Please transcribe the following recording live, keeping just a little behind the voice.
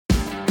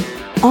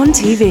On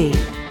TV,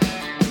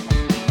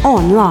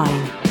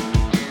 online,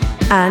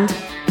 and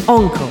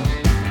on-call.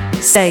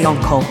 Stay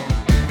on-call.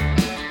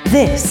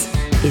 This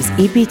is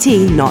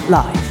EPT Not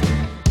Live.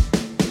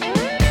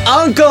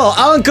 Uncle,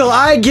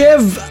 I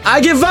give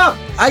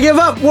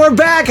up. We're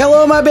back.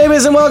 Hello, my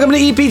babies, and welcome to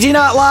EPT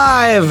Not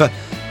Live.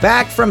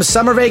 Back from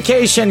summer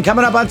vacation.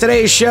 Coming up on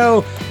today's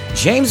show,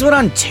 James went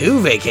on 2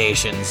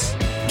 vacations.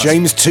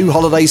 James 2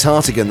 Holidays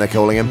Hartigan, they're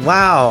calling him.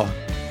 Wow.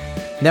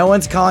 No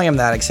one's calling him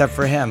that except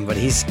for him, but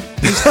he's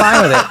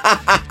fine with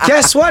it.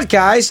 Guess what,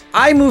 guys?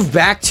 I moved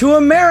back to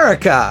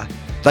America.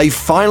 They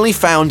finally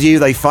found you,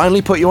 they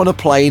finally put you on a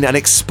plane and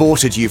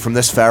exported you from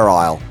this fair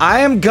isle.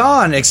 I am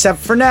gone, except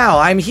for now.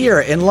 I'm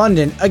here in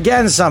London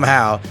again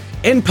somehow.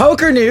 In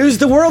poker news,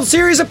 the World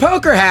Series of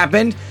Poker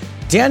happened.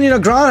 Daniel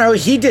Negreanu,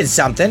 he did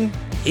something.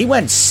 He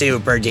went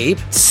super deep.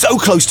 So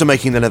close to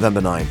making the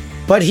November 9.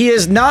 But he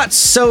is not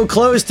so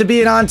close to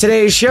being on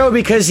today's show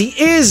because he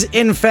is,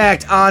 in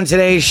fact, on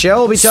today's show.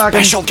 We'll be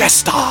talking special guest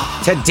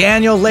star to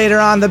Daniel later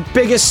on, the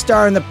biggest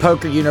star in the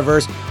poker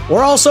universe.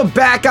 We're also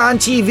back on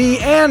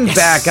TV and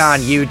back on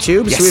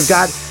YouTube. Yes. So we've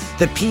got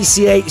the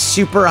PCA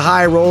Super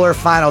High Roller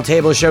Final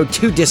Table Show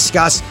to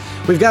discuss.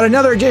 We've got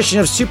another edition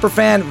of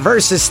Superfan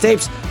versus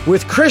Stapes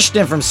with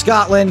Christian from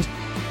Scotland.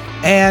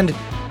 And,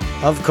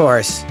 of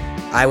course,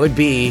 I would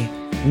be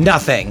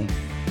nothing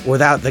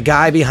without the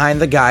guy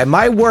behind the guy,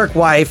 my work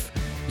wife,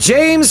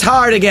 James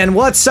Hartigan.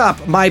 What's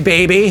up, my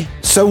baby?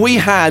 So we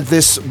had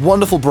this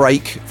wonderful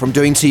break from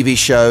doing TV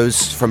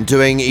shows, from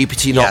doing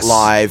EPT Not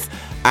Live,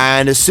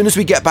 and as soon as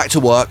we get back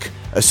to work,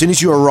 as soon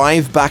as you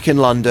arrive back in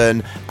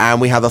London and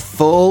we have a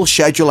full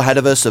schedule ahead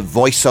of us of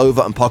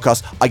voiceover and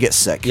podcast, I get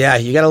sick. Yeah,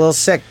 you got a little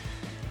sick.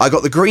 I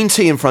got the green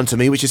tea in front of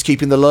me, which is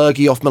keeping the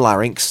lurgy off my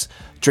larynx,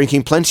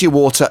 drinking plenty of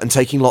water and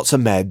taking lots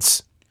of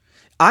meds.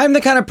 I'm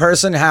the kind of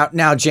person,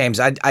 now, James,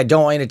 I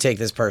don't want you to take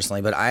this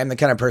personally, but I am the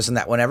kind of person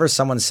that whenever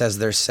someone says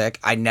they're sick,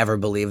 I never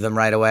believe them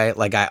right away.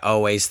 Like, I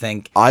always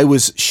think. I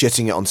was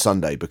shitting it on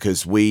Sunday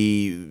because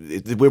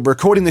we're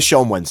recording the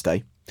show on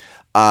Wednesday.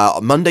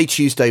 Monday,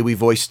 Tuesday, we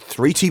voiced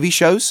 3 TV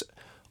shows.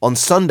 On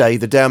Sunday,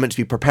 the day I'm meant to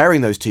be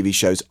preparing those TV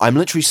shows, I'm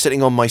literally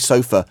sitting on my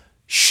sofa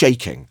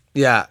shaking.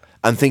 Yeah.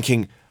 And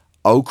thinking,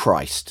 oh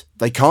Christ,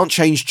 they can't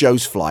change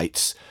Joe's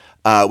flights.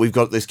 We've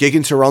got this gig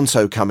in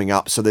Toronto coming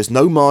up, so there's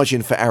no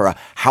margin for error.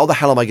 How the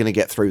hell am I going to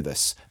get through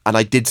this? And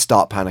I did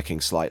start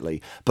panicking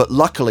slightly. But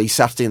luckily,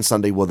 Saturday and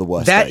Sunday were the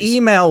worst That days.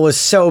 email was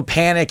so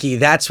panicky.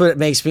 That's what it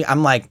makes me.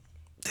 I'm like,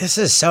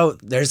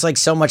 there's like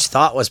so much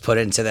thought was put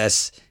into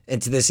this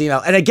email.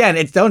 And again,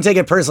 don't take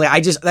it personally.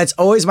 That's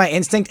always my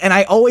instinct. And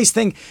I always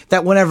think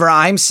that whenever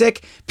I'm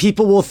sick,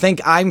 people will think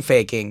I'm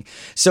faking.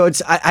 So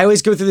I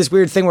always go through this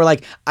weird thing where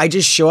like, I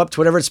just show up to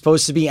whatever it's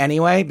supposed to be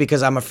anyway,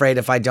 because I'm afraid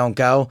if I don't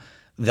go,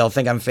 they'll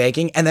think I'm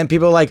faking. And then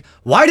people are like,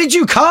 why did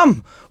you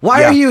come?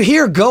 Why are you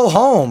here? Go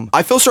home.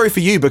 I feel sorry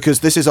for you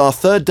because this is our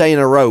 3rd day in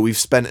a row we've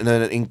spent in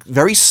a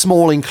very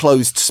small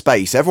enclosed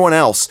space. Everyone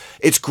else,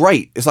 it's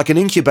great. It's like an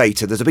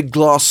incubator. There's a big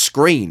glass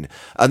screen.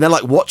 And they're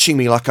like watching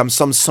me like I'm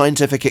some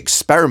scientific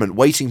experiment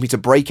waiting for me to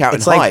break out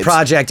in hives. It's like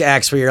Project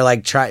X where you're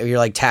like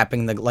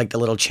tapping the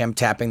little chimp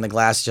tapping the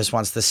glass, just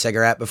wants the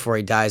cigarette before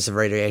he dies of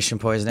radiation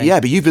poisoning. Yeah,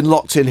 but you've been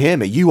locked in here,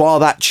 mate. You are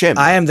that chimp.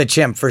 I am the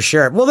chimp for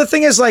sure. Well, the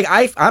thing is, like,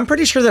 I'm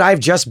pretty sure that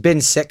I've just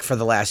been sick for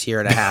the last year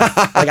and a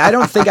half. Like, I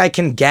don't think I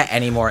can get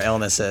any more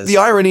illnesses. The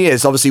irony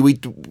is, obviously,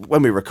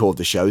 when we record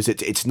the shows,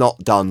 it's not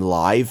done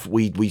live.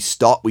 We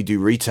stop, we do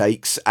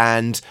retakes,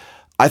 and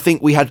I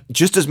think we had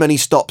just as many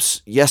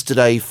stops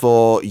yesterday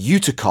for you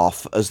to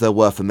cough as there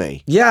were for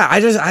me. Yeah, I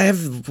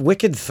have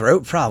wicked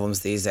throat problems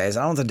these days.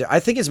 I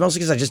think it's mostly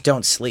because I just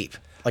don't sleep.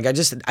 Like,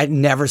 I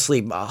never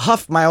sleep.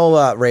 Huff, my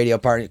old radio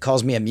partner,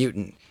 calls me a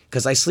mutant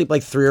because I sleep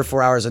like 3 or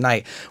 4 hours a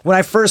night. When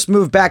I first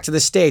moved back to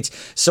the States,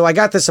 so I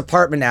got this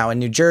apartment now in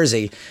New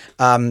Jersey.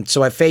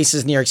 So it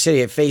faces New York City,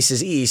 it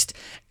faces east.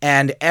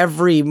 And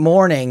every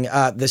morning,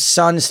 the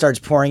sun starts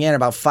pouring in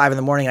about 5 in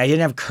the morning. And I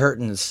didn't have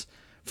curtains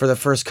for the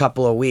first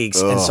couple of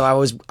weeks. Ugh. And so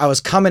I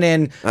was coming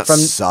in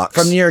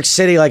from New York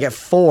City like at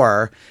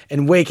 4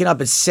 and waking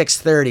up at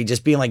 6:30,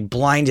 just being like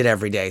blinded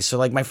every day. So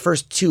like my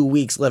first 2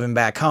 weeks living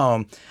back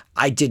home,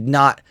 I did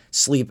not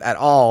sleep at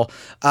all.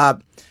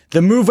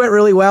 The move went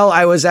really well.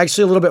 I was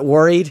actually a little bit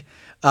worried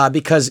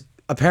because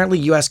apparently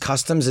U.S.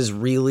 Customs is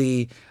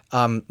really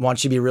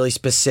wants you to be really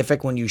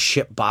specific when you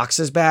ship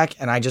boxes back.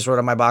 And I just wrote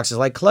on my boxes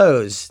like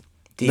clothes.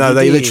 DVDs. No,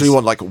 they literally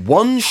want like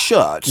 1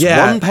 shirt,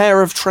 1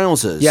 pair of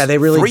trousers. Yeah, they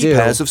really 3 do.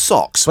 3 pairs of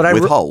socks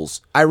with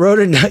holes. I wrote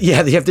in,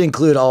 yeah, they have to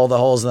include all the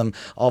holes in them,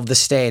 all of the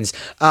stains.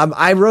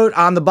 I wrote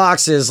on the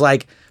boxes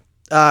like,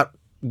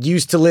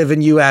 used to live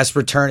in U.S.,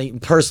 returning,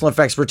 personal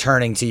effects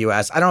returning to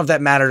U.S. I don't know if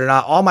that mattered or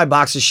not. All my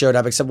boxes showed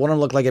up, except one of them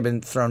looked like it had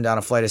been thrown down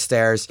a flight of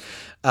stairs.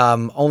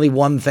 Only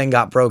one thing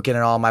got broken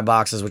in all my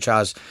boxes, which I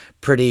was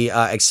pretty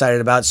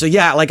excited about. So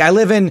yeah, like I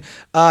live in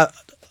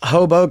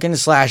Hoboken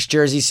 /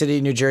 Jersey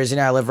City, New Jersey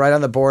now. I live right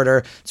on the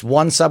border. It's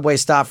 1 subway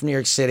stop from New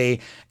York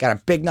City. Got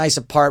a big, nice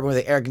apartment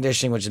with air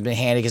conditioning, which has been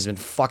handy because it's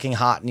been fucking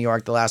hot in New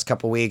York the last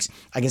couple of weeks.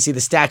 I can see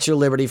the Statue of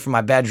Liberty from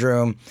my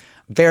bedroom.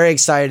 Very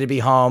excited to be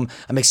home.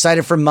 I'm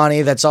excited for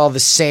money that's all the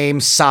same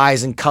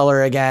size and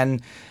color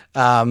again.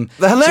 The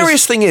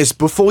hilarious thing is,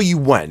 before you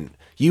went,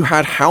 you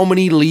had how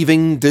many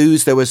leaving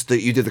dues? There was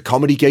you did the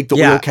comedy gig that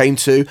we all came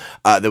to.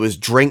 There was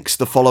drinks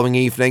the following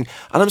evening.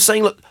 And I'm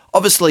saying, look,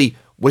 obviously,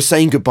 we're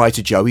saying goodbye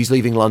to Joe. He's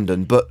leaving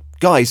London. But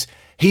guys,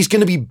 he's going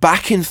to be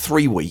back in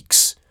 3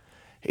 weeks.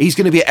 He's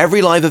going to be at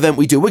every live event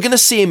we do. We're going to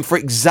see him for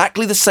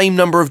exactly the same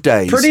number of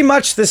days. Pretty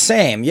much the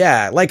same,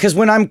 yeah. Like, because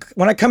when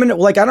I come in,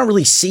 like, I don't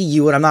really see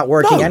you when I'm not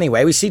working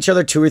anyway. We see each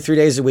other 2 or 3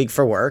 days a week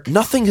for work.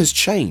 Nothing has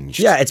changed.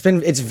 Yeah,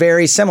 it's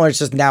very similar. It's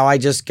just now I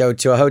just go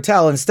to a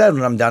hotel instead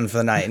when I'm done for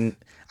the night. And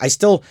I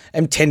still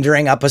am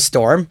Tindering up a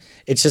storm.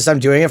 It's just I'm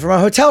doing it from a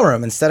hotel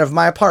room instead of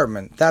my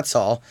apartment. That's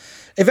all.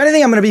 If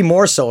anything, I'm going to be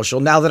more social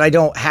now that I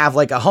don't have,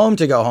 like, a home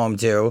to go home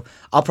to.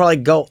 I'll probably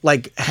go,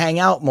 like, hang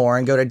out more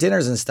and go to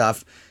dinners and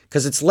stuff.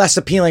 Because it's less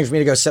appealing for me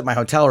to go sit in my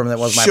hotel room than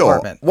it was my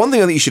apartment. One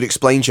thing that you should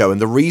explain, Joe, and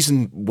the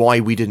reason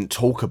why we didn't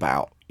talk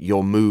about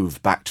your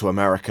move back to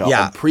America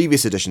on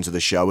previous editions of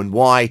the show and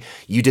why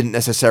you didn't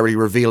necessarily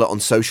reveal it on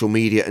social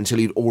media until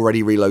you'd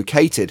already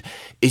relocated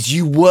is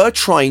you were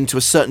trying to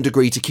a certain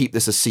degree to keep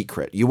this a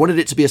secret. You wanted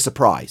it to be a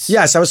surprise.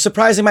 Yes, I was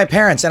surprising my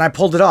parents and I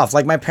pulled it off.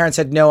 Like, my parents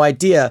had no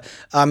idea.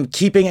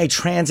 Keeping a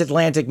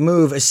transatlantic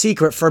move a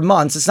secret for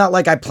months. It's not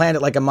like I planned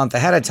it like a month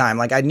ahead of time.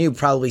 Like, I knew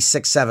probably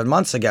 6-7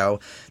 months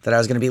ago that I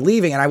was going to be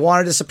leaving, and I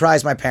wanted to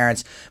surprise my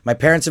parents. My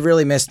parents have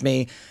really missed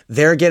me.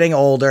 They're getting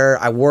older.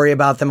 I worry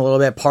about them a little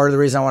bit. Part of the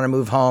reason I want to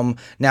move home.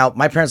 Now,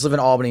 my parents live in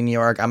Albany, New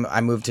York.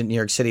 I moved to New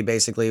York City,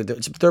 basically.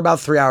 They're about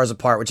 3 hours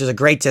apart, which is a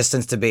great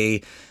distance to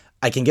be.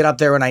 I can get up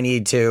there when I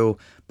need to,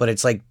 but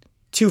it's like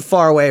too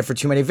far away for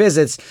too many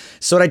visits.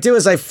 So what I do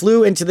is I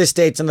flew into the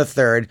States on the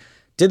 3rd,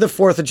 did the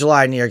 4th of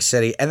July in New York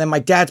City, and then my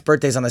dad's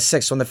birthday's on the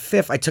 6th. So on the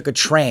 5th, I took a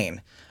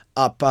train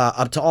up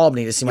to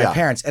Albany to see my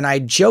parents. And I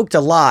joked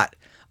a lot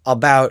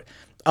about,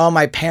 oh,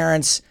 my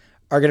parents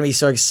are going to be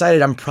so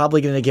excited, I'm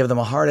probably going to give them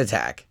a heart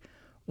attack.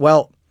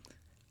 Well,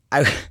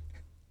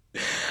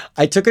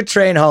 I took a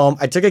train home.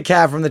 I took a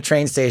cab from the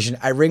train station.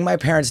 I ring my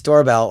parents'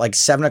 doorbell like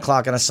 7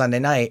 o'clock on a Sunday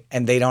night,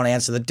 and they don't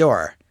answer the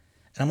door.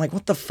 And I'm like,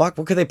 what the fuck?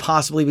 What could they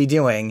possibly be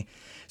doing?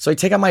 So I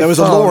take out my phone. There was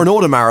a Law and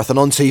Order marathon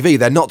on TV.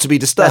 They're not to be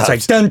disturbed. That's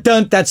right. Dun,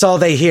 dun. That's all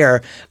they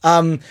hear.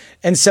 And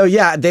so,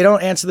 yeah, they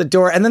don't answer the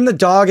door. And then the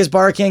dog is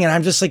barking, and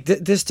I'm just like,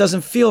 this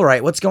doesn't feel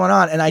right. What's going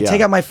on? And I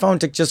take out my phone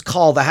to just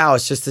call the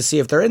house just to see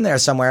if they're in there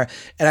somewhere.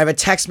 And I have a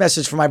text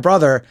message from my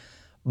brother.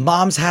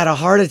 Mom's had a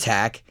heart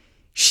attack.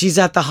 She's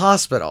at the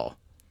hospital.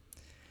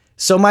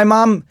 So my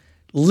mom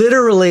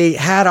literally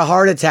had a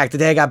heart attack the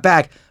day I got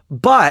back,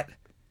 but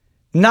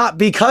not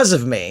because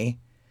of me,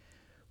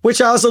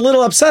 which I was a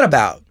little upset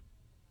about.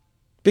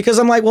 Because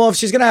I'm like, well, if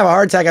she's going to have a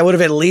heart attack, I would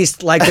have at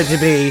least liked it to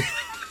be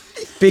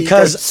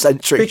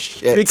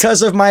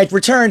because of my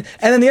return.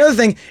 And then the other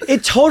thing,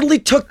 it totally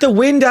took the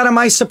wind out of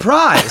my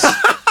surprise.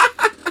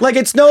 Like,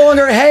 it's no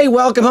longer, hey,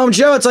 welcome home,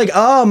 Joe. It's like,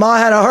 oh, Ma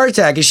had a heart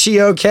attack. Is she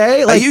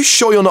okay? Like, are you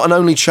sure you're not an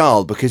only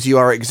child? Because you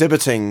are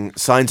exhibiting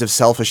signs of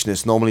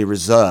selfishness normally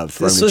reserved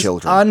for only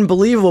children.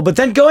 Unbelievable. But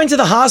then going to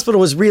the hospital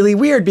was really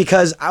weird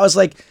because I was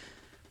like,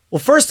 well,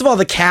 first of all,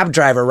 the cab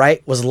driver,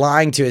 right, was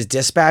lying to his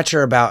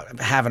dispatcher about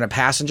having a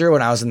passenger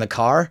when I was in the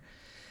car.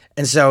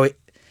 And so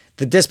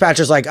the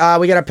dispatcher's like,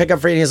 we got to pick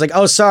up for you. And he's like,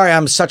 oh, sorry,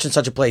 I'm such and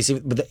such a place.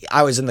 But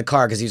I was in the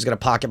car because he was going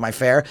to pocket my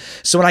fare.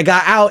 So when I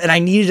got out and I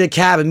needed a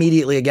cab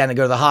immediately again to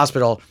go to the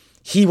hospital,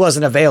 he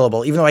wasn't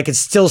available, even though I could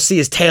still see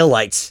his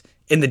taillights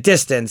in the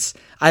distance.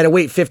 I had to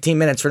wait 15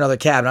 minutes for another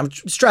cab. And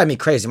it's driving me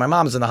crazy. My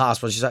mom's in the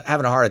hospital. She's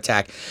having a heart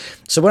attack.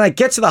 So when I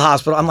get to the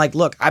hospital, I'm like,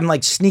 look, I'm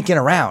like sneaking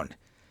around.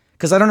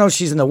 Because I don't know if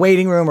she's in the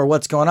waiting room or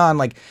what's going on.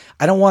 Like,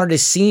 I don't want her to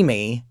see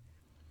me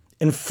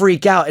and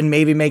freak out and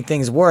maybe make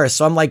things worse.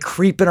 So I'm like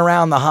creeping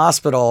around the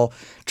hospital,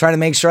 trying to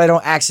make sure I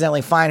don't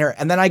accidentally find her.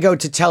 And then I go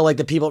to tell like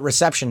the people at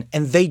reception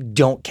and they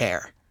don't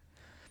care.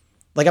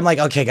 Like, I'm like,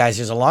 okay, guys,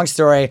 here's a long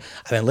story.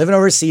 I've been living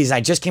overseas and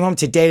I just came home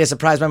today to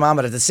surprise my mom,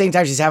 but at the same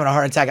time, she's having a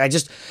heart attack. And I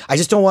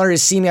just don't want her to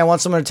see me. I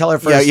want someone to tell her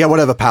first. Yeah,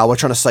 whatever, pal. We're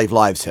trying to save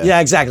lives here. Yeah,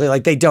 exactly.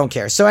 Like, they don't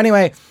care. So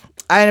anyway,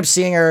 I end up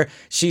seeing her.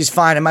 She's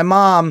fine. And my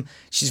mom,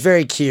 she's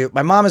very cute.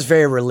 My mom is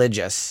very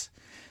religious.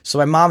 So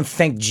my mom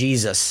thanked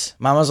Jesus.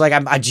 Mom was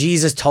like,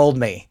 Jesus told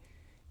me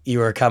you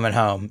were coming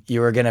home.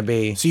 You were going to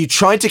be. So you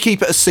tried to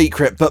keep it a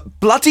secret, but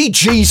bloody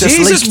Jesus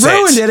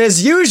ruined it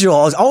as usual.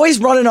 I was always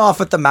running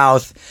off at the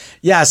mouth.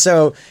 Yeah,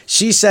 so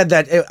she said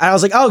that. I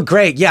was like, oh,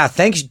 great. Yeah,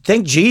 thank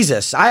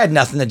Jesus. I had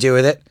nothing to do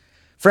with it.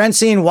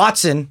 Francine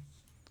Watson,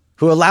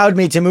 who allowed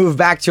me to move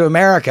back to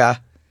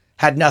America,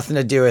 had nothing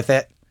to do with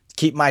it.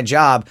 Keep my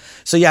job.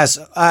 So yes,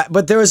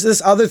 but there was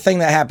this other thing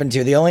that happened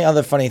too. The only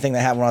other funny thing that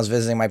happened when I was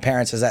visiting my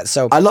parents is that.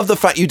 So I love the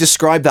fact you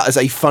described that as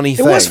a funny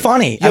thing. It was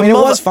funny. It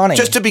was funny.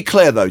 Just to be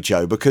clear though,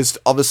 Joe, because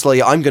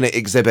obviously I'm going to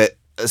exhibit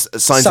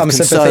signs Some of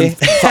concern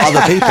sympathy. for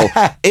other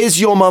people.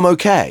 Is your mum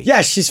okay?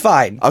 Yeah, she's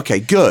fine. Okay,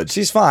 good.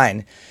 She's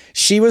fine.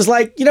 She was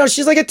like,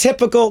 she's like a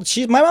typical.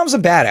 My mom's a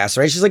badass,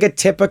 right? She's like a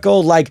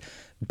typical like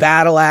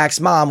battle axe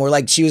mom, where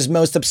like she was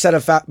most upset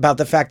about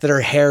the fact that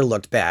her hair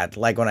looked bad,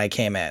 like when I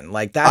came in.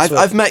 Like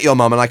I've met your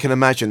mom, and I can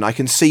imagine, I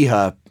can see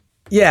her.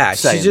 Yeah,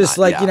 she's just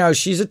that, like, yeah. you know,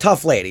 she's a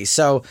tough lady.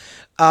 So,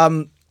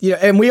 you know,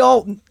 and we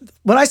all,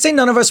 when I say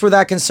none of us were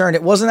that concerned,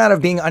 it wasn't out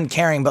of being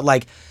uncaring, but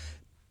like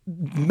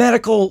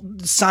medical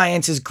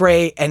science is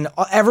great. And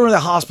everyone in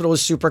the hospital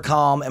was super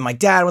calm. And my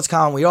dad was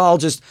calm. We all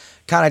just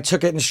kind of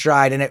took it in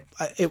stride. And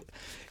it,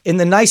 in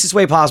the nicest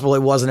way possible,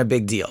 it wasn't a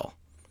big deal.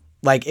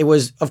 Like it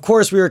was, of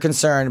course we were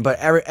concerned, but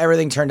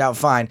everything turned out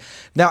fine.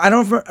 Now, I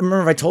don't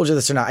remember if I told you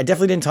this or not. I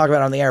definitely didn't talk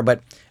about it on the air,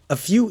 but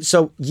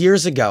so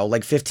years ago,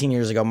 like 15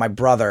 years ago, my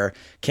brother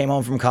came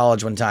home from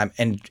college one time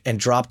and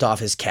dropped off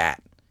his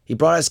cat. He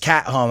brought his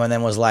cat home and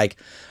then was like,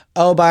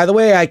 oh, by the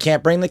way, I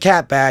can't bring the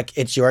cat back.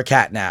 It's your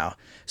cat now.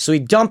 So he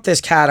dumped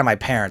this cat on my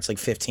parents like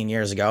 15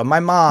 years ago. And my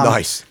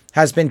mom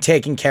has been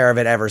taking care of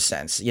it ever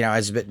since. You know,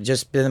 it's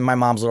just been my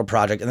mom's little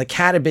project. And the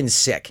cat had been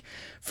sick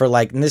for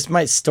like, and this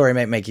story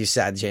might make you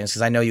sad, James,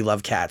 because I know you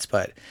love cats,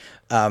 but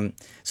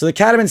so the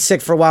cat had been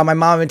sick for a while. My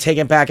mom had been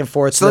taking it back and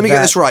forth. So let me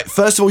get this right.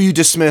 First of all, you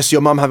dismiss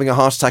your mum having a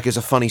heart attack as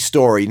a funny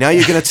story. Now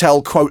you're going to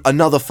tell, quote,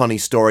 another funny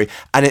story,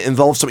 and it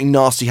involves something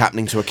nasty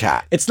happening to a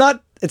cat. It's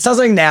not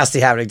something nasty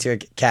happening to a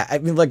cat. I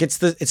mean, look, it's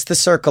the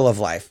circle of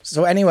life.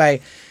 So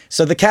anyway,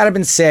 so the cat had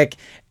been sick,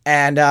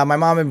 and my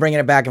mom had been bringing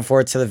it back and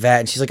forth to the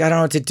vet, and she's like, I don't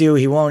know what to do.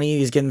 He won't eat.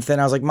 He's getting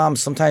thin. I was like, Mom,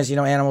 sometimes, you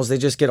know, animals, they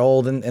just get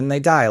old and they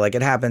die. Like,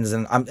 it happens.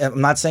 And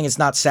I'm not saying it's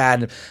not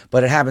sad,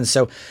 but it happens.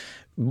 So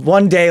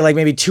one day, like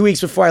maybe 2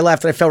 weeks before I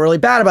left, and I felt really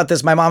bad about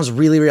this, my mom's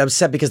really, really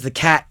upset because the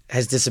cat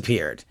has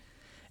disappeared.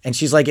 And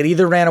she's like, it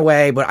either ran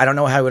away, but I don't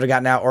know how it would have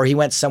gotten out, or he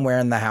went somewhere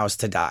in the house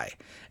to die.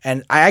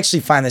 And I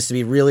actually find this to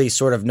be really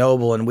sort of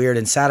noble and weird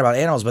and sad about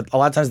animals, but a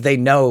lot of times they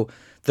know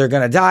they're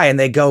going to die and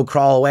they go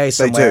crawl away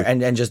somewhere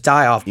and just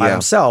die off by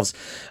themselves.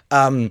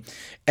 And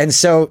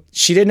so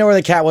she didn't know where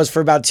the cat was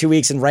for about 2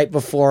 weeks. And right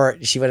before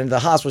she went into the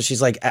hospital,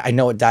 she's like, I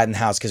know it died in the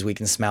house because we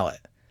can smell it,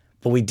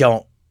 but we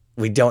don't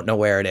know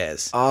where it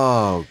is.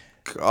 Oh,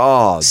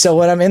 God. So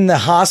when I'm in the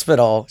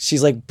hospital,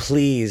 she's like,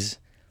 please,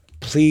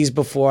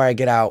 before I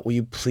get out, will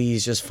you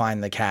please just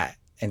find the cat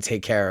and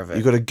take care of it?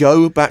 You got to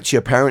go back to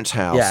your parents'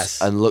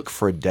 house and look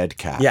for a dead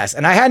cat. Yes.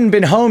 And I hadn't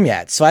been home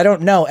yet, so I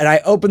don't know. And I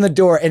open the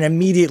door and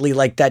immediately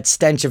like that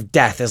stench of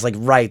death is like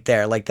right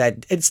there. Like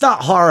that. It's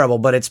not horrible,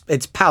 but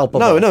it's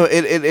palpable. No,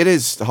 it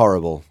is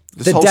horrible.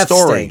 This whole death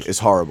story stink is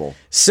horrible.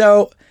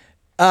 So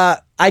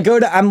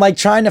I'm like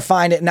trying to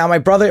find it. Now my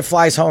brother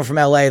flies home from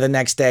LA the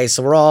next day.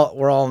 So we're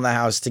all in the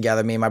house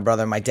together, me and my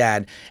brother and my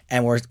dad,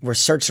 and we're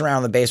searching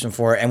around the basement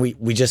for it, and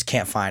we just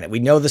can't find it. We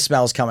know the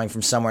smell's coming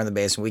from somewhere in the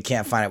basement. We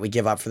can't find it. We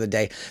give up for the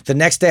day. The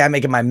next day I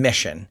make it my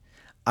mission.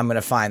 I'm going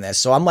to find this.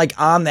 So I'm like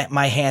on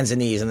my hands and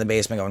knees in the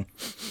basement going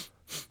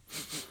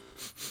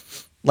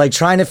like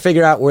trying to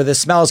figure out where the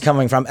smell is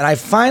coming from. And I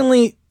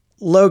finally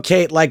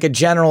locate like a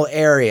general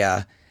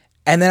area.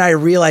 And then I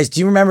realized, do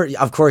you remember,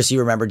 of course you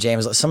remember,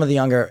 James, some of the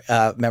younger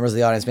members of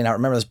the audience may not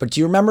remember this, but do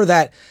you remember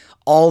that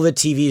all the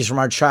TVs from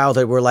our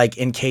childhood were like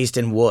encased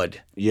in wood?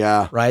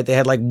 Yeah. Right? They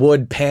had like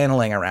wood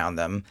paneling around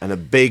them. And a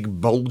big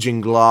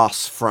bulging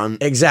glass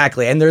front.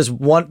 Exactly. And there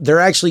are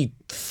actually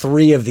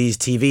 3 of these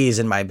TVs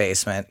in my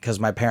basement because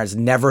my parents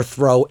never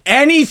throw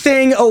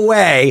anything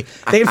away.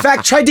 They in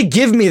fact tried to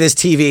give me this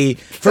TV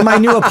for my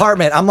new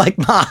apartment. I'm like,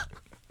 Ma,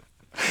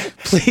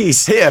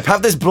 please. Here,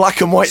 have this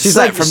black and white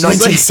set from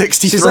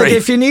 1963. She's like,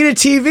 if you need a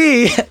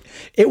TV,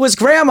 it was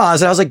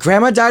Grandma's. And I was like,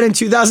 Grandma died in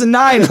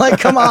 2009. Like,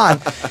 come on.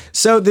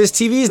 So this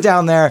TV's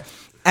down there,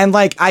 and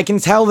like, I can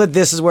tell that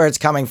this is where it's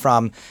coming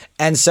from.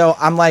 And so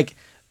I'm like,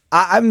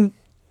 I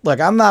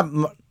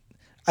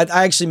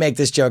actually make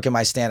this joke in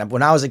my stand-up.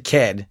 When I was a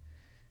kid,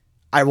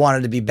 I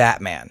wanted to be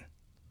Batman,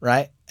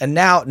 right? And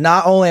now,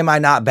 not only am I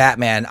not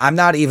Batman, I'm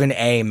not even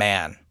a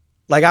man.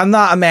 Like, I'm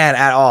not a man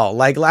at all.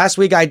 Like, last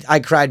week I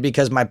cried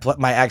because my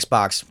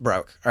Xbox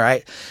broke, all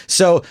right?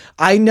 So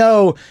I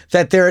know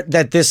that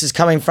this is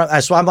coming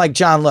from, so I'm like,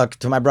 John, look,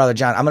 to my brother,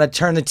 John, I'm going to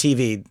turn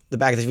the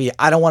back of the TV.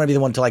 I don't want to be the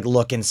one to, like,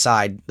 look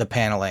inside the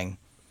paneling.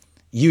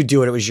 You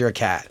do it. It was your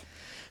cat.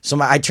 So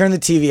I turn the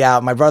TV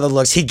out. My brother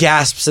looks. He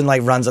gasps and,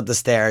 like, runs up the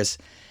stairs.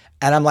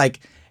 And I'm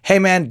like, hey,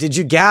 man, did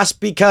you gasp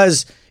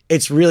because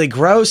it's really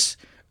gross?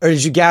 Or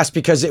did you gasp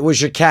because it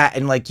was your cat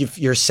and, like,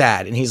 you're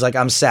sad? And he's like,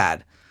 I'm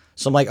sad.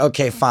 So I'm like,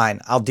 okay, fine,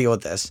 I'll deal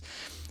with this.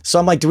 So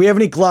I'm like, do we have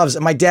any gloves?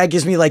 And my dad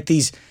gives me like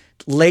these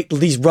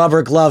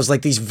rubber gloves,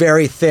 like these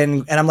very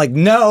thin. And I'm like,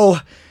 no,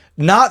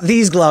 not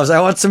these gloves. I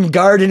want some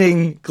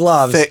gardening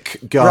gloves. Thick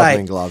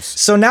gardening gloves.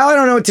 So now I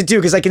don't know what to do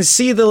because I can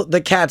see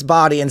the cat's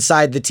body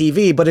inside the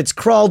TV, but it's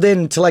crawled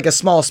into like a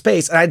small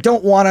space. And I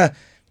don't want to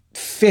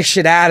fish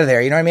it out of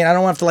there. You know what I mean? I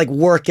don't have to like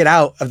work it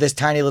out of this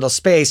tiny little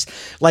space,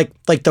 like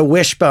the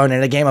wishbone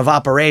in a game of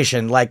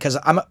Operation. Like, because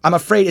I'm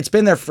afraid it's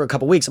been there for a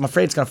couple weeks. I'm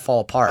afraid it's gonna fall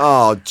apart.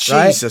 Oh,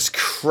 Jesus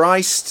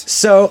Christ!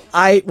 So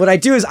what I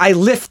do is I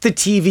lift the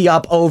TV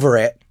up over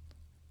it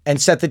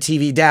and set the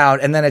TV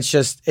down, and then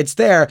it's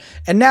there.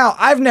 And now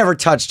I've never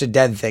touched a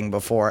dead thing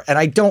before, and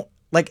I don't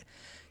like.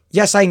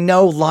 Yes, I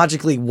know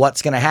logically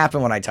what's gonna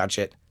happen when I touch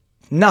it.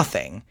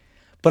 Nothing.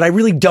 but I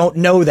really don't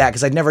know that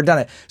because I'd never done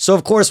it. So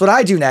of course, what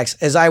I do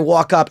next is I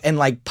walk up and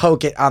like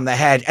poke it on the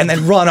head and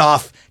then run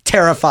off,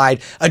 terrified,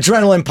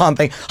 adrenaline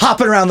pumping,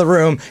 hopping around the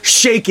room,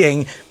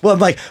 shaking. Well, I'm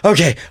like,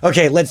 okay,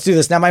 let's do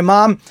this. Now my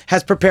mom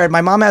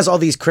has all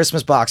these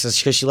Christmas boxes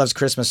because she loves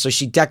Christmas. So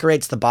she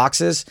decorates the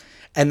boxes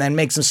and then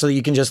makes them so that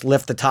you can just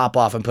lift the top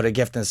off and put a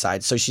gift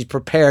inside. So she's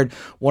prepared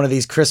one of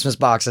these Christmas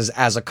boxes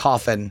as a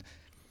coffin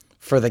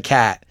for the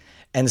cat.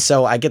 And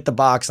so I get the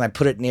box and I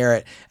put it near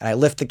it and I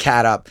lift the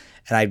cat up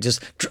and I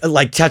just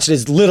like touch it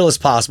as little as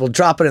possible,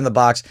 drop it in the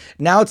box.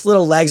 Now its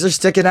little legs are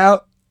sticking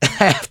out. I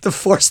have to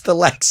force the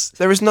legs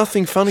There is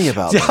nothing funny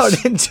about down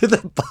this. into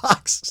the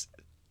box.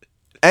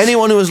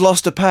 Anyone who has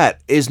lost a pet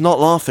is not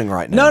laughing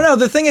right now. No.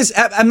 The thing is,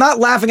 I'm not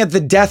laughing at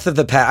the death of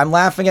the pet. I'm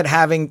laughing at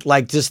having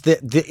like just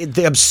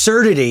the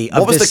absurdity of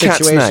What was this the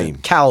cat's situation. name?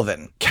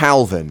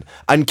 Calvin.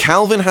 And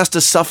Calvin has to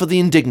suffer the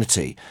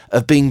indignity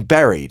of being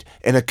buried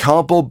in a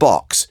cardboard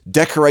box,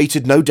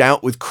 decorated no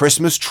doubt with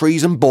Christmas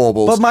trees and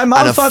baubles, But my mom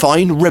and a thought-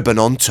 fine ribbon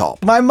on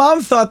top. My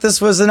mom thought this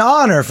was an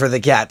honor for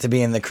the cat to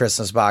be in the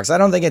Christmas box. I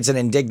don't think it's an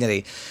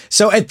indignity.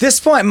 So at this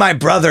point, my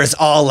brother's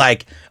all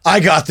like, I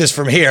got this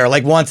from here.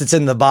 Like once it's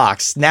in the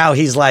box, now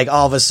he's like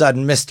all of a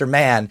sudden Mr.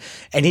 Man,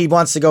 and he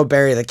wants to go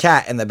bury the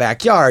cat in the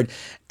backyard.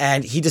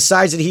 And he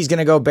decides that he's going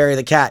to go bury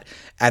the cat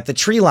at the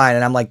tree line.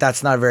 And I'm like,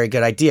 that's not a very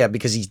good idea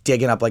because he's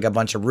digging up like a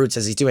bunch of roots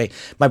as he's doing.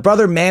 My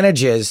brother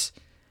manages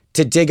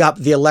to dig up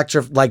the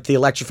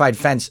electrified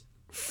fence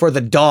for the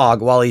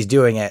dog while he's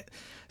doing it.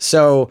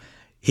 So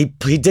he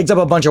digs up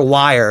a bunch of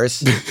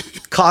wires,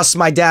 costs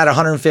my dad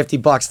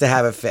 $150 to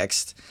have it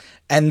fixed.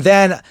 And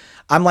then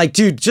I'm like,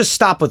 dude, just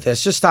stop with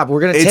this. Just stop.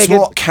 We're going to take It's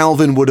what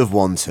Calvin would have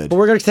wanted. But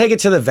we're going to take it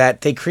to the vet.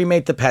 They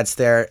cremate the pets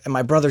there. And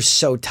my brother's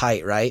so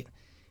tight, right?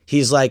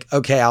 He's like,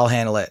 okay, I'll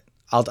handle it.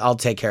 I'll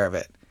take care of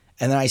it.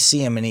 And then I see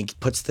him and he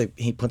puts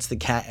the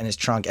cat in his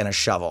trunk and a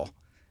shovel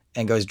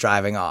and goes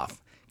driving off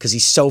because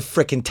he's so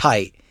freaking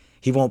tight.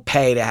 He won't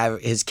pay to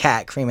have his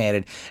cat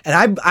cremated.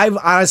 And I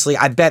honestly,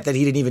 I bet that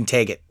he didn't even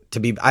take it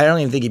I don't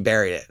even think he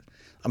buried it.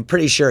 I'm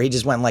pretty sure he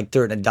just went and like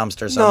threw it in a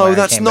dumpster somewhere. No,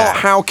 that's and came not back.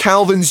 how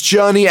Calvin's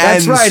journey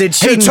ends. That's right, it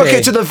He shouldn't took be.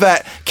 it to the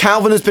vet.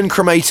 Calvin has been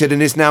cremated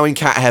and is now in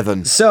cat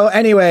heaven. So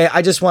anyway,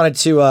 I just wanted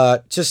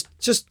to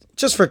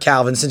just for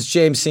Calvin, since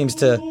James seems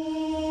to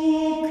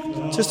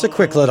just a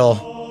quick little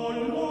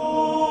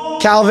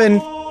Calvin,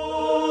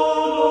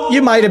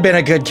 you might have been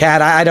a good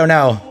cat. I don't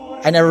know.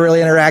 I never really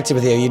interacted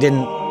with you. You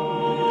didn't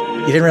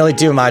really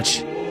do much.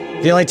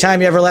 The only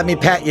time you ever let me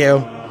pet you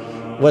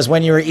was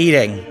when you were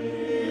eating,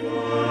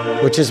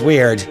 which is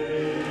weird.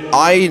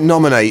 I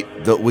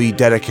nominate that we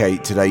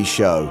dedicate today's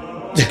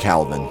show to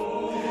Calvin.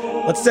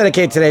 Let's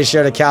dedicate today's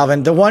show to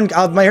Calvin.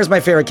 Here's my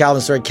favorite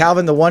Calvin story.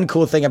 Calvin, the one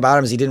cool thing about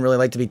him is he didn't really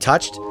like to be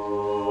touched.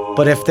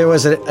 But if there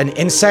was an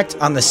insect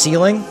on the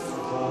ceiling,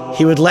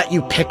 he would let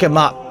you pick him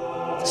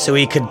up so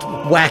he could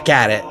whack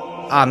at it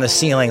on the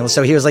ceiling.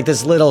 So he was like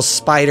this little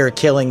spider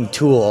killing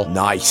tool.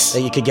 Nice.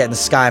 That you could get in the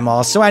Sky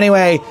Mall. So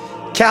anyway,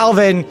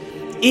 Calvin,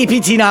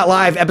 EPT Not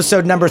Live,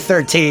 episode number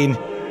 13.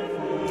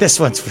 This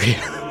one's for you.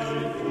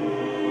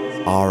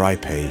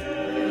 R.I.P.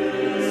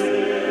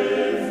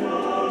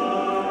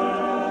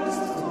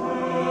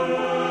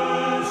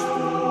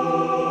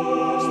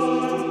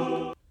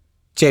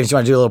 James, you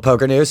want to do a little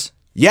poker news?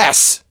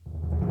 Yes!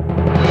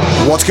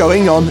 What's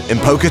going on in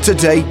poker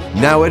today?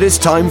 Now it is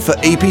time for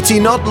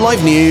EPT Not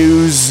Live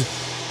News.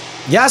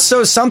 Yeah,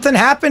 so something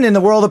happened in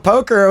the world of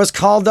poker. It was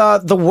called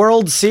the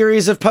World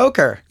Series of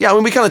Poker. Yeah, I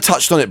mean, we kind of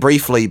touched on it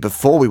briefly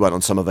before we went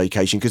on summer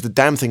vacation because the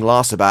damn thing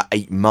lasts about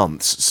 8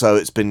 months, so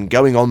it's been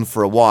going on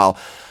for a while.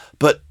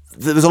 But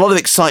there's a lot of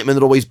excitement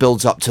that always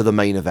builds up to the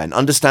main event,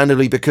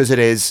 understandably because it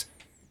is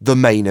the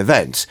main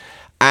event.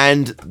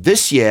 And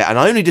this year, and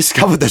I only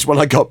discovered this when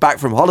I got back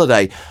from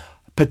holiday,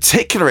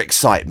 particular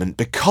excitement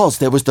because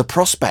there was the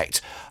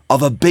prospect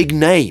of a big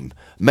name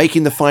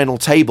making the final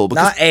table.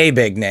 Not a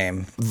big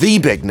name. The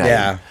big name.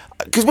 Yeah.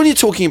 Because when you're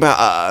talking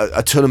about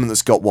a tournament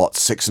that's got,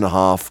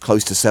 6.5,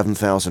 close to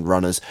 7,000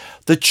 runners,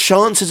 the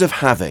chances of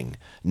having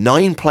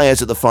 9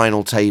 players at the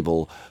final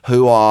table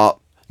who are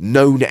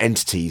known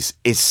entities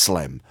is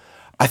slim.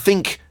 I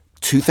think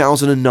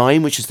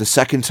 2009, which is the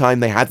second time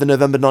they had the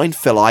November 9,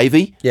 Phil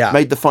Ivey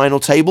made the final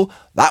table.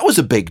 That was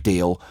a big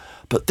deal.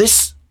 But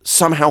this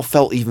somehow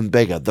felt even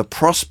bigger. The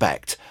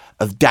prospect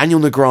of Daniel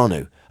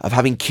Negreanu, of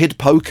having Kid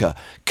Poker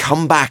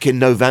come back in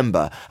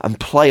November and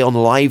play on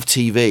live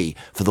TV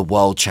for the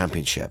World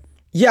Championship.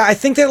 Yeah, I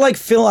think that like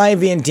Phil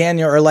Ivey and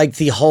Daniel are like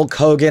the Hulk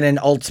Hogan and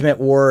Ultimate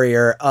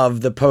Warrior of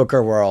the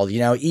poker world. You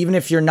know, even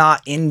if you're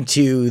not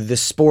into the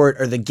sport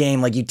or the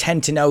game, like you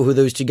tend to know who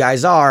those two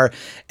guys are.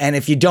 And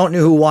if you don't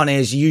know who one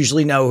is, you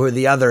usually know who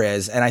the other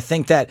is. And I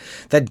think that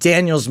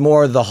Daniel's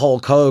more the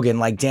Hulk Hogan.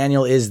 Like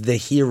Daniel is the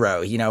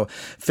hero. You know,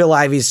 Phil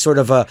Ivey's sort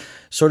of a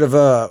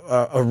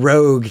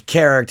rogue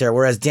character,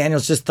 whereas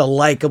Daniel's just the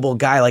likable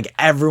guy. Like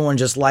everyone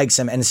just likes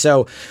him. And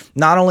so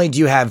not only do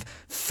you have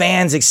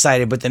fans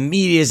excited, but the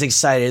media is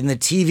excited, and the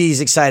TV is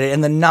excited,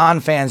 and the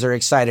non-fans are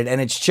excited, and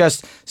it's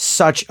just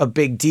such a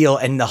big deal,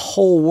 and the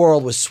whole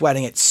world was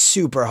sweating it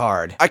super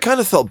hard. I kind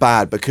of felt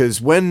bad because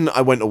when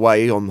I went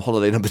away on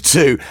holiday number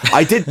 2,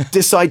 I did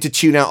decide to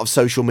tune out of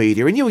social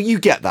media, and you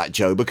get that,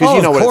 Joe, because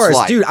you know what it's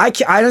like. Dude,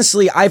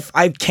 honestly,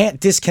 I can't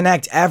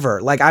disconnect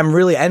ever. Like, I'm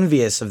really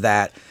envious of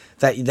that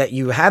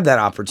you had that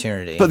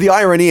opportunity. But the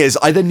irony is,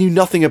 I then knew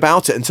nothing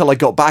about it until I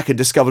got back and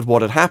discovered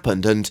what had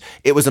happened. And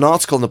it was an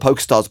article on the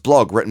PokerStars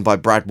blog written by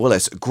Brad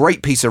Willis.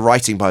 Great piece of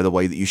writing, by the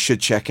way, that you should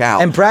check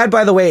out. And Brad,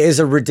 by the way, is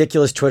a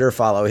ridiculous Twitter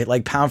follow.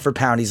 Like, pound for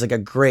pound, he's like a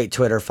great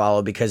Twitter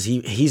follow because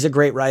he's a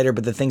great writer,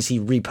 but the things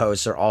he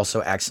reposts are also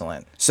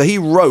excellent. So he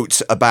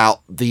wrote about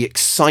the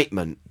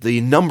excitement,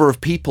 the number of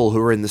people who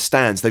are in the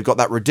stands. They've got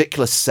that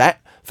ridiculous set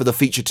for the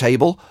feature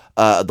table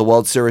at the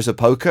World Series of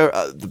Poker.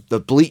 The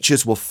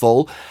bleachers were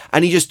full,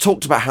 and he just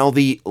talked about how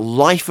the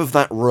life of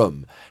that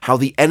room, how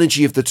the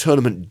energy of the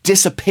tournament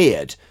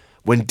disappeared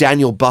when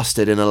Daniel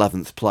busted in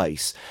 11th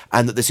place,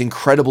 and that this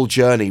incredible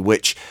journey,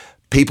 which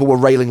people were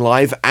railing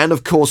live and,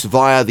 of course,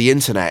 via the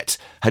internet,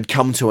 had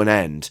come to an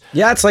end.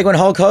 Yeah, it's like when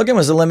Hulk Hogan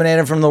was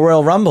eliminated from the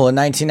Royal Rumble in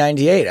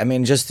 1998. I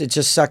mean, it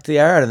just sucked the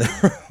air out of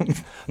the room.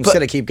 I'm just going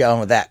to keep going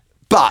with that.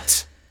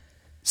 But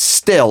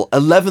still,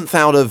 11th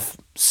out of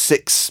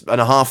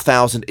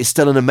 6,500 is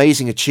still an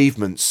amazing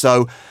achievement.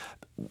 So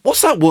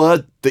what's that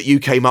word that you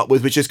came up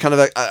with, which is kind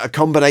of a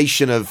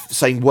combination of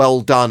saying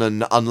well done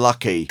and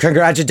unlucky?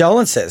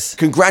 Congratulations.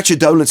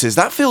 Congratulations.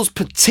 That feels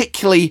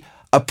particularly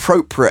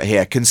appropriate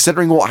here,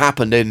 considering what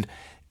happened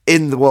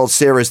in the World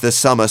Series this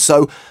summer.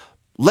 So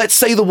let's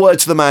say the word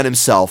to the man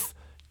himself.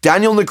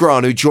 Daniel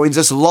Negreanu joins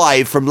us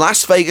live from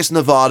Las Vegas,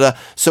 Nevada.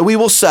 So we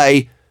will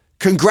say,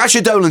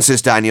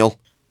 congratulations, Daniel.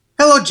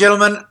 Hello,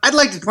 gentlemen. I'd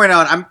like to point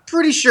out, I'm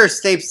pretty sure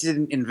Stapes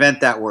didn't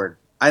invent that word.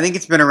 I think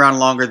it's been around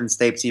longer than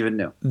Stapes even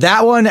knew.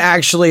 That one,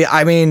 actually,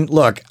 I mean,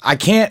 look, I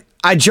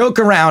joke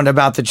around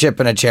about the chip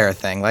in a chair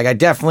thing. Like, I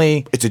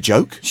definitely... It's a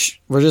joke?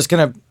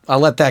 I'll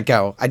let that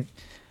go.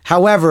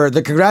 However,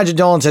 the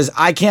congratulations,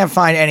 I can't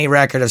find any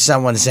record of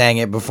someone saying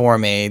it before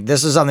me.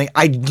 This is something,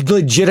 I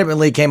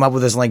legitimately came up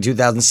with this in like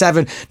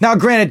 2007. Now,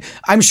 granted,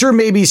 I'm sure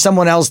maybe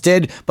someone else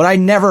did, but I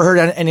never heard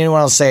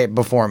anyone else say it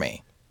before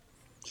me.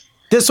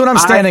 This one I'm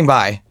standing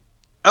by.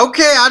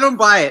 Okay, I don't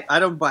buy it.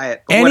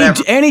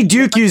 Annie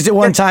Duke used it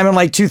one time in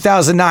like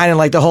 2009, and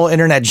like the whole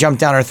internet jumped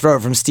down her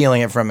throat from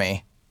stealing it from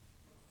me.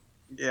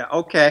 Yeah,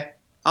 okay.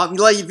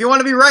 If you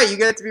want to be right, you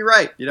get it to be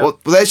right. You know?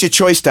 Well, there's your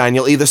choice,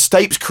 Daniel. Either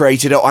Stapes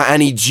created it or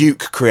Annie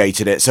Duke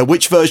created it. So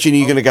which version are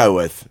you going to go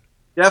with?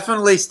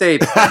 Definitely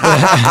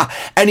Stapes.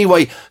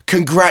 Anyway,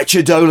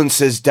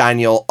 congratulations,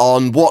 Daniel,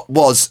 on what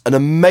was an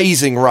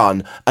amazing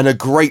run and a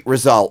great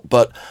result.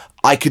 But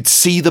I could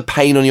see the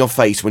pain on your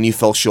face when you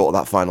fell short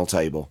of that final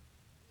table.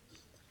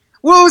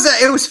 Well,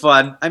 it was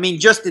fun. I mean,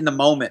 just in the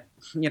moment,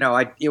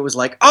 it was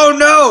like, oh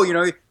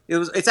no,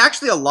 it's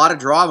actually a lot of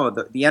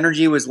drama. The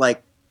energy was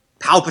like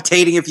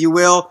palpitating, if you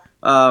will.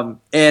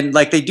 And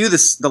like they do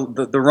this,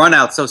 the run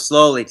out so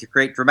slowly to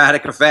create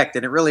dramatic effect.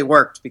 And it really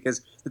worked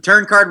because the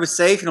turn card was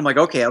safe. And I'm like,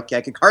 okay,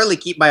 I could hardly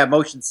keep my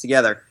emotions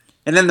together.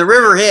 And then the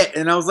river hit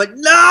and I was like,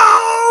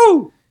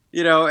 no,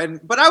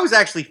 but I was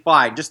actually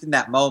fine just in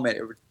that moment.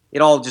 It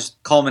all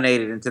just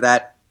culminated into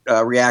that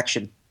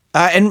reaction.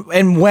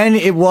 And when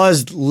it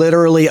was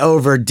literally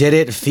over, did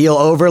it feel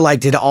over? Like,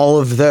 did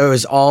all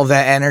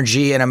that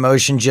energy and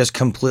emotion just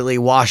completely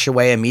wash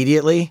away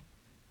immediately?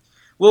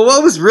 Well,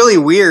 what was really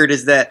weird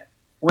is that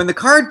when the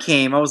card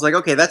came, I was like,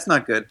 okay, that's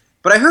not good.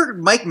 But I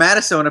heard Mike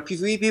Madison and a few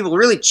people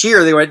really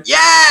cheer. They went,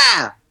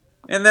 yeah!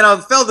 And then I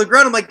fell to the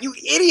ground. I'm like, you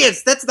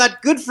idiots, that's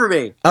not good for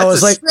me.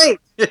 That's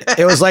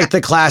it was like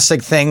the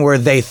classic thing where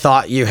they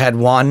thought you had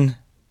won.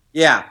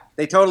 Yeah,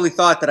 they totally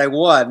thought that I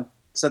won.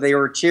 So they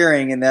were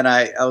cheering, and then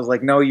I was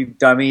like, no, you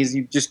dummies,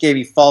 you just gave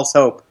me false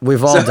hope.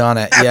 We've all done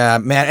it, yeah,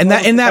 man.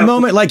 And in that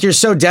moment, like, you're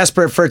so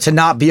desperate for it to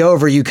not be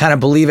over, you kind of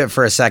believe it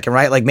for a second,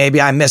 right? Like,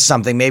 maybe I missed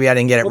something, maybe I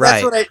didn't get it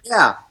right.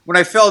 When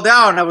I fell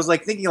down, I was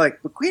like thinking,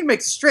 like, the queen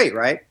makes it straight,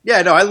 right?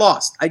 Yeah, no, I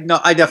lost. I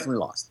definitely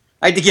lost.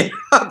 I had to get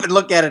up and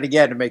look at it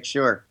again to make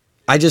sure.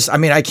 I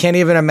can't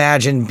even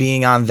imagine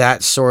being on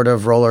that sort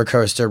of roller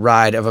coaster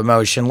ride of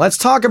emotion. Let's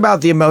talk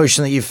about the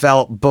emotion that you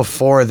felt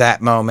before that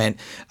moment.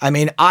 I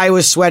mean, I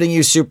was sweating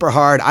you super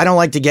hard. I don't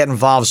like to get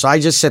involved, so I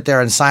just sit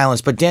there in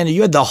silence. But Daniel,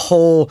 you had the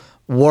whole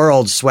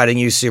world sweating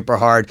you super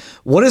hard.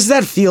 What does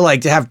that feel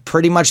like to have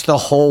pretty much the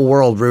whole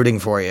world rooting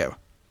for you?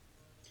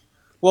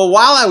 Well,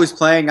 while I was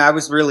playing, I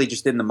was really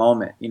just in the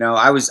moment.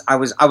 I was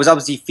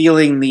obviously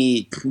feeling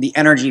the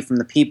energy from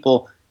the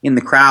people in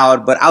the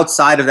crowd, but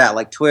outside of that,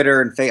 like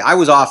Twitter and Facebook, I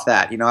was off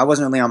that. I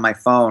wasn't really on my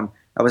phone.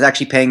 I was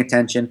actually paying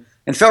attention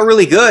and felt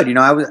really good.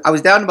 I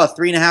was down to about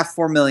 3.5,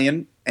 4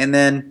 million, and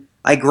then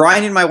I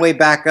grinded my way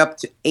back up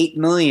to 8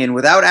 million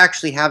without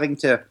actually having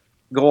to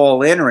go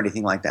all in or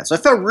anything like that. So I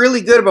felt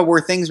really good about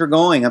where things were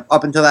going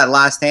up until that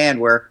last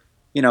hand where,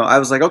 I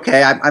was like,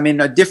 okay, I'm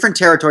in a different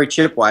territory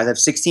chip-wise. I have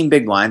 16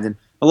 big blinds, and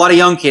a lot of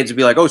young kids would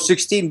be like, oh,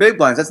 16 big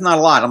blinds, that's not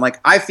a lot. I'm like,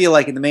 I feel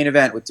like in the main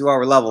event with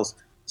 2-hour levels,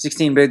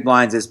 16 big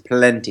blinds is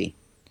plenty.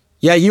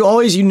 Yeah,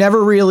 you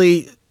never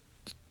really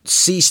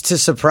cease to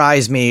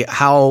surprise me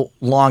how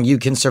long you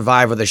can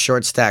survive with a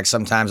short stack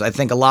sometimes. I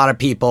think a lot of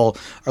people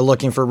are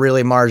looking for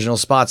really marginal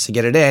spots to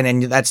get it in,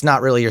 and that's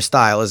not really your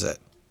style, is it?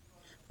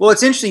 Well,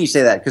 it's interesting you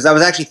say that, because I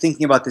was actually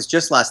thinking about this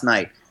just last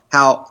night.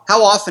 How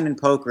often in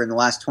poker in the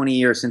last 20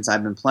 years since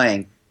I've been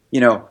playing,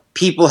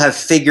 people have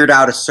figured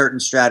out a certain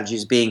strategy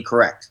as being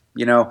correct.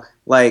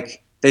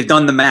 Like they've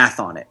done the math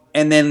on it.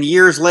 And then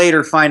years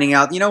later finding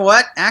out,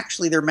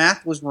 actually their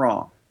math was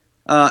wrong.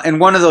 And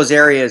one of those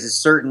areas is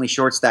certainly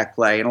short stack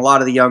play. And a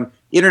lot of the young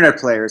internet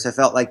players have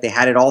felt like they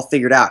had it all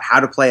figured out, how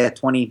to play a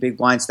 20 big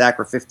blind stack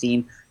or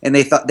 15. And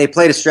they thought they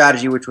played a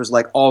strategy which was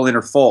like all in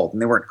or fold.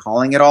 And they weren't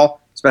calling it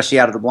all, especially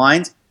out of the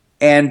blinds.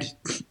 And,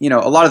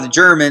 a lot of the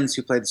Germans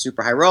who play the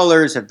super high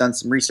rollers have done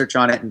some research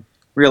on it and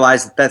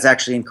realized that that's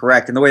actually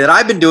incorrect. And the way that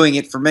I've been doing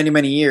it for many,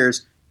 many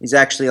years is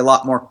actually a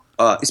lot more,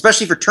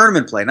 especially for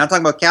tournament play, not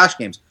talking about cash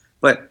games,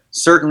 but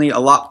certainly a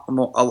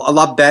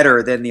lot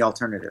better than the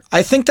alternative.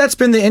 I think that's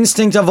been the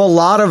instinct of a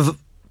lot of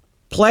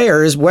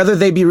players, whether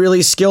they be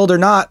really skilled or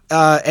not.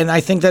 And I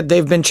think that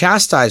they've been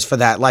chastised for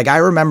that. Like, I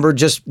remember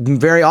just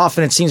very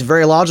often, it seems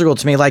very logical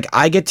to me. Like,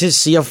 I get to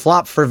see a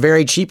flop for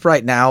very cheap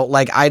right now.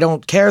 Like, I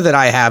don't care that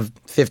I have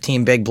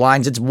 15 big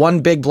blinds. It's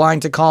one big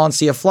blind to call and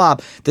see a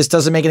flop. This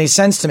doesn't make any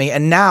sense to me.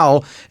 And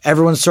now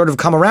everyone's sort of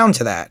come around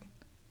to that.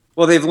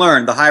 Well, they've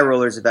learned. The high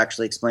rollers have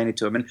actually explained it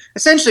to them. And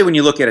essentially, when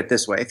you look at it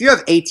this way, if you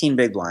have 18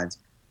 big blinds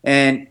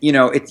and,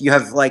 if you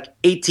have like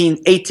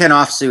 8-10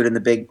 offsuit in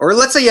the big, or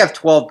let's say you have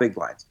 12 big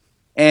blinds,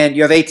 and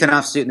you have 8-10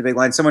 offsuit in the big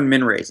blind, someone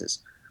min raises.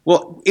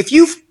 Well, if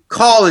you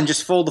call and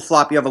just fold the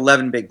flop, you have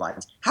 11 big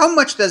blinds. How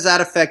much does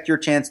that affect your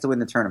chance to win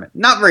the tournament?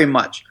 Not very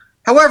much.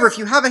 However, if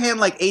you have a hand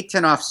like 8-10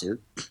 offsuit,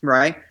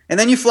 right, and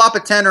then you flop a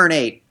 10 or an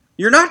 8,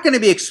 you're not going to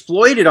be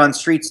exploited on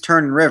streets,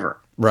 turn, and river.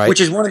 Right.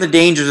 Which is one of the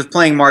dangers of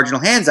playing marginal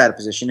hands out of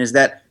position, is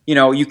that,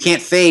 you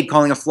can't fade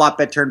calling a flop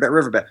bet, turn bet,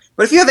 river bet.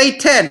 But if you have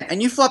 8-10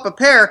 and you flop a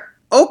pair,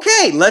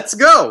 okay, let's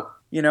go.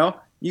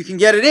 You can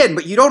get it in,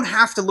 but you don't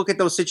have to look at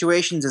those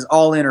situations as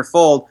all in or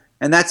fold,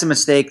 and that's a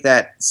mistake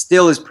that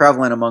still is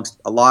prevalent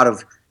amongst a lot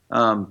of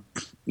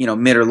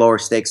mid or lower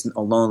stakes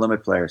low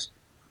limit players.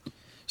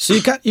 So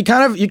you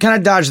kind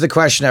of dodged the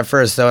question at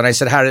first, though, and I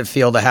said, how did it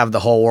feel to have the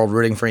whole world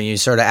rooting for you? You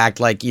sort of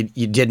act like you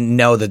didn't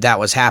know that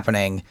was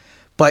happening,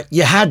 but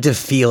you had to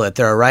feel it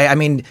there, right? I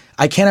mean,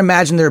 I can't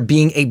imagine there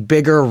being a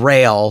bigger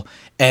rail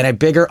and a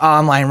bigger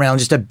online rail and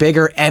just a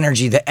bigger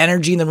energy. The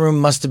energy in the room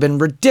must have been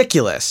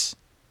ridiculous.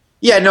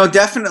 Yeah, no,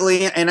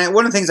 definitely. And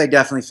one of the things I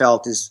definitely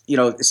felt is,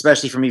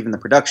 especially from even the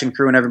production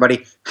crew and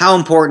everybody, how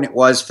important it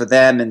was for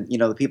them and,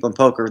 the people in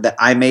poker that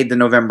I made the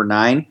November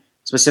 9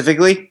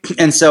 specifically.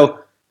 And so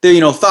the,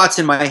 thoughts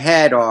in my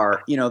head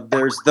are,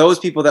 there's those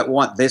people that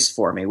want this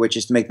for me, which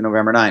is to make the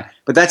November 9.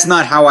 But that's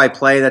not how I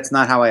play. That's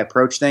not how I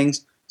approach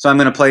things. So I'm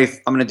going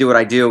to do what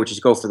I do, which is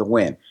go for the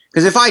win.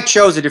 Because if I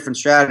chose a different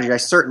strategy, I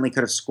certainly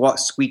could have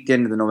squeaked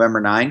into the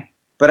November 9.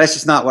 But that's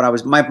just not what I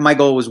was. My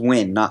goal was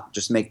win, not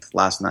just make the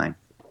last 9.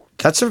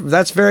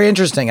 That's very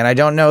interesting, and I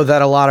don't know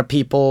that a lot of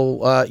people,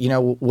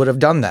 would have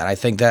done that. I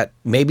think that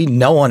maybe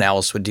no one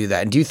else would do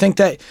that. And do you think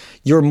that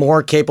you're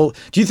more capable?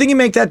 Do you think you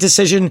make that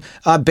decision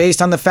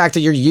based on the fact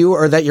that you're you,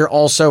 or that you're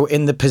also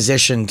in the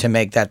position to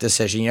make that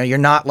decision? You're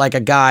not like a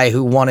guy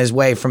who won his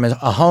way from a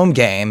home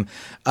game.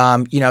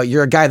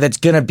 You're a guy that's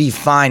going to be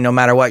fine no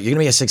matter what. You're going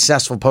to be a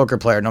successful poker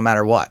player no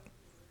matter what.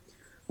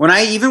 When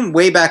even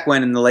way back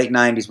when in the late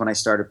 90s when I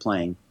started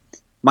playing,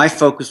 my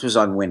focus was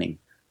on winning.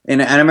 And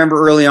I remember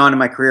early on in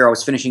my career, I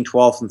was finishing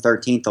 12th and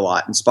 13th a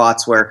lot in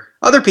spots where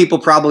other people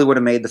probably would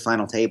have made the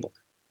final table.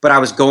 But I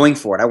was going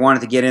for it. I wanted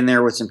to get in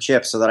there with some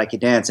chips so that I could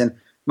dance. And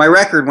my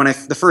record,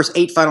 the first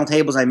 8 final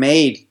tables I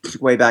made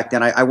way back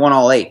then, I won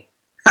all 8.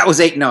 I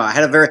was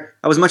 8-0.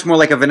 I was much more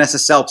like a Vanessa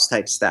Selps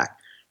type stack.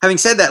 Having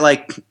said that,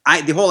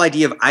 the whole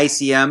idea of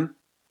ICM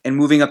and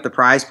moving up the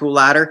prize pool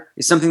ladder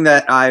is something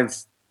that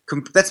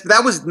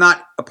that was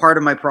not a part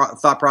of my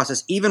thought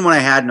process even when I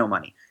had no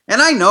money.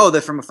 And I know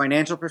that from a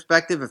financial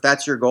perspective, if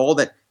that's your goal,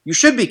 that you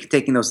should be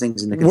taking those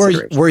things into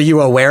consideration. Were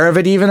you aware of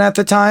it even at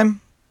the time?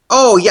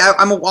 Oh, yeah.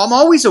 I'm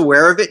always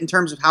aware of it in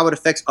terms of how it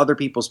affects other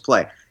people's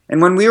play.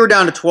 And when we were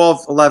down to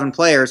 12, 11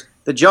 players,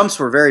 the jumps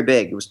were very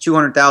big. It was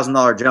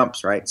 $200,000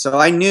 jumps, right? So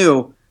I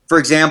knew, for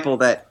example,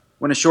 that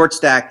when a short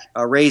stack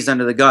raised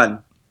under the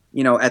gun,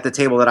 at the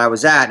table that I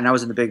was at, and I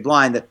was in the big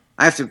blind, that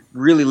I have to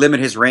really limit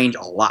his range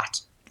a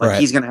lot. Right.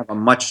 He's going to have a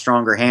much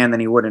stronger hand than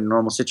he would in a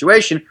normal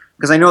situation,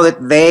 because I know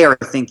that they are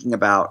thinking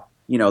about,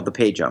 the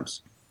pay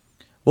jumps.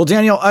 Well,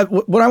 Daniel,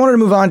 what I wanted to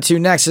move on to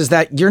next is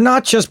that you're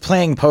not just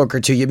playing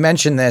poker, too. You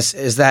mentioned this,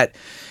 is that,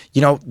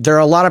 there are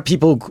a lot of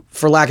people,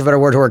 for lack of a better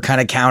word, who are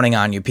kind of counting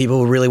on you. People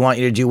who really want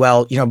you to do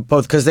well,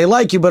 both because they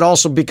like you, but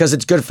also because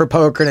it's good for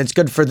poker and it's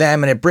good for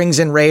them and it brings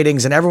in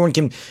ratings and everyone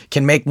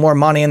can make more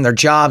money in their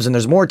jobs and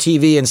there's more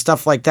TV and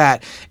stuff like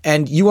that.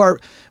 And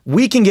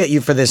we can get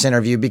you for this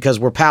interview because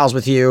we're pals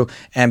with you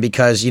and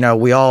because,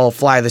 we all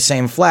fly the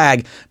same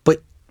flag.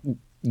 But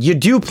you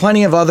do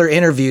plenty of other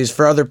interviews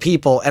for other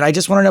people. And I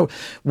just want to know,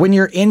 when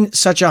you're in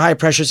such a high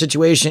pressure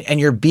situation and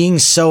you're being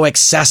so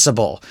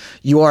accessible,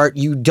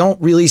 you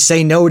don't really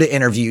say no to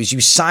interviews.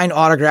 You sign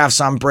autographs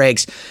on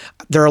breaks.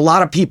 There are a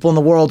lot of people in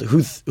the world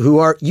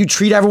you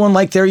treat everyone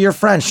like they're your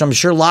friends. So I'm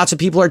sure lots of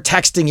people are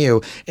texting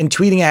you and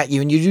tweeting at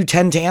you, and you do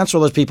tend to answer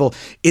those people.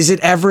 Is it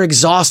ever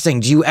exhausting?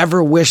 Do you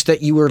ever wish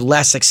that you were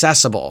less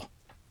accessible?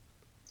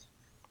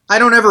 I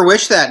don't ever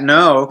wish that,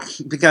 no,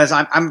 because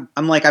I'm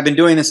like, I've been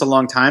doing this a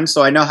long time,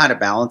 so I know how to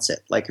balance it.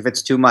 Like if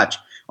it's too much.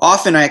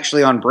 Often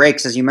actually on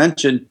breaks, as you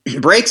mentioned,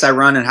 breaks I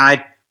run and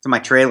hide to my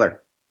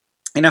trailer.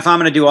 And if I'm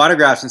going to do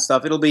autographs and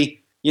stuff, it'll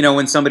be,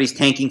 when somebody's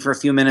tanking for a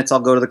few minutes,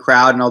 I'll go to the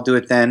crowd and I'll do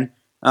it then.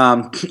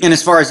 And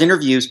as far as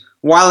interviews,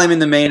 while I'm in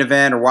the main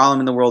event or while I'm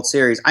in the World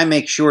Series, I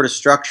make sure to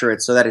structure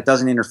it so that it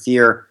doesn't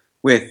interfere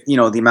with,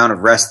 the amount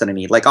of rest that I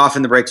need. Like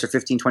often the breaks are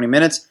 15, 20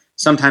 minutes.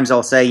 Sometimes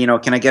I'll say,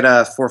 can I get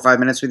 4 or 5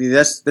 minutes with you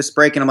this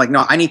break? And I'm like,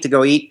 no, I need to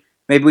go eat.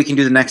 Maybe we can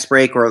do the next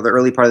break or the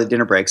early part of the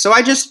dinner break. So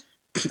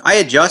I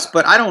adjust,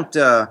 but I don't,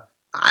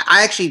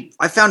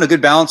 I found a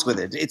good balance with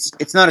it.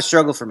 It's not a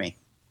struggle for me.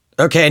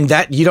 Okay. And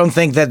that, you don't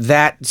think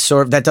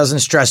that doesn't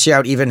stress you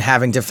out, even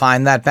having to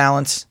find that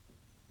balance?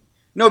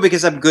 No,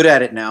 because I'm good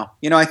at it now.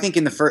 I think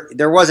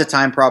there was a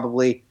time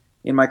probably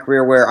in my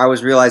career where I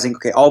was realizing,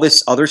 okay, all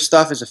this other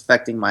stuff is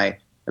affecting my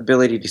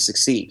ability to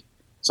succeed.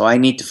 So I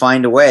need to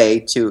find a way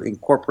to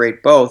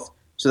incorporate both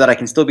so that I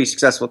can still be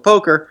successful at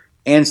poker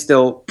and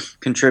still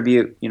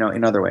contribute,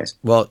 in other ways.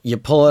 Well, you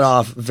pull it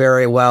off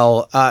very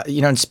well.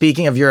 And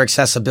speaking of your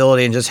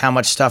accessibility and just how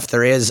much stuff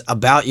there is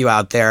about you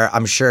out there,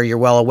 I'm sure you're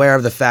well aware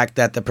of the fact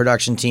that the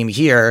production team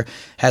here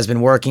has been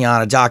working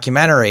on a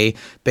documentary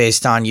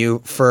based on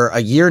you for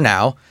a year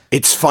now.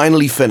 It's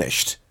finally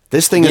finished.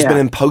 This thing has been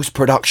in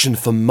post-production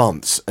for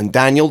months. And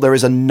Daniel, there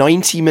is a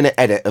 90-minute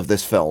edit of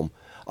this film.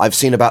 I've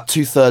seen about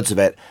 2/3 of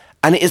it.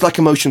 And it is like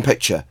a motion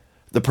picture.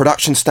 The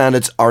production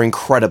standards are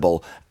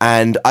incredible,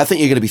 and I think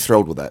you're going to be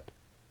thrilled with it.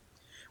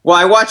 Well,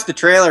 I watched the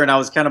trailer, and I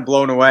was kind of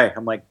blown away.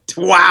 I'm like,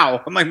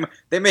 wow.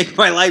 They make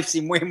my life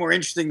seem way more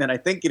interesting than I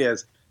think it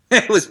is.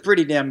 It was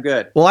pretty damn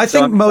good. Well, I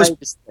think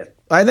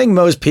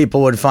most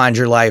people would find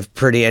your life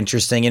pretty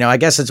interesting. I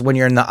guess it's when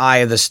you're in the eye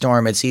of the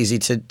storm, it's easy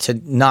to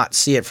not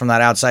see it from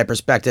that outside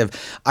perspective.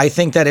 I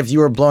think that if you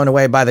were blown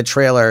away by the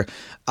trailer,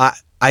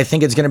 I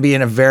think it's going to be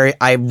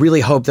I really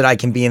hope that I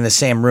can be in the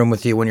same room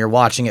with you when you're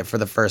watching it for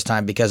the first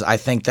time, because I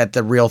think that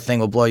the real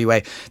thing will blow you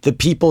away. The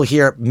people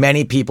here,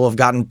 many people have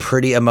gotten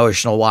pretty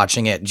emotional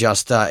watching it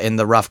just in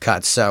the rough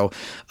cuts. So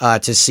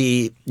to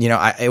see,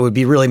 it would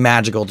be really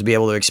magical to be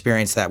able to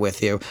experience that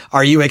with you.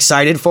 Are you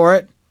excited for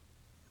it?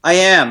 I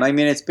am. I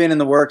mean, it's been in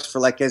the works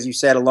for, like, as you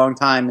said, a long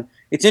time.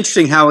 It's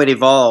interesting how it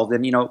evolved.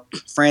 And,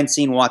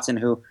 Francine Watson,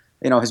 who,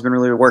 has been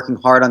really working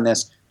hard on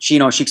this, she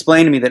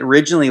explained to me that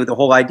originally the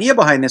whole idea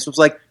behind this was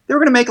like they were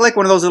going to make like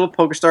one of those little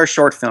PokerStars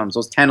short films,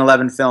 those 10,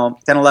 11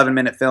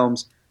 minute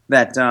films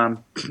that,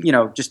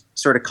 just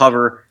sort of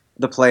cover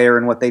the player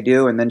and what they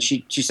do. And then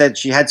she said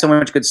she had so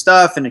much good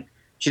stuff and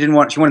she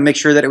wanted to make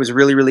sure that it was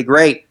really, really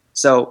great.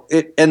 So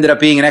it ended up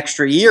being an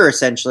extra year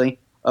essentially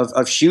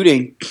of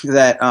shooting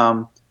that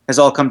has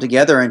all come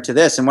together into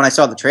this. And when I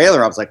saw the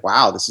trailer, I was like,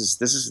 wow, this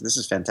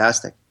is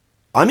fantastic.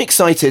 I'm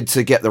excited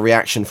to get the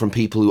reaction from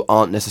people who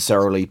aren't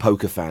necessarily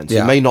poker fans,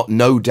 who may not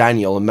know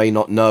Daniel and may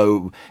not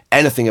know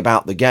anything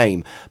about the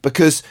game,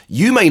 because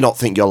you may not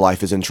think your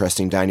life is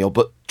interesting, Daniel,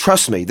 but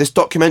trust me, this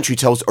documentary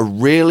tells a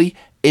really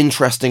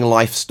interesting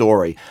life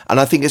story, and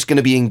I think it's going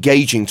to be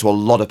engaging to a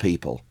lot of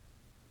people.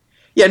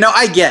 Yeah, no,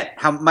 I get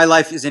how my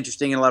life is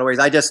interesting in a lot of ways.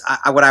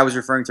 What I was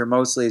referring to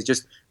mostly is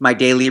just my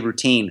daily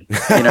routine,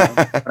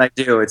 what I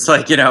do. It's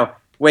like,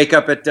 wake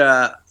up at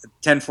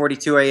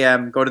 10:42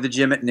 a.m., go to the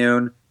gym at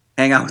noon,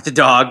 hang out with the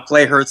dog,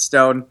 play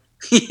Hearthstone,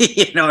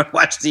 and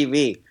watch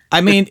TV.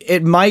 I mean,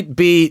 it might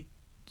be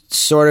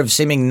sort of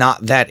seeming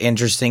not that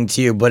interesting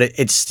to you, but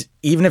it's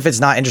even if it's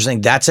not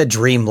interesting, that's a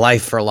dream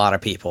life for a lot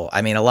of people.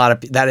 I mean,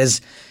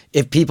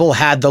 if people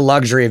had the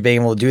luxury of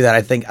being able to do that,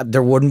 I think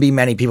there wouldn't be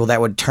many people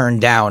that would turn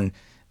down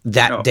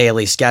that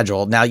daily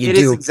schedule. Now it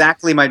is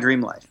exactly my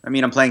dream life. I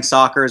mean, I'm playing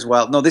soccer as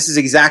well. No, this is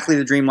exactly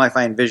the dream life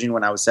I envisioned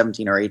when I was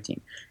 17 or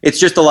 18. It's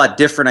just a lot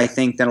different, I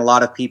think, than a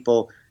lot of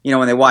people,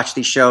 when they watch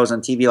these shows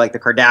on TV, like the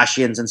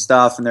Kardashians and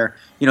stuff, and they're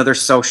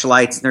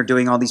socialites and they're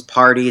doing all these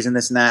parties and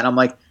this and that. And I'm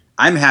like,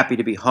 I'm happy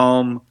to be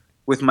home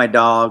with my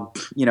dog,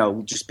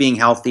 just being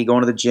healthy,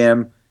 going to the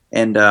gym,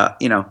 and,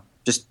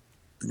 just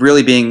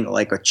really being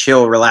like a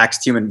chill,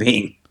 relaxed human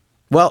being.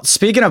 Well,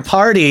 speaking of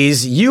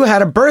parties, you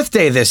had a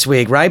birthday this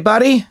week, right,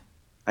 buddy?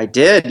 I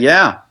did,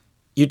 yeah.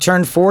 You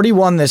turned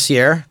 41 this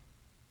year.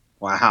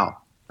 Wow.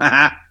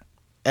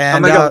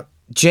 And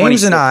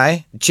James and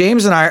I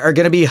are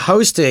going to be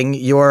hosting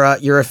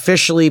your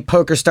officially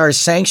PokerStars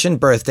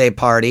sanctioned birthday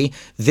party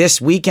this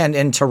weekend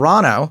in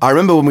Toronto. I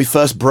remember when we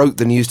first broke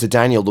the news to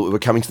Daniel that we were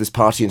coming to this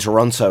party in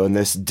Toronto, and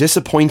this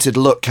disappointed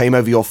look came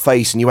over your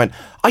face, and you went,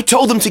 "I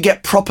told them to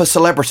get proper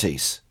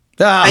celebrities."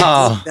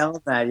 I did tell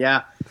him that,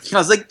 yeah. I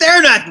was like,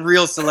 they're not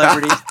real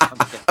celebrities.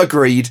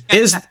 Agreed.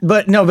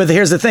 But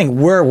here's the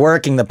thing. We're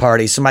working the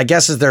party, so my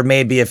guess is there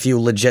may be a few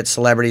legit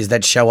celebrities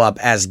that show up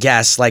as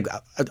guests. Like,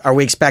 are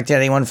we expecting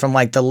anyone from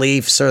like the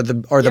Leafs or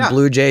the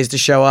Blue Jays to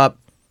show up?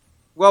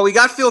 Well, we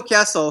got Phil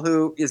Kessel,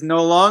 who is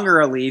no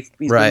longer a Leaf.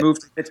 He's been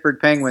moved to Pittsburgh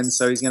Penguins,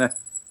 so he's gonna,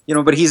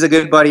 but he's a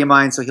good buddy of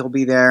mine, so he'll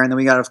be there. And then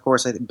we got, of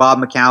course, I think Bob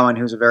McCowan,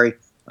 who's a very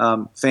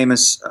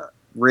famous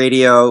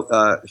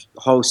radio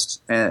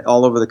host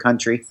all over the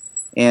country,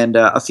 and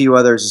a few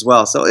others as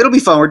well. So it'll be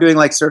fun. We're doing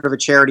like sort of a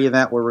charity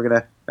event where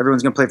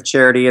everyone's gonna play for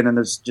charity, and then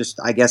there's just,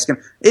 I guess,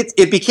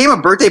 it became a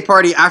birthday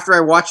party after I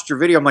watched your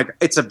video. I'm like,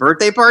 it's a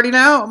birthday party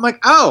now? I'm like,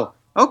 oh,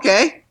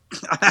 okay.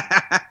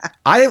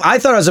 I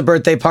thought it was a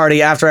birthday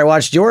party after I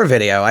watched your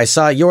video. I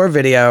saw your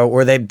video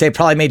where they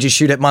probably made you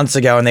shoot it months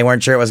ago and they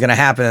weren't sure it was going to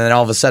happen, and then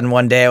all of a sudden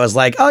one day it was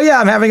like, oh yeah,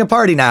 I'm having a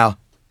party now.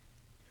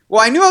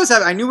 Well, I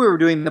knew we were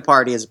doing the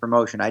party as a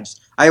promotion.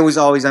 I was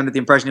always under the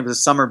impression it was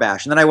a summer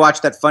bash, and then I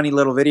watched that funny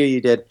little video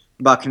you did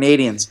about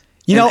Canadians.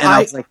 I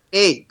was like,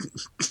 hey,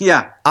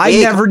 yeah.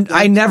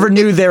 I never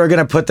knew they were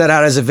going to put that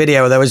out as a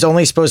video. That was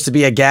only supposed to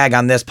be a gag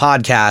on this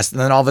podcast. And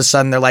then all of a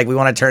sudden they're like, we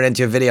want to turn it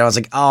into a video. I was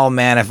like, oh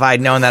man, if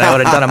I'd known that, I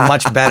would have done a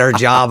much better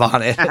job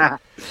on it.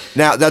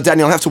 Now,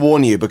 Daniel, I have to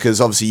warn you, because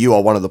obviously you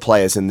are one of the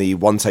players in the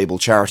One Table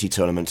charity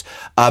tournament.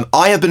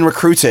 I have been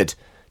recruited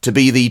to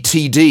be the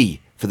TD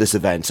for this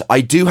event.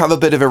 I do have a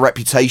bit of a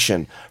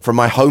reputation from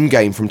my home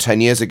game from 10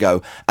 years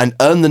ago and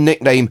earned the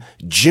nickname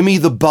Jimmy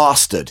the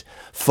Bastard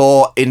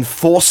for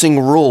enforcing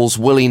rules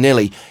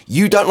willy-nilly.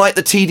 You don't like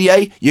the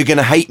TDA, you're going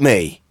to hate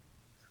me.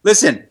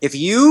 Listen, if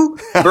you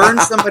burn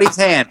somebody's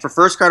hand for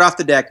first card off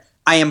the deck,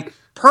 I am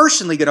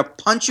personally going to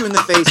punch you in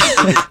the face.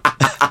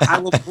 I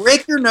will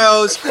break your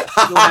nose.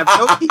 You'll have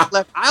no teeth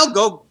left. I'll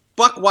go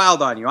buck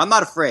wild on you. I'm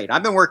not afraid.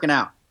 I've been working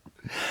out.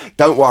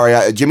 Don't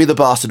worry, Jimmy the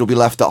Bastard will be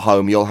left at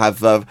home. You'll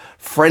have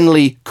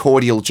friendly,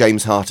 cordial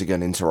James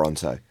Hartigan in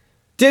Toronto.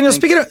 Daniel,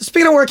 speaking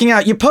of working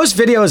out, you post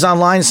videos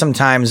online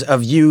sometimes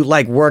of you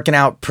like working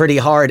out pretty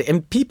hard,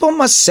 and people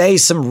must say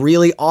some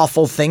really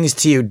awful things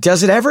to you.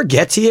 Does it ever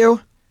get to you?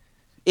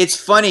 It's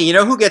funny. You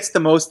know who gets the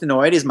most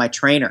annoyed is my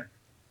trainer.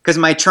 Because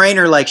my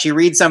trainer, like, she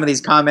reads some of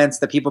these comments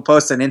that people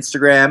post on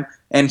Instagram,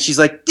 and she's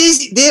like,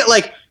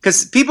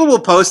 because people will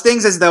post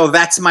things as though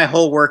that's my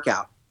whole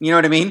workout. You know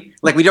what I mean?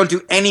 Like, we don't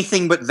do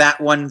anything but that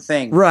one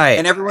thing. Right.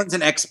 And everyone's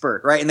an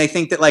expert, right? And they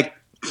think that, like,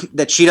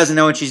 that she doesn't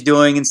know what she's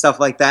doing and stuff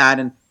like that.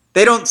 And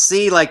they don't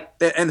see, like,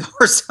 and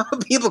some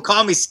people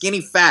call me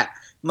skinny fat.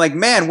 I'm like,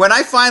 man, when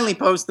I finally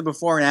post the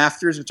before and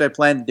afters, which I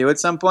plan to do at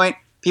some point,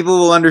 people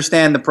will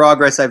understand the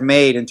progress I've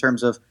made in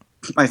terms of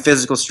my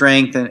physical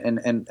strength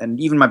and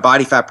even my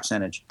body fat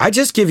percentage. I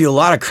just give you a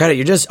lot of credit.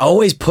 You're just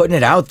always putting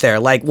it out there.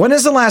 Like, when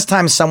is the last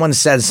time someone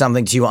said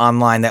something to you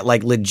online that,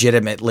 like,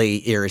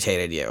 legitimately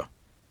irritated you?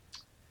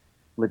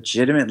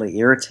 Legitimately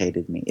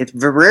irritated me. It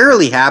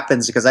rarely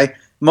happens because I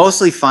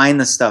mostly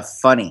find the stuff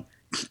funny.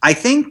 I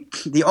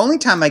think the only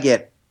time I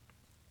get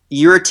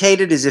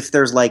irritated is if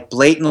there's like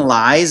blatant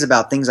lies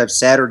about things I've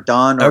said or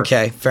done.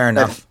 Okay, fair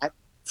enough.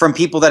 From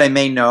people that I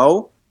may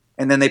know,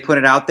 and then they put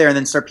it out there, and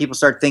then people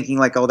start thinking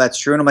like, oh, that's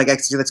true. And I'm like,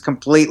 actually, that's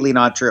completely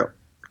not true.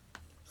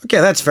 Okay,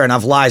 that's fair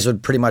enough. Lies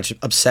would pretty much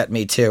upset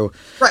me too.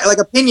 Right, like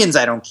opinions,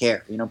 I don't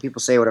care. You know,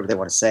 people say whatever they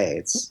want to say.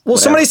 It's well,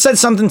 somebody said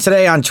something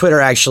today on Twitter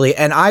actually,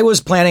 and I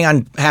was planning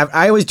on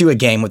I always do a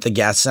game with the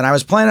guests, and I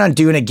was planning on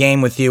doing a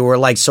game with you where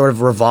like sort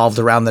of revolved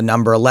around the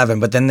number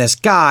 11. But then this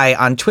guy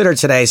on Twitter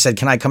today said,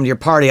 "Can I come to your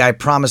party? I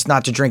promise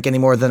not to drink any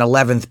more than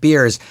 11th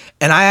beers."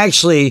 And I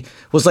actually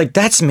was like,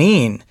 "That's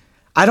mean.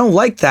 I don't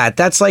like that.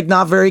 That's like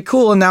not very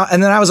cool." And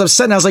then I was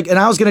upset, and I was like, and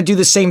I was going to do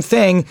the same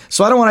thing,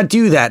 so I don't want to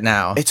do that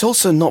now. It's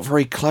also not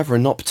very clever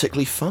and not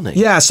particularly funny.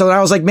 Yeah, so I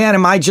was like, man,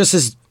 am I just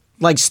as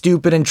like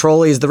stupid and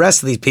trolly as the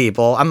rest of these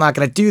people? I'm not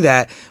going to do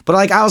that. But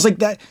like, I was like,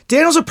 that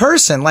Daniel's a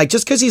person. Like,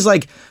 just because he's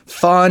like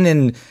fun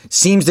and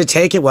seems to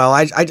take it well,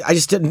 I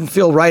just didn't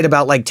feel right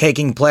about like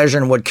taking pleasure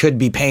in what could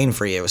be pain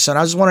for you. So I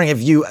was just wondering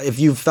if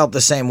you felt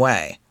the same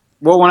way.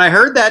 Well, when I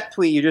heard that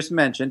tweet you just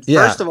mentioned,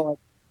 first of all.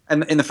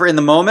 And in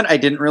the moment, I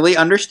didn't really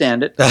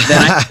understand it.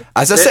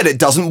 As I said, it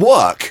doesn't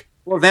work.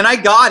 Well, then I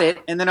got it,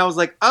 and then I was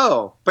like,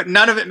 "Oh!" But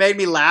none of it made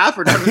me laugh,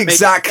 or none of it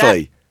exactly. Made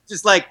me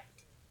just like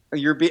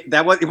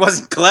it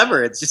wasn't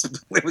clever. It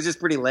was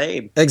just pretty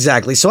lame.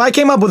 Exactly. So I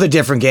came up with a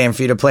different game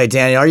for you to play,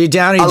 Daniel. Are you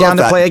down? Are you down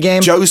to play a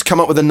game? Joe's come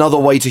up with another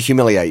way to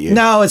humiliate you.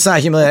 No, it's not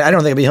humiliating. I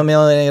don't think it'll be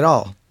humiliating at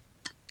all.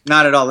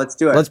 Not at all. Let's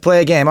do it. Let's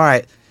play a game. All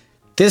right.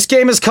 This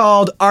game is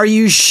called "Are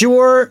You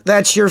Sure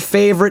That's Your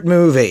Favorite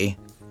Movie?"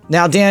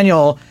 Now,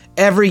 Daniel.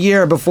 Every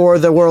year before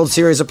the World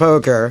Series of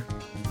Poker,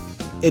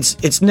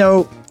 it's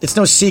no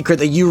secret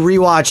that you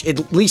rewatch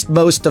at least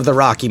most of the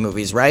Rocky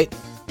movies, right?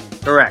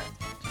 Correct.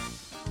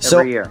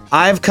 Every year.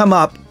 I've come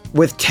up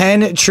with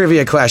 10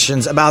 trivia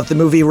questions about the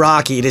movie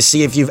Rocky to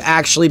see if you've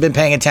actually been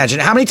paying attention.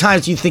 How many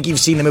times do you think you've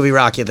seen the movie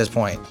Rocky at this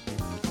point?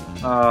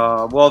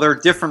 Well, there are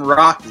different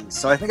Rockies,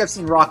 so I think I've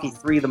seen Rocky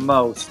 3 the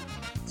most.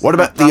 What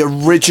about the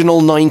original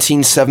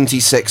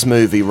 1976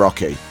 movie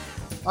Rocky?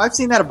 I've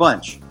seen that a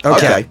bunch.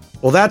 Okay.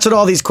 Well, that's what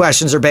all these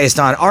questions are based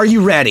on. Are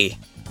you ready?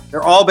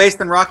 They're all based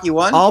on Rocky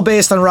 1? All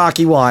based on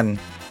Rocky 1.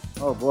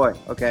 Oh, boy.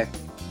 Okay.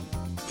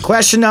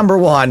 Question number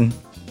 1.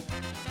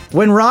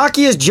 When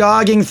Rocky is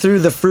jogging through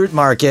the fruit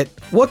market,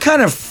 what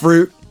kind of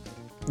fruit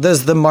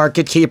does the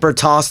market keeper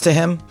toss to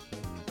him?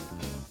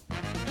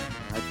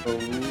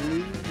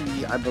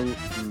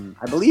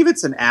 I believe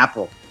it's an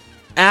apple.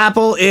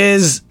 Apple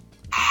is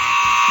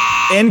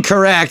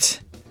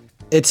incorrect.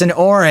 It's an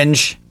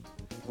orange.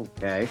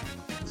 Okay.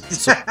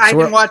 I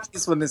didn't watch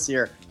this one this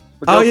year.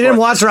 Oh, you didn't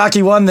watch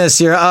Rocky 1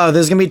 this year. Oh,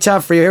 this is going to be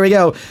tough for you. Here we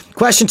go.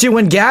 Question 2.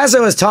 When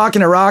Gazzo is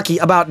talking to Rocky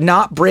about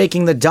not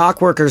breaking the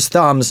dock workers'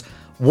 thumbs,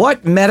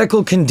 what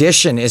medical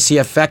condition is he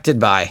affected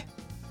by?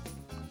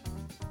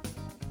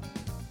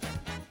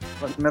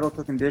 What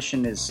medical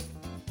condition is...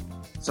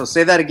 So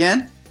say that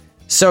again?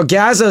 So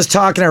Gazzo's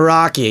talking to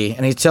Rocky,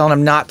 and he's telling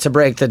him not to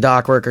break the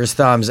dock workers'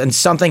 thumbs, and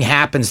something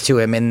happens to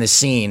him in the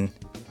scene.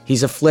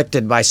 He's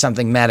afflicted by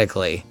something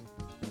medically.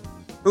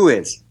 Who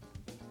is?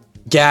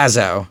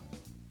 Gazzo.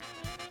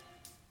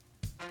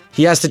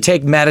 He has to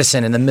take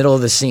medicine in the middle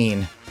of the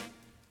scene.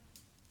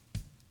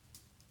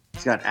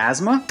 He's got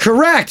asthma?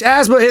 Correct!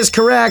 Asthma is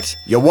correct!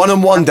 You're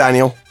 1-1,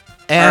 Daniel.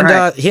 And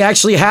right. he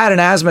actually had an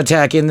asthma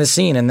attack in the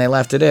scene, and they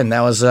left it in.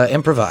 That was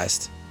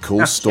improvised.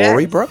 Cool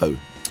story, bro.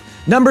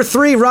 Number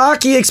 3,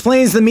 Rocky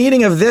explains the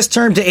meaning of this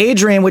term to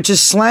Adrian, which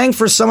is slang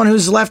for someone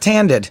who's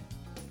left-handed.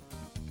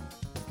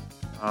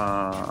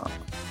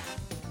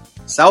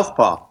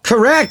 Southpaw.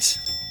 Correct!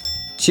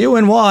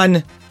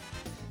 2-1.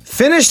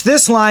 Finish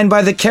this line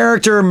by the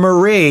character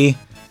Marie.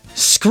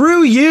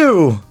 Screw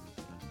you!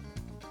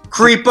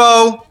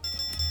 Creepo.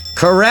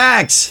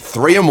 Correct!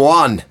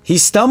 3-1. He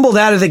stumbled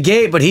out of the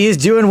gate, but he is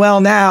doing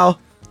well now.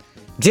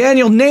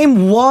 Daniel,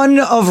 name one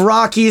of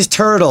Rocky's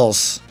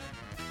turtles.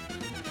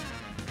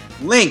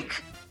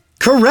 Link.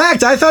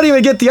 Correct! I thought he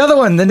would get the other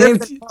one. The name.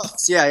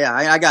 Yeah,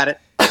 I got it.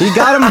 He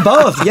got them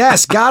both.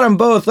 Yes, got them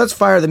both. Let's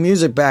fire the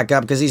music back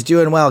up because he's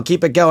doing well.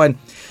 Keep it going.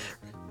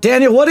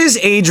 Daniel, what is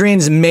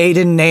Adrian's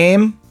maiden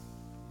name?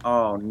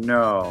 Oh,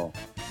 no.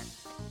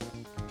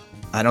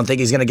 I don't think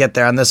he's going to get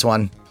there on this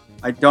one.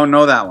 I don't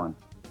know that one.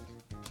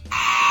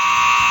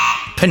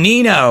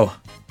 Panino.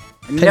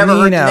 I never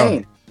heard the Panino.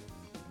 name.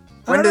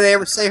 When do they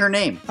ever say her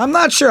name? I'm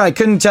not sure. I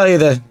couldn't tell you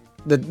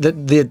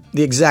the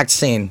exact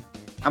scene.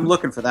 I'm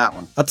looking for that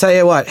one. I'll tell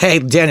you what. Hey,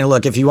 Daniel,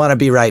 look, if you want to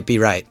be right, be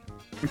right.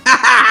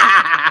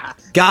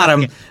 Got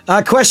him.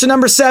 Question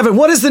number 7.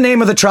 What is the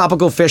name of the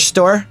tropical fish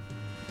store?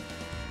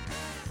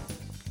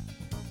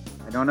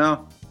 I don't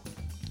know.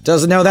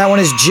 Doesn't know. That one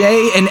is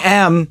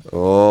J&M.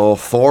 Oh,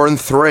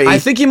 4-3. I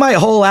think you might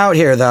hole out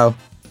here, though.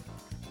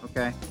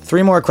 Okay.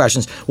 3 more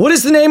questions. What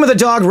is the name of the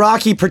dog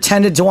Rocky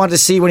pretended to want to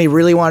see when he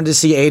really wanted to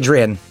see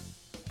Adrian?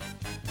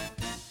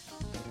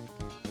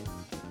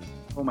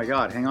 Oh my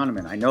god, hang on a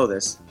minute. I know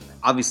this.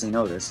 I obviously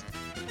know this.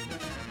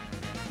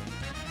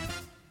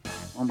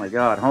 Oh my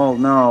god. Oh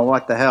no,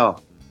 what the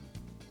hell?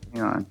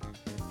 Hang on.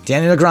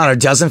 Daniel Negreanu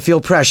doesn't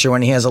feel pressure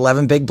when he has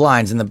 11 big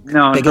blinds in the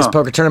biggest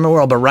poker tournament in the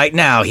world, but right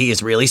now he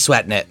is really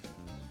sweating it.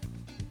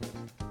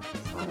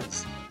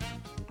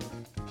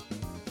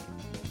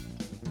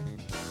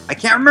 I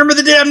can't remember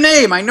the damn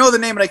name. I know the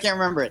name, but I can't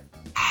remember it.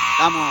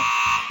 Come on.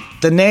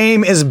 The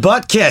name is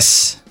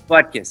Butkus.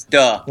 Butkus,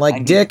 duh.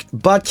 Like Dick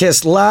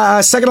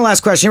Butkus. Second to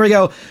last question. Here we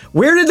go.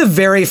 Where did the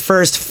very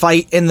first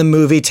fight in the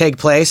movie take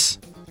place?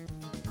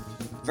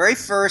 The very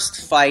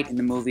first fight in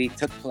the movie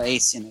took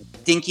place in a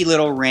dinky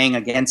little ring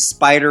against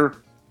Spider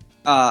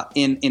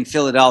in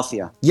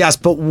Philadelphia. Yes,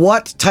 but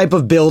what type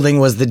of building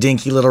was the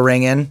dinky little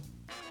ring in?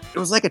 It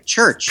was like a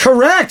church.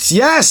 Correct,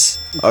 yes.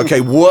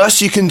 Okay,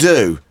 worst you can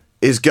do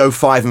is go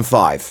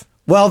 5-5.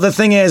 Well, the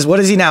thing is, what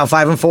is he now,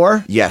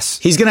 5-4? Yes.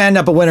 He's going to end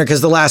up a winner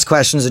because the last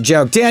question is a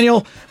joke.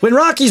 Daniel, when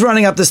Rocky's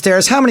running up the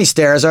stairs, how many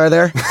stairs are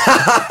there?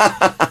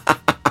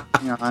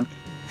 Hang on.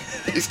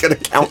 He's going to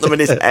count them in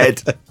his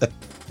head.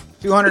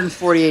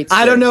 248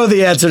 stairs. I don't know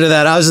the answer to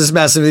that. I was just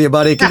messing with you,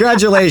 buddy.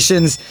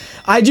 Congratulations.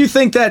 I do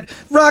think that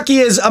Rocky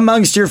is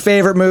amongst your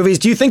favorite movies.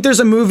 Do you think there's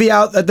a movie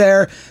out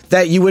there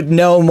that you would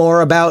know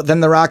more about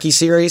than the Rocky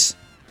series?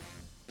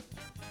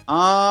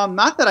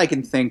 Not that I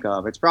can think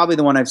of. It's probably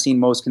the one I've seen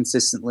most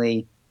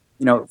consistently,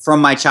 you know, from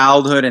my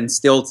childhood and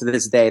still to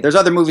this day. There's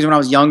other movies when I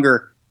was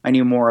younger I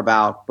knew more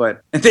about,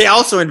 but they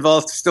also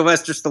involved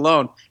Sylvester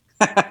Stallone.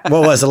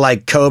 What was it,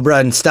 like Cobra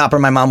and Stop or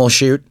My Mom Will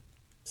Shoot?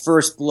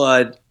 First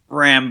Blood,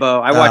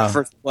 Rambo. I watched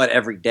First Blood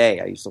every day.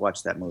 I used to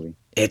watch that movie.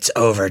 It's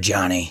over,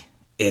 Johnny.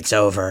 It's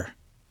over.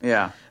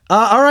 Yeah.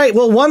 All right.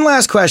 Well, one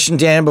last question,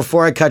 Dan,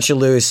 before I cut you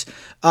loose.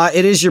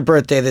 It is your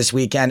birthday this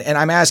weekend, and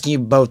I'm asking you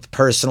both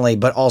personally,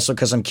 but also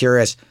because I'm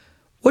curious.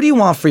 What do you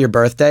want for your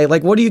birthday?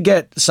 Like, what do you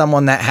get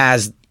someone that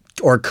has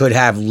or could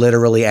have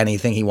literally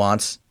anything he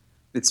wants?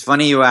 It's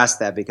funny you asked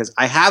that because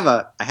I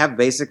have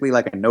basically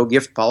like a no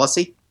gift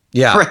policy.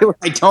 Yeah. Right?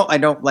 I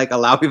don't like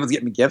allow people to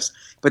get me gifts.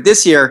 But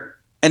this year,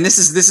 and this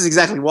is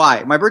exactly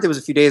why. My birthday was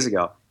a few days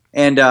ago,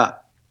 and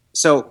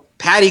so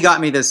Patty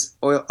got me this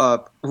oil.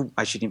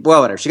 She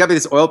got me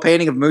this oil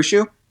painting of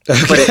Mushu,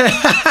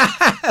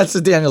 That's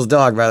Daniel's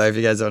dog, by the way, if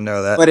you guys don't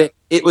know that. But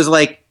it was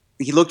like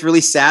he looked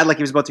really sad, like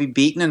he was about to be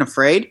beaten and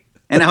afraid.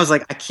 And I was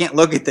like, I can't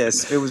look at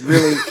this. It was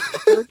really,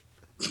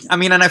 I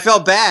mean, and I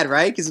felt bad,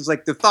 right? Because it was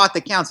like the thought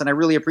that counts, and I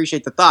really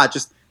appreciate the thought.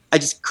 I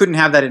just couldn't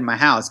have that in my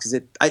house because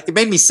it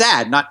made me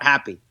sad, not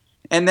happy.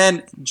 And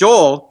then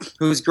Joel,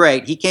 who's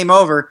great, he came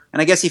over,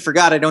 and I guess he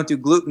forgot I don't do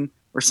gluten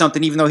or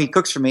something, even though he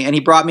cooks for me. And he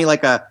brought me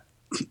like a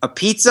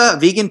pizza,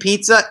 vegan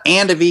pizza,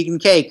 and a vegan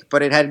cake,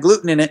 but it had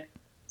gluten in it.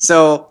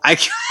 So I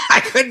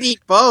couldn't eat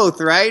both,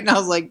 right? And I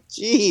was like,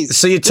 geez.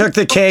 So you took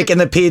the cake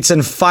and the pizza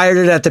and fired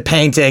it at the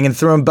painting and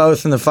threw them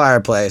both in the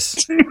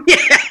fireplace.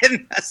 Yeah,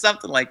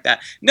 something like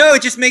that. No,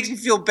 it just makes me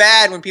feel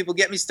bad when people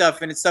get me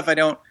stuff and it's stuff I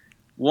don't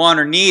want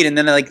or need, and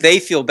then like they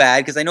feel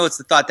bad because I know it's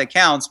the thought that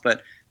counts,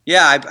 but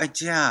yeah,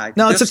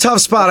 No, it's a tough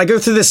spot. I go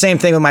through the same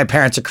thing with my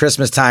parents at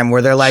Christmas time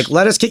where they're like,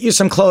 let us get you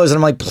some clothes. And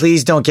I'm like,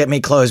 please don't get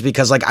me clothes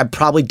because like I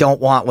probably don't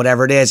want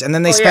whatever it is. And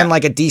then they spend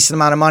like a decent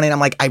amount of money and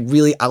I'm like,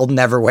 I'll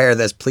never wear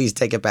this. Please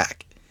take it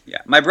back. Yeah.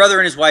 My brother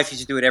and his wife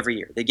used to do it every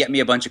year. They get me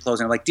a bunch of clothes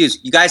and I'm like, dudes,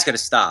 you guys got to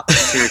stop.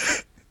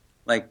 Seriously.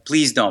 Like,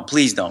 please don't.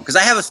 Because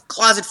I have a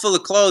closet full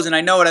of clothes and I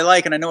know what I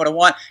like and I know what I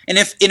want. And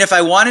if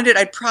I wanted it,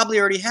 I'd probably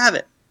already have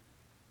it.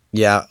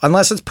 Yeah.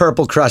 Unless it's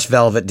purple crushed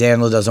velvet,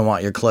 Daniel doesn't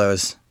want your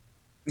clothes.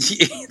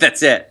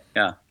 That's it.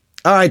 Yeah.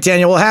 All right,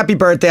 Daniel. Well, happy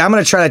birthday. I'm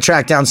going to try to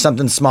track down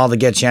something small to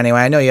get you anyway.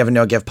 I know you have a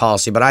no gift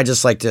policy, but I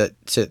just like to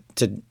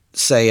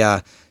say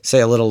a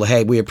little,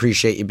 hey, we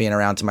appreciate you being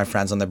around to my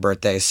friends on their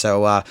birthdays.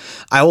 So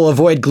I will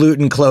avoid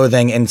gluten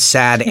clothing and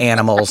sad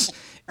animals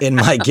in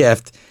my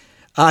gift.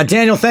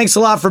 Daniel, thanks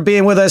a lot for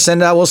being with us, and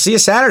we'll see you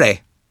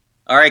Saturday.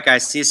 All right,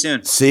 guys. See you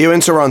soon. See you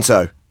in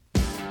Toronto.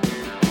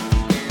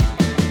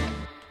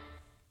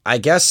 I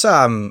guess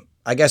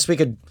we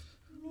could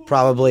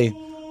probably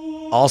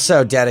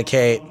also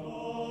dedicate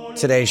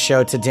today's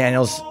show to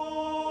Daniel's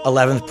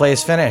 11th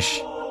place finish.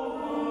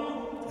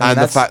 And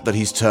the fact that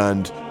he's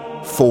turned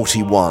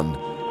 41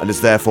 and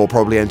has therefore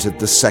probably entered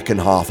the second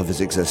half of his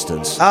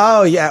existence.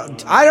 Oh, yeah.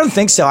 I don't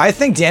think so. I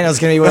think Daniel's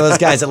going to be one of those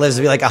guys that lives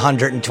to be like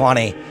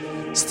 120.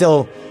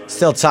 Still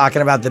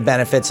talking about the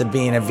benefits of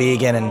being a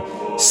vegan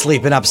and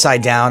sleeping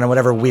upside down and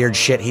whatever weird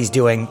shit he's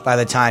doing by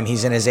the time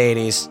he's in his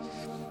 80s.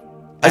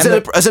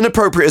 As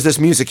inappropriate as this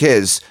music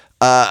is,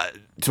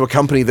 to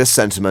accompany this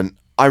sentiment,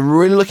 I'm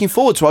really looking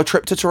forward to our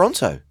trip to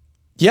Toronto.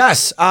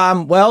 Yes.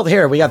 Well,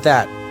 here, we got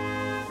that.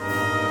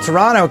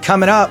 Toronto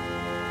coming up.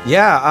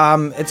 Yeah,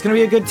 it's going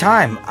to be a good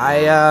time.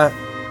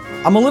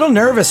 I'm a little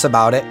nervous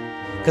about it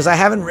because I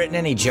haven't written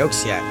any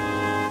jokes yet.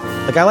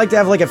 Like, I like to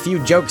have like a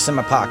few jokes in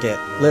my pocket,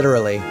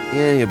 literally.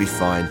 Yeah, you'll be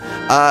fine.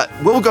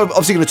 We're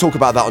obviously going to talk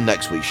about that on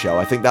next week's show.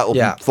 I think that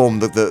will form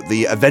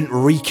the event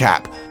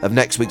recap of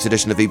next week's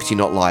edition of EPT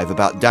Not Live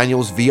about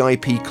Daniel's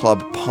VIP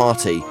Club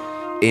party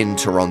in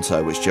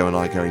Toronto, which Joe and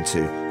I are going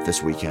to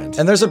this weekend.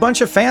 And there's a bunch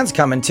of fans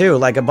coming too,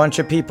 like a bunch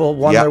of people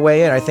won their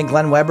way in. I think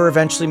Glenn Weber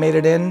eventually made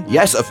it in.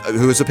 Yes,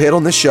 who has appeared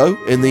on this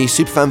show in the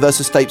Superfan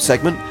vs. Tape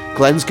segment.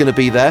 Glenn's going to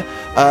be there.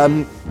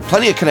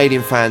 Plenty of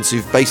Canadian fans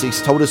who've basically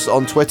told us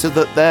on Twitter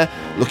that they're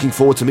looking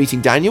forward to meeting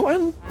Daniel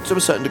and, to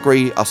a certain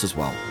degree, us as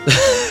well.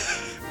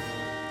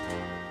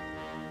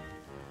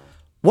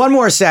 One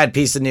more sad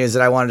piece of news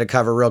that I wanted to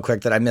cover real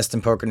quick that I missed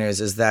in Poker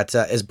News is that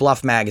is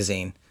Bluff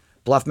Magazine.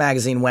 Bluff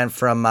Magazine went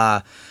from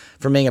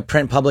being a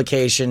print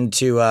publication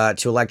to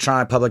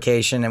electronic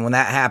publication, and when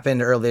that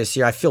happened earlier this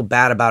year, I feel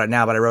bad about it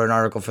now, but I wrote an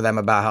article for them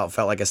about how it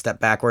felt like a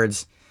step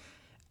backwards,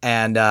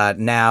 and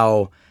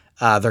now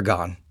they're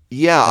gone.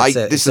 Yeah,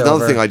 this is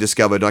another thing I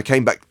discovered. I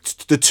came back.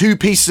 The two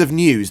pieces of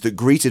news that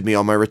greeted me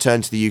on my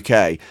return to the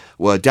UK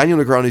were Daniel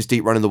Negreanu's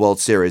deep run in the World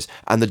Series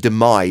and the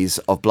demise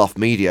of Bluff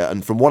Media.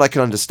 And from what I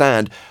can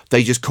understand,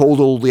 they just called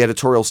all the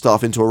editorial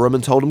staff into a room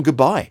and told them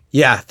goodbye.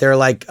 Yeah, they're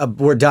like,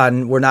 we're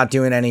done. We're not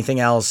doing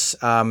anything else.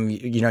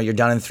 You're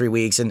done in 3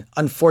 weeks. And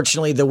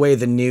unfortunately, the way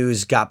the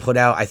news got put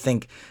out, I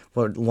think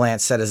what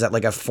Lance said is that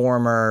like a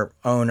former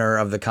owner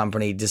of the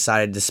company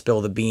decided to spill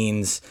the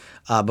beans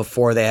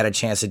before they had a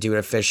chance to do it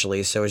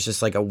officially. So it's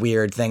just like a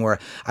weird thing where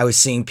I was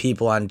seeing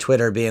people on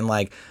Twitter being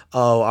like,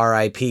 oh,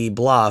 RIP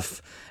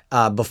Bluff,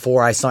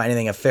 before I saw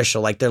anything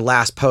official. Like their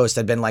last post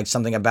had been like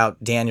something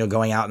about Daniel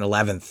going out in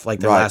 11th, like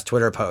their last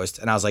Twitter post.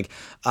 And I was like,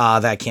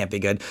 that can't be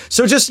good.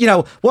 So just,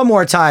 one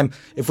more time,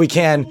 if we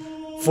can,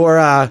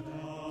 for...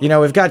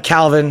 we've got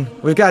Calvin,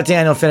 we've got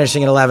Daniel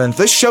finishing in 11th.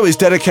 This show is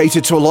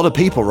dedicated to a lot of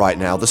people right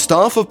now. The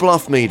staff of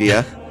Bluff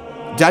Media,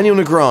 Daniel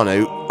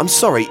Negreanu. I'm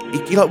sorry,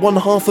 he won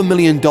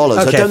 $500,000.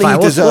 Okay, I don't fine.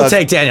 think he deserves. We'll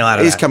take Daniel out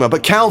of He's that. coming up.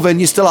 But Calvin,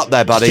 you're still up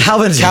there, buddy.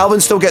 Calvin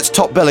still gets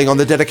top billing on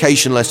the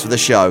dedication list for the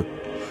show.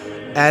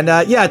 And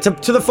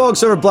to the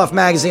folks over at Bluff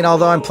Magazine,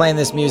 although I'm playing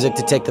this music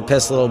to take the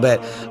piss a little bit,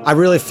 I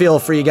really feel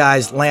for you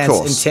guys, Lance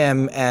and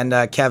Tim and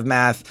Kev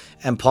Math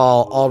and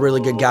Paul, all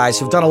really good guys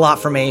who've done a lot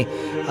for me.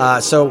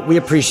 So we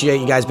appreciate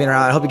you guys being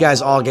around. I hope you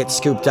guys all get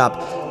scooped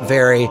up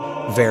very,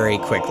 very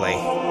quickly.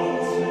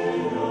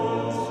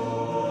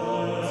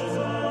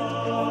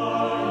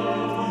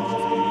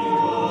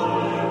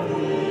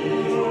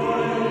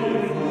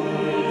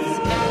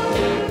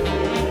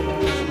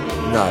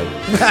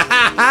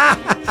 No.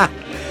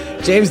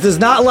 James does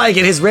not like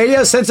it. His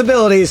radio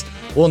sensibilities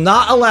will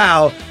not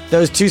allow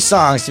those two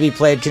songs to be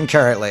played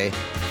concurrently.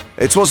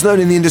 It's what's known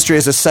in the industry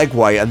as a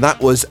segue, and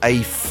that was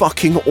a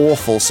fucking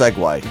awful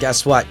segue.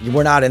 Guess what?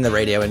 We're not in the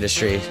radio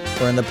industry.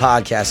 We're in the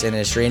podcast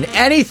industry, and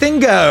anything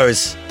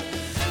goes.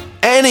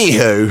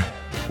 Anywho,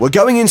 we're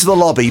going into the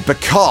lobby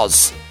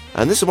because,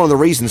 and this is one of the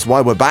reasons why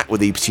we're back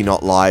with EPT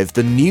Not Live,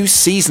 the new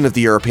season of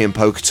the European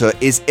Poker Tour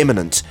is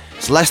imminent.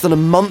 It's less than a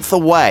month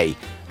away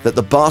that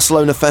the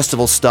Barcelona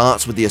Festival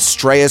starts with the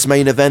Estrellas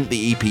main event,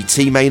 the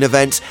EPT main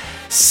event.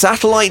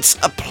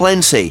 Satellites are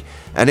plenty.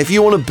 And if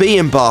you want to be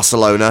in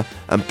Barcelona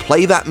and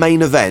play that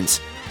main event,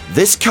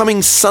 this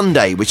coming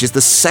Sunday, which is the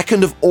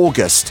 2nd of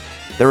August,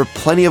 there are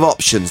plenty of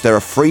options. There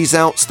are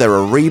freeze-outs, there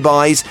are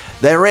rebuys.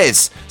 There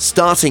is,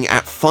 starting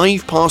at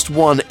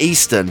 1:05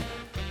 Eastern,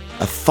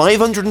 a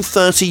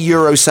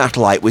 €530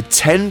 satellite with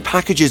 10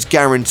 packages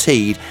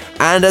guaranteed.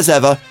 And as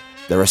ever,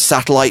 there are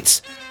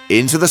satellites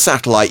into the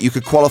satellite. You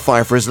could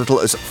qualify for as little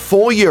as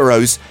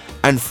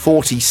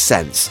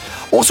 €4.40.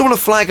 Also want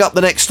to flag up the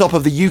next stop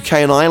of the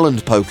UK and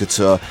Ireland Poker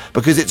Tour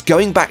because it's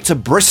going back to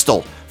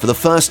Bristol for the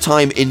first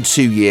time in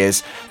 2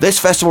 years. This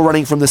festival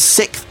running from the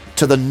 6th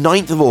to the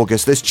 9th of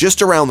August. This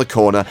just around the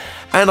corner.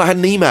 And I had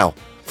an email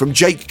from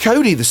Jake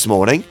Cody this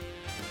morning.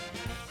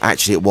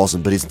 Actually, it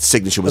wasn't, but his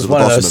signature was at the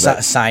bottom of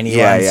it. Signy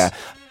yeah, ones. yeah.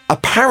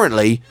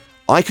 Apparently,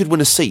 I could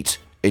win a seat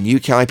in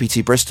UK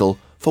IPT Bristol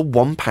for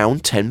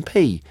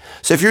 £1.10p.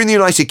 So if you're in the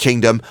United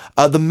Kingdom,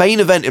 the main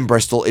event in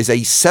Bristol is a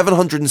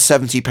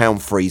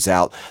 £770 freeze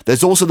out.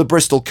 There's also the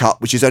Bristol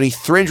Cup, which is only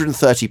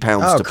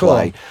 £330 to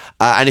play.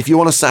 And if you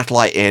want a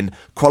satellite in,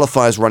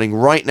 qualifiers running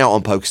right now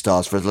on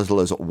PokerStars for as little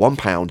as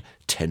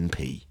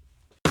 £1.10p.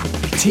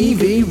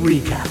 TV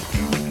recap.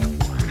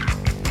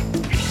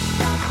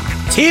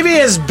 TV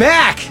is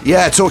back!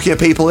 Yeah, talking to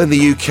people in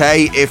the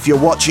UK, if you're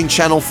watching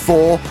Channel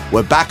 4,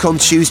 we're back on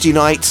Tuesday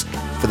nights.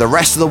 For the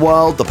rest of the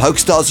world, the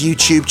PokerStars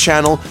YouTube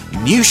channel,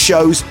 new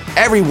shows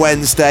every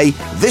Wednesday.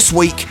 This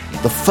week,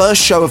 the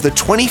first show of the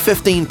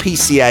 2015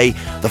 PCA,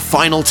 the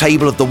final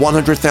table of the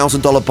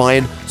 $100,000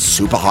 buy-in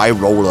Super High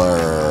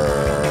Roller.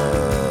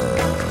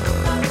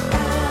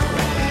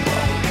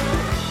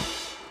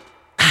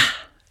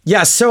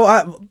 Yeah,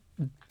 so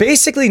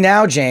basically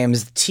now,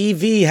 James,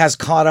 TV has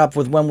caught up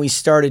with when we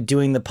started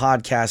doing the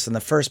podcast in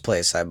the first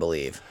place, I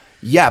believe.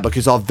 Yeah,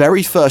 because our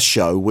very first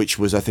show, which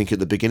was, I think, at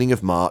the beginning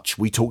of March,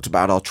 we talked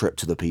about our trip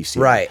to the PCA.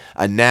 Right.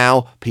 And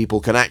now people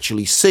can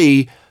actually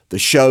see the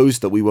shows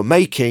that we were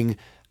making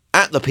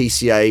at the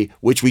PCA,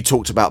 which we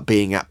talked about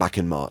being at back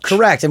in March.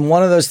 Correct. And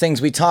one of those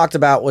things we talked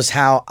about was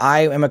how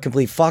I am a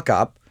complete fuck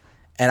up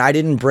and I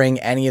didn't bring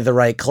any of the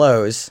right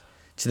clothes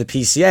to the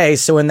PCA.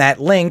 So in that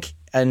link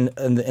and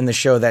in the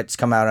show that's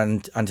come out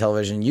on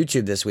television,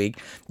 YouTube this week,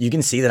 you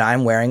can see that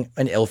I'm wearing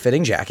an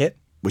ill-fitting jacket.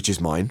 Which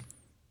is mine.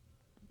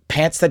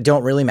 Pants that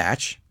don't really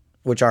match,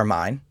 which are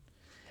mine,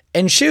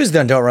 and shoes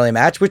that don't really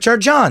match, which are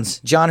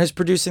John's. John who's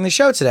producing the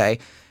show today,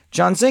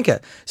 John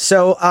Zinka.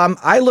 So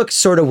I look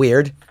sort of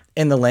weird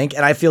in the link,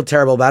 and I feel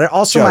terrible about it.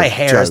 Also, my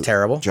hair is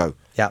terrible. Joe.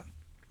 Yeah.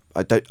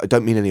 I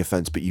don't mean any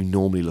offense, but you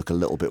normally look a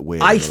little bit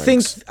weird. I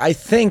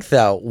think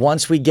though,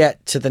 once we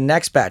get to the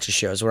next batch of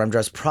shows where I'm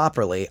dressed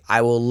properly,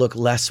 I will look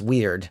less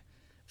weird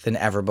than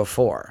ever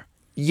before.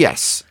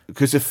 Yes,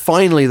 because if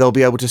finally they'll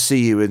be able to see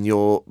you in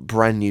your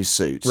brand new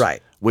suit.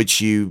 Right.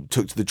 Which you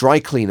took to the dry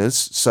cleaners,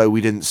 so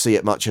we didn't see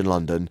it much in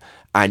London,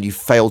 and you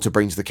failed to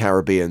bring to the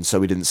Caribbean, so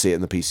we didn't see it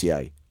in the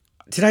PCA.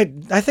 Did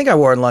I think I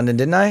wore it in London,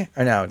 didn't I?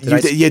 Or no?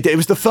 Yeah, it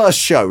was the first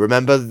show,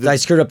 remember? I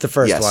screwed up the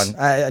first Yes. one.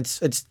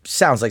 It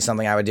sounds like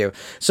something I would do.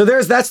 So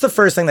that's the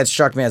first thing that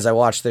struck me as I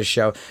watched this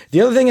show.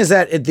 The other thing is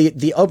that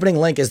the opening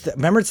link is,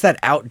 remember it's that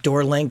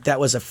outdoor link that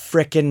was a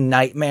frickin'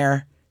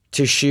 nightmare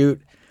to shoot?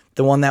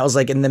 The one that was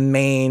like in the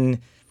main...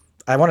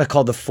 I want to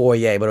call it the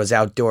foyer, but it was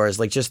outdoors,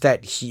 like just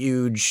that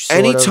huge.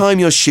 Anytime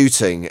you're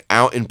shooting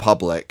out in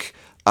public,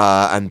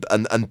 and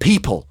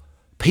people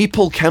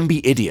can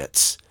be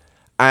idiots,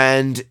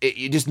 and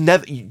you just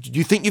never.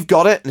 You think you've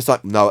got it, and it's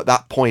like no. At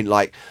that point,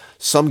 like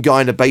some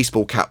guy in a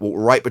baseball cap walked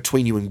right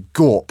between you and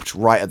gawped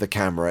right at the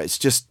camera. It's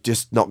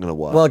just not going to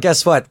work. Well,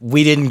 guess what?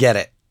 We didn't get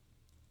it.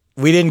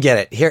 We didn't get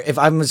it. Here, if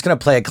I'm just going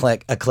to play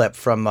a clip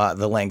from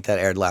the link that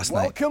aired last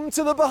night. Welcome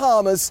to the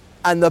Bahamas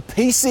and the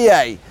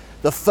PCA.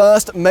 The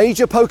first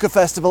major poker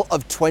festival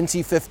of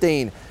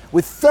 2015,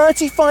 with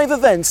 35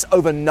 events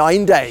over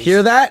 9 days.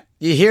 Hear that?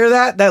 You hear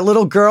that? That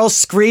little girl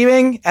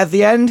screaming at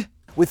the end?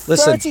 With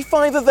Listen.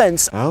 35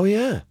 events. Oh,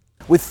 yeah.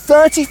 With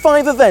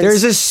 35 events.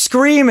 There's a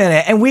scream in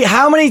it. And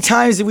how many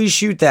times did we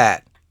shoot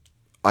that?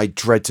 I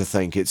dread to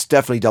think. It's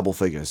definitely double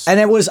figures.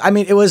 And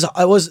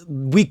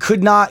we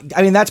could not,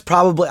 that's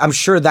probably, I'm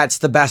sure that's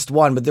the best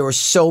one, but there were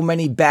so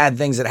many bad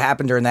things that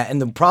happened during that.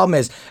 And the problem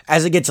is,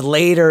 as it gets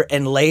later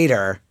and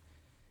later,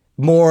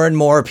 more and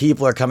more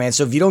people are coming in.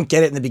 So if you don't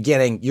get it in the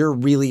beginning, you're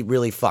really,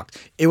 really fucked.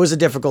 It was a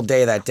difficult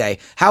day that day.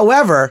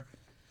 However,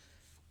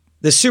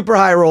 the Super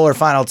High Roller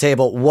final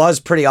table was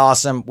pretty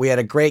awesome. We had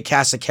a great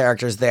cast of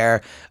characters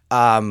there.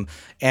 Andrew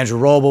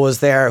Roble was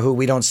there, who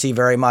we don't see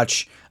very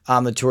much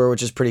on the tour,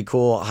 which is pretty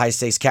cool. High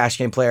stakes cash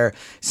game player.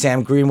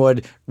 Sam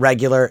Greenwood,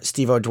 regular.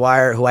 Steve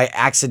O'Dwyer, who I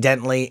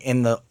accidentally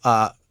in the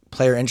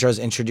player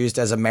intros introduced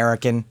as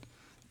American.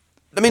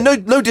 I mean,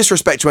 no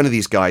disrespect to any of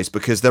these guys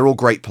because they're all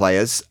great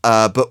players.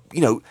 But,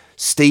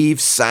 Steve,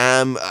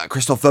 Sam,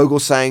 Christoph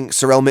Vogelsang,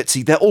 Sorel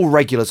Mitzi, they're all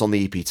regulars on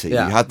the EPT.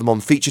 Yeah. You had them on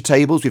feature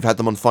tables. We've had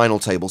them on final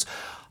tables.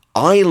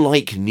 I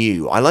like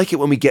new. I like it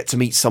when we get to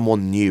meet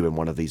someone new in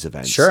one of these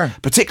events. Sure.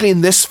 Particularly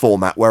in this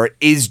format where it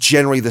is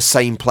generally the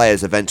same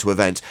players event to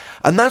event.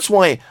 And that's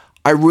why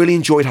I really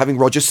enjoyed having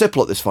Roger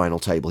Sipple at this final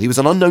table. He was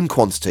an unknown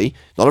quantity,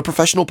 not a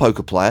professional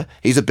poker player.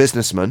 He's a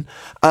businessman.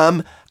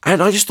 And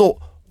I just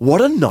thought, what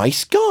a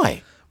nice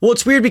guy. Well,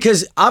 it's weird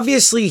because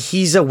obviously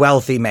he's a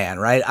wealthy man,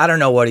 right? I don't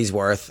know what he's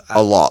worth.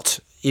 A lot.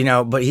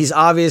 But he's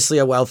obviously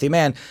a wealthy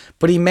man.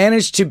 But he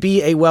managed to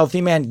be a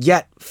wealthy man,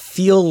 yet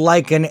feel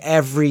like an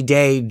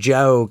everyday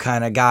Joe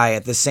kind of guy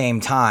at the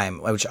same time,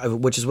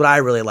 which is what I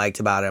really liked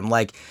about him.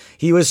 Like,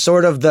 he was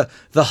sort of the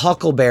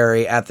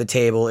Huckleberry at the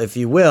table, if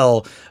you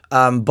will,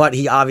 but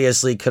he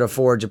obviously could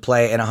afford to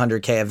play in a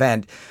 100K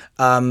event.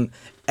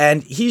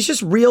 And he's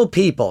just real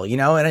people,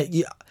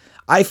 and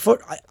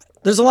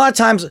there's a lot of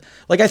times,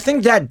 like, I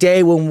think that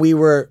day when we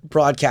were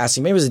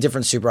broadcasting, maybe it was a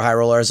different Super High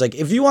Roller. I was like,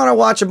 if you want to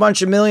watch a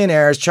bunch of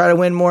millionaires try to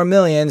win more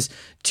millions,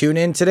 tune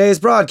in today's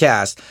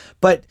broadcast.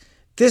 But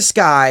this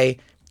guy,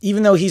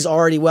 even though he's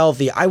already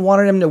wealthy, I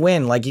wanted him to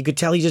win. Like, you could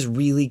tell he just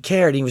really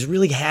cared. He was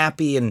really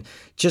happy and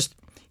just,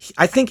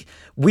 I think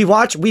we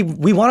want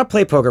to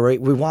play poker. Right?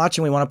 We watch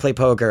and we want to play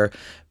poker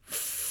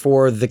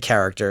for the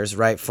characters,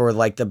 right? For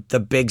like the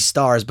big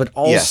stars, but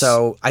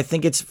also I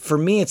think for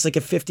me, it's like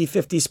a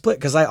 50-50 split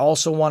because I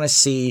also want to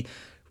see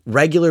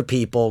regular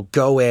people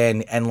go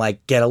in and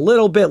like get a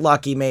little bit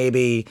lucky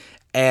maybe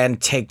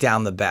and take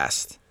down the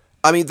best.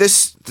 I mean,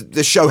 this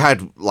show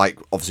had, like,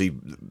 obviously,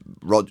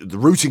 the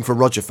rooting for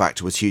Roger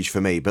factor was huge for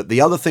me. But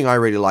the other thing I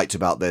really liked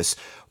about this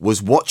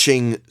was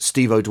watching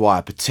Steve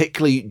O'Dwyer,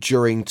 particularly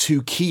during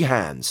two key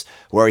hands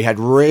where he had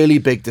really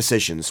big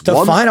decisions.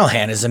 The final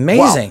hand is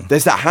amazing. Well,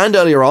 there's that hand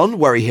earlier on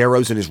where he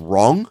heroes and is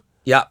wrong.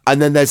 Yeah.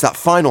 And then there's that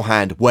final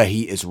hand where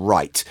he is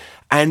right.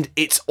 And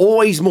it's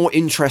always more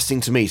interesting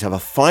to me to have a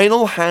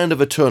final hand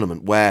of a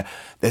tournament where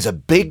there's a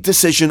big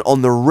decision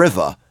on the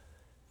river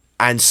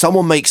and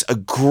someone makes a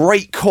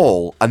great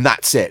call, and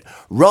that's it.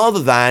 Rather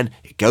than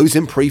it goes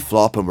in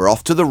pre-flop, and we're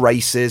off to the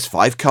races.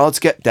 5 cards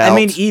get dealt. I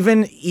mean,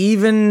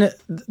 even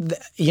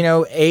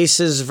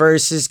aces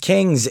versus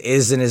kings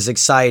isn't as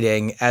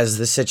exciting as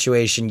the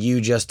situation you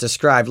just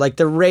described. Like,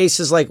 the race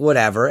is like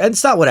whatever, and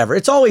it's not whatever.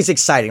 It's always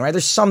exciting, right?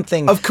 There's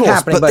something of course,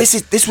 happening, but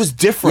this was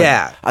different.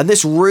 Yeah, and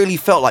this really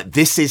felt like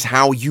this is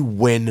how you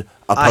win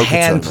a poker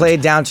hand tournament.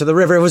 Played down to the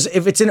river. It was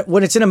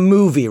when it's in a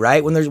movie,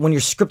 right? When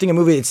you're scripting a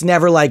movie, it's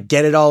never like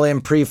get it all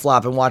in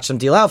pre-flop and watch them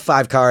deal out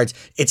 5 cards.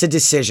 It's a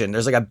decision.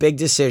 There's like a big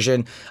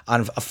decision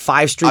on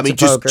 5 streets of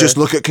poker. Just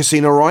look at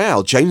Casino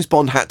Royale. James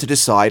Bond had to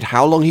decide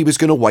how long he was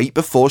going to wait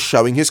before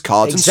showing his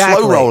cards and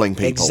slow rolling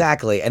people.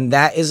 Exactly, and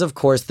that is of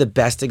course the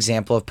best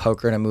example of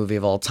poker in a movie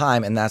of all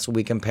time, and that's what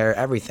we compare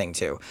everything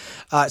to.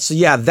 So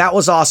yeah, that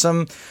was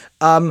awesome.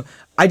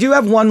 I do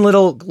have one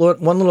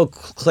little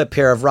clip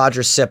here of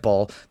Roger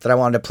Sipple that I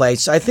wanted to play.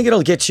 So I think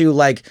it'll get you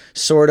like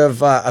sort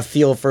of a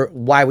feel for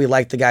why we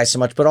like the guy so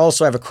much, but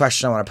also I have a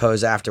question I want to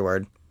pose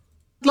afterward.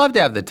 I'd love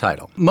to have the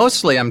title.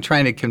 Mostly I'm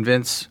trying to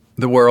convince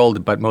the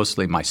world, but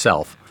mostly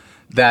myself,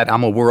 that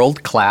I'm a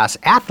world-class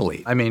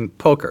athlete. I mean,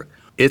 poker.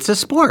 It's a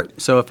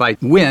sport. So if I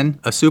win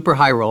a super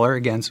high roller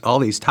against all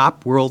these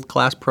top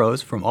world-class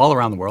pros from all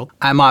around the world,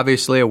 I'm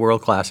obviously a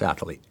world-class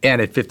athlete. And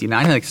at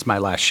 59, I think it's my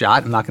last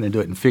shot. I'm not going to do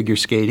it in figure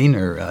skating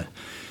or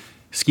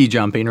ski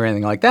jumping or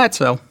anything like that,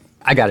 so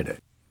I got to do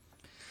it.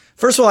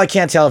 First of all, I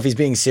can't tell if he's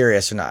being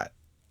serious or not.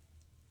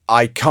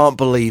 I can't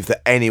believe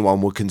that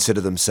anyone would consider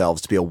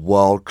themselves to be a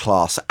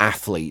world-class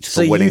athlete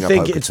for winning a poker tournament. So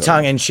you think it's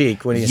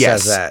tongue-in-cheek when he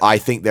says that? Yes, I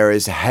think there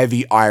is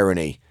heavy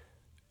irony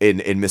in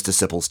Mr.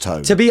 Sipple's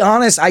tone. To be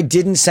honest, I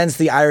didn't sense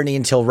the irony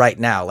until right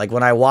now. Like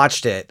when I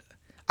watched it,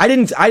 I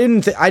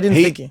didn't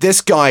think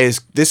this guy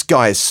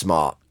is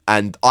smart.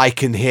 And I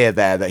can hear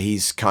there that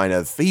he's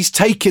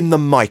taken the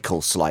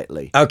Michael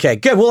slightly. Okay,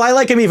 good. Well, I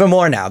like him even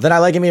more now. Then I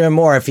like him even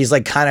more if he's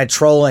like kind of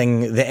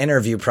trolling the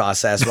interview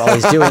process while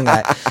he's doing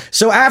that.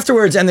 So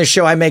afterwards in the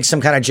show, I make some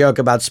kind of joke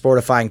about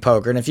sportifying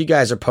poker. And if you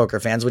guys are poker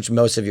fans, which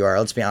most of you are,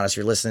 let's be honest, if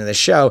you're listening to this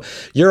show,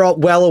 you're all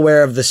well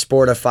aware of the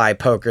sportify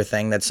poker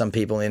thing that some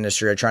people in the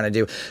industry are trying to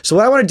do. So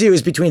what I want to do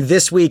is between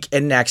this week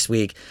and next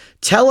week,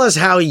 tell us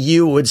how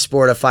you would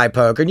sportify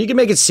poker. And you can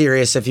make it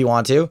serious if you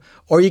want to,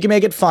 or you can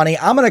make it funny.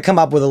 I'm going to come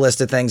up with a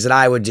list of things that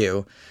I would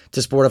do to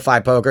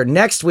sportify poker.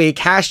 Next week,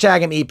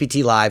 hashtag him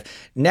EPT Live.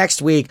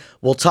 Next week,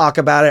 we'll talk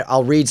about it.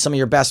 I'll read some of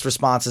your best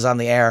responses on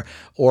the air,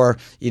 or,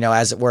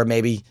 as it were,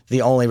 maybe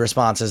the only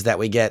responses that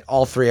we get,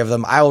 all 3 of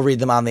them. I will read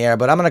them on the air,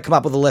 but I'm going to come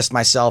up with a list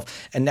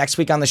myself. And next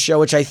week on the show,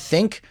 which I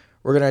think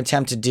we're going to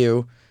attempt to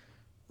do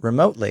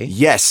remotely.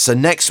 Yes, so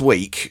next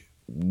week,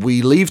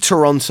 we leave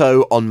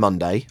Toronto on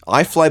Monday.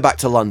 I fly back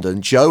to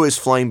London. Joe is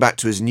flying back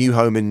to his new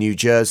home in New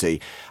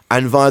Jersey.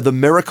 And via the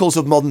miracles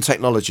of modern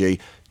technology,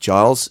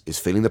 Giles is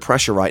feeling the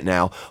pressure right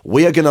now.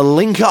 We are going to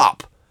link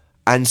up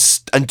and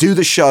do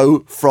the show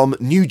from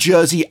New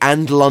Jersey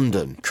and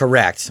London.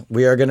 Correct.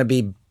 We are going to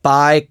be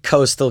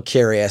bi-coastal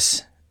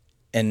curious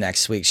in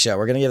next week's show.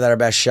 We're going to give that our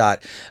best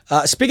shot.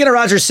 Speaking of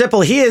Roger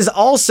Sipple, he is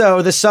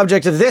also the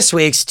subject of this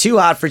week's Too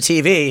Hot for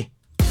TV.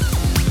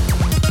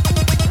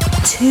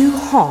 Too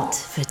hot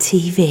for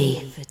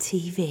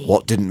TV.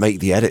 What didn't make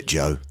the edit,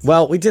 Joe?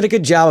 Well, we did a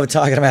good job of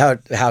talking about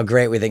how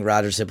great we think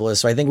Roger Sipple is,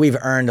 so I think we've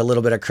earned a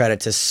little bit of credit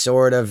to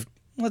sort of,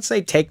 let's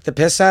say, take the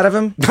piss out of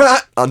him.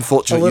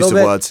 Unfortunate use of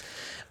words.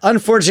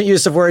 Unfortunate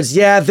use of words.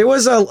 Yeah, there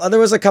was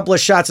a couple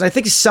of shots, and I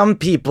think some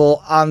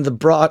people on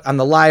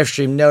the live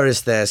stream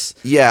noticed this.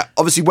 Yeah,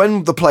 obviously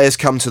when the players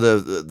come to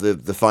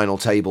the final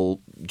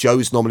table,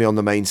 Joe's normally on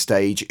the main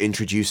stage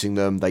introducing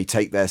them. They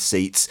take their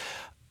seats.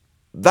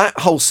 That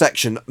whole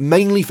section,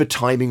 mainly for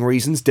timing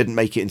reasons, didn't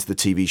make it into the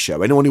TV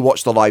show. Anyone who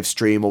watched the live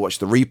stream or watched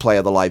the replay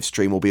of the live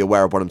stream will be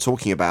aware of what I'm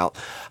talking about.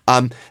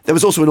 There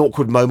was also an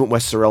awkward moment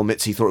where Sorel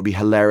Mitzi thought it would be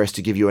hilarious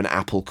to give you an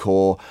Apple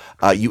core.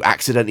 You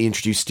accidentally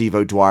introduced Steve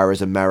O'Dwyer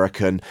as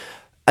American.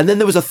 And then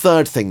there was a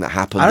third thing that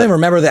happened. I don't even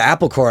remember the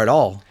Apple core at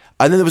all.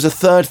 And then there was a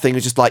third thing. It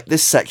was just like,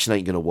 this section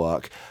ain't going to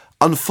work.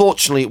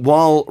 Unfortunately,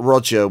 while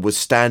Roger was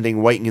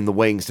standing waiting in the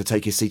wings to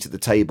take his seat at the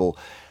table,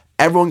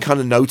 everyone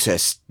kind of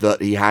noticed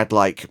that he had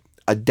like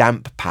a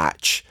damp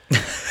patch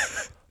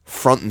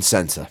front and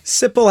center.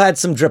 Sipple had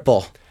some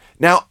dripple.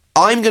 Now,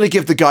 I'm going to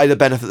give the guy the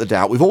benefit of the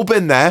doubt. We've all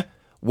been there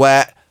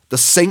where the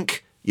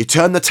sink, you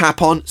turn the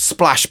tap on,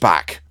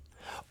 splashback.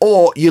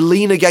 Or you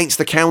lean against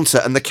the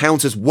counter and the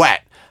counter's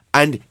wet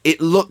and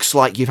it looks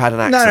like you've had an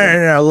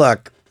accident. No.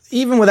 Look,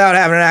 even without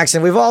having an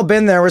accident, we've all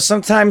been there where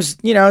sometimes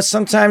you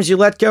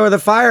let go of the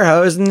fire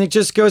hose and it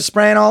just goes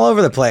spraying all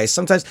over the place.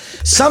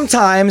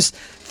 Sometimes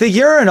the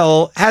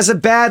urinal has a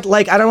bad,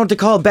 I don't know what to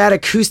call it, bad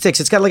acoustics.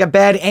 It's got like a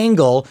bad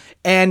angle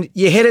and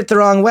you hit it the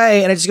wrong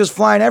way and it just goes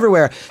flying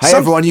everywhere. Hey,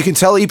 everyone, you can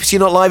tell EPT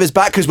Not Live is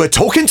back because we're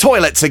talking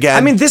toilets again.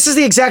 I mean, this is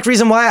the exact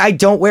reason why I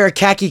don't wear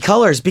khaki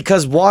colors,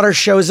 because water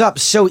shows up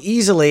so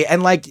easily.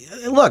 And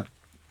look,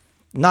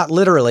 not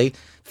literally,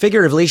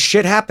 figuratively,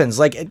 shit happens.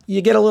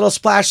 You get a little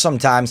splash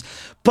sometimes,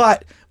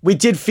 but we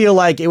did feel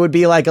like it would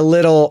be a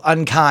little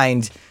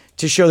unkind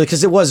to show that,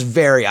 because it was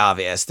very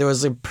obvious. There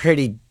was a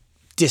pretty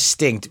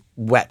distinct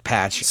wet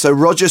patch. So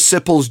Roger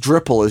Sipple's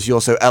dripple, as you're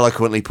so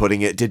eloquently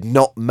putting it, did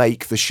not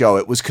make the show.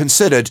 It was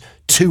considered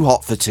too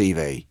hot for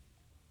TV.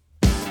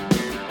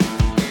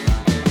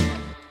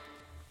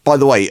 By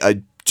the way,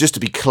 just to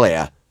be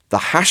clear, the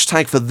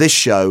hashtag for this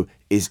show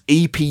is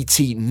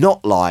EPT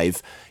Not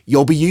Live.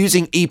 You'll be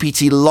using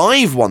EPT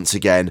Live once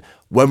again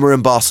when we're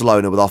in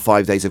Barcelona with our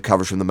 5 days of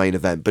coverage from the main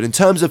event. But in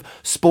terms of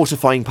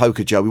sportifying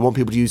poker, Joe, we want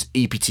people to use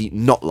EPT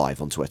Not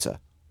Live on Twitter.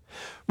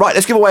 Right,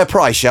 let's give away a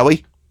prize, shall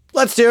we?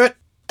 Let's do it.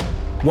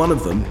 One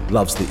of them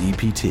loves the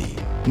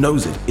EPT,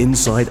 knows it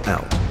inside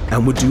out,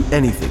 and would do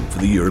anything for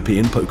the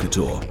European Poker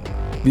Tour.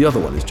 The other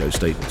one is Joe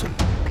Stapleton.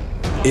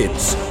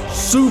 It's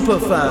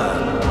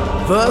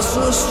Superfan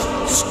versus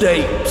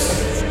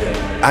Stapes.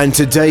 And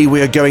today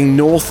we are going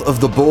north of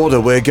the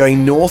border. We're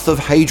going north of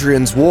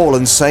Hadrian's Wall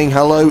and saying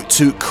hello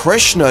to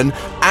Krishnan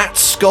at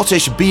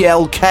Scottish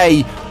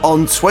BLK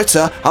on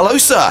Twitter. Hello,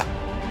 sir.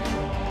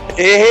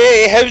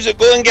 Hey, how's it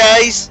going,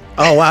 guys?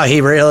 Oh, wow, he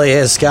really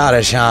is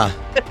Scottish, huh?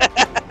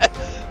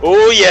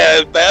 Oh,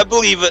 yeah, I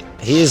believe it.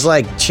 He's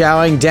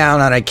chowing down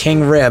on a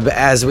king rib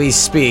as we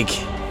speak.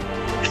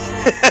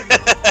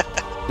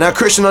 Now,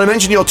 Christian, I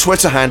mentioned your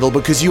Twitter handle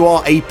because you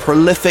are a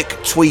prolific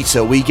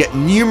tweeter. We get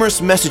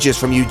numerous messages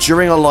from you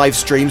during our live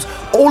streams,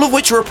 all of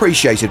which are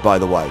appreciated, by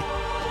the way.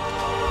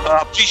 I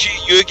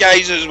appreciate you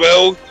guys as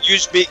well. You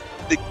make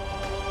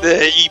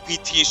the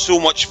EPT so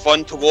much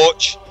fun to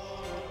watch.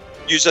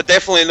 You're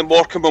definitely the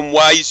Morecambe and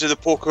Wise of the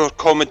poker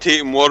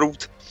commentating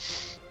world.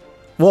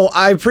 Well,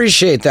 I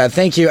appreciate that.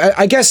 Thank you.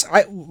 I guess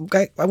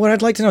what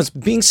I'd like to know is,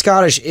 being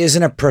Scottish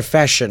isn't a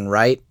profession,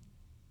 right?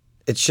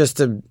 It's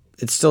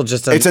still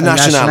just a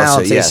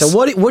nationality. Yes. So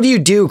what do you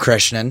do,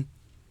 Krishnan?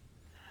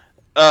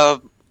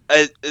 At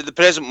the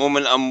present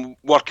moment, I'm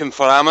working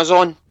for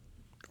Amazon.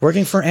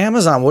 Working for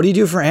Amazon? What do you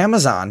do for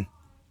Amazon?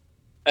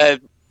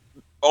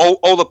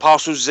 All the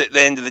parcels at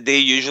the end of the day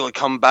usually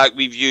come back.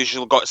 We've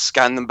usually got to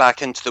scan them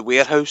back into the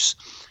warehouse.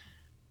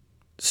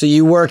 So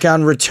you work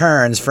on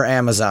returns for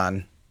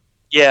Amazon?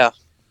 Yeah.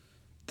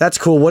 That's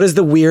cool. What is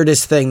the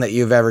weirdest thing that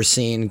you've ever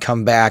seen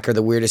come back, or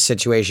the weirdest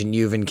situation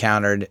you've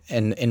encountered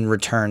in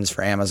returns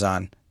for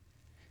Amazon?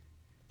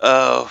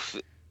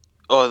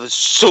 There's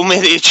so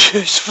many to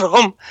choose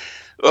from.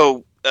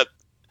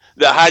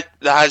 There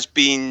has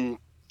been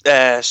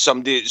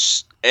somebody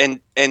that's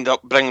end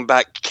up bringing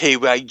back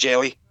KY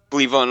jelly,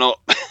 believe it or not.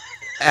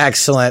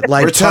 Excellent.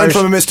 Return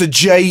from a Mr.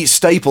 J.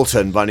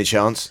 Stapleton, by any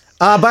chance?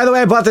 By the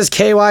way, I bought this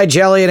KY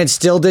jelly and it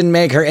still didn't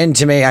make her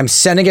into me. I'm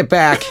sending it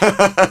back.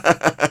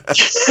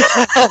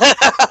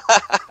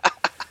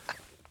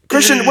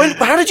 Christian,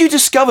 how did you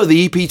discover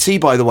the EPT,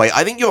 by the way?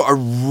 I think you're a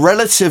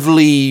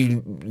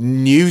relatively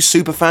new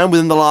superfan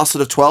within the last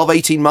sort of 12,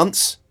 18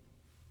 months.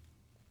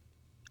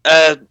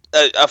 I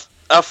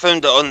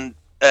found it on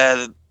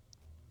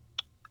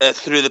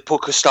through the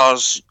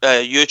PokerStars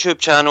YouTube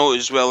channel,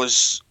 as well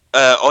as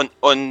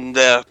on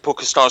the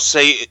PokerStars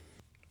site.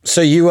 So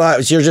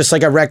you're just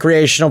like a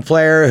recreational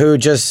player who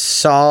just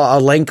saw a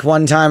link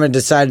one time and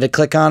decided to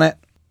click on it?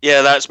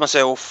 Yeah, that's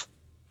myself.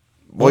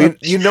 Well,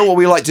 you know what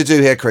we like to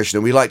do here,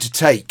 Christian? We like to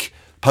take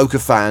poker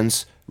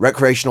fans,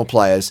 recreational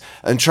players,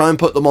 and try and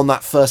put them on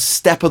that first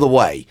step of the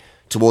way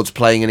towards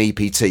playing an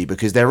EPT,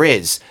 because there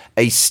is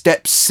a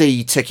Step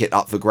C ticket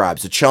up for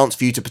grabs, a chance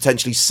for you to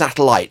potentially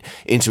satellite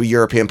into a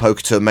European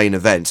Poker Tour main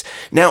event.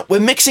 Now, we're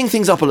mixing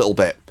things up a little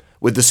bit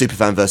with the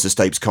Superfan vs.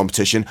 Stapes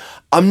competition.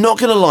 I'm not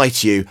going to lie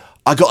to you,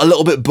 I got a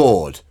little bit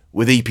bored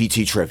with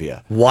EPT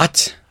trivia.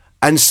 What?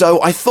 And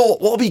so I thought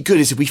what would be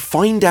good is if we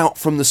find out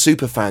from the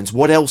superfans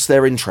what else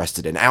they're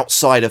interested in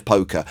outside of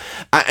poker.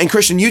 And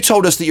Christian, you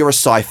told us that you're a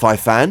sci-fi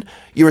fan,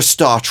 you're a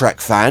Star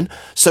Trek fan,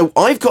 so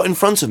I've got in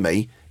front of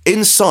me,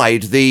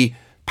 inside the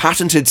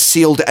patented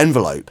sealed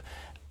envelope,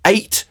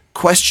 8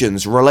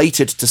 questions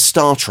related to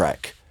Star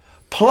Trek.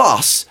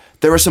 Plus,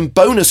 there are some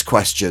bonus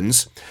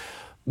questions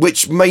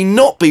which may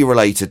not be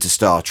related to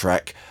Star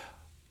Trek,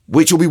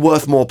 which will be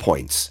worth more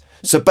points.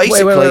 So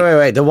basically...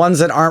 Wait. The ones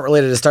that aren't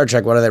related to Star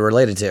Trek, what are they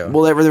related to?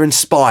 Well, they're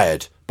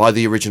inspired by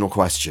the original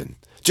question.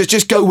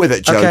 Just go with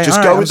it, Joe. Okay, just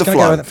all go right, with the I'm just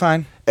flow. gonna go with it,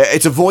 fine.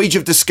 It's a voyage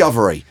of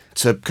discovery,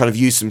 to kind of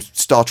use some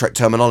Star Trek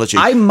terminology.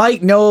 I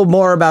might know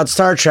more about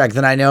Star Trek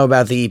than I know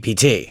about the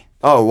EPT.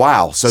 Oh,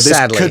 wow. So this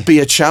Sadly. could be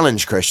a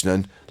challenge,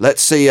 Krishnan.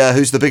 Let's see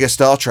who's the biggest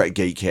Star Trek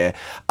geek here.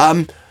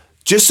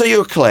 Just so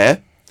you're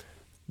clear,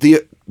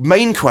 the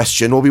main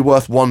question will be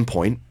worth 1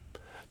 point.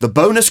 The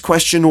bonus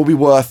question will be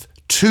worth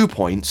 2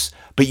 points,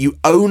 but you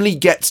only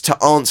get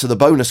to answer the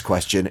bonus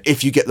question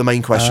if you get the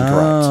main question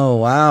correct. Oh,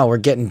 wow. We're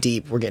getting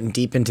deep. We're getting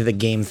deep into the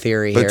game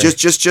theory here. But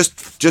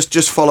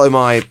just follow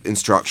my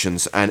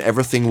instructions and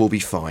everything will be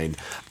fine.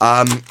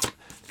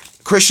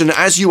 Christian,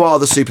 as you are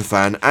the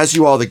superfan, as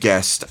you are the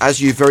guest,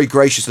 as you've very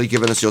graciously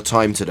given us your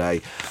time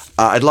today,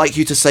 I'd like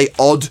you to say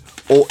odd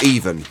or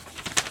even.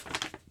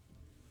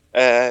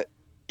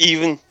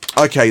 Even.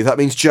 Okay, that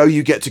means, Joe,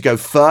 you get to go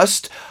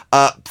first.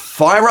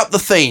 Fire up the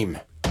theme.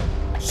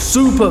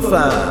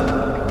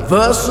 Superfan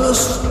versus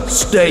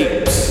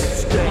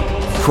Stapes.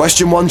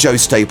 Question 1, Joe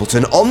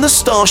Stapleton. On the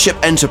Starship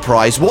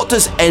Enterprise, what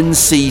does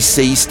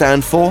NCC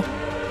stand for?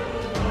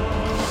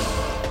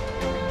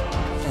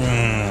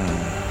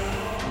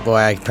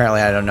 Boy,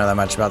 apparently I don't know that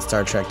much about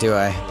Star Trek, do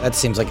I? That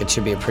seems like it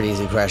should be a pretty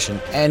easy question.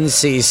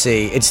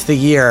 NCC. It's the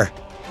year.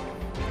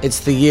 It's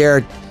the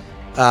year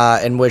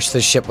in which the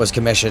ship was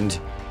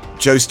commissioned.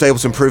 Joe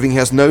Stapleton proving he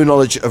has no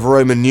knowledge of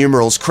Roman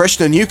numerals.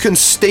 Krishnan, you can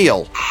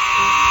steal.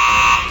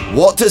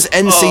 What does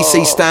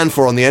NCC stand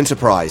for on the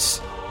Enterprise?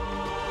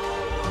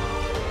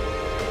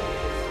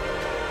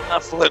 I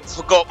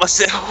forgot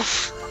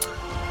myself.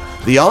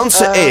 The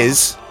answer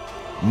is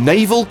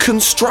Naval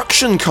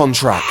Construction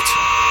Contract.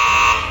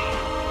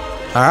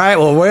 All right,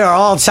 well, we are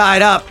all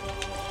tied up.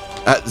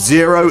 At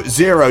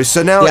 0-0.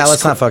 So now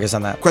let's not focus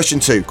on that. Question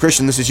 2.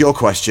 Christian, this is your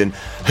question.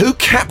 Who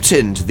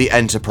captained the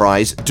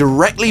Enterprise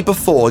directly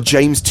before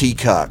James T.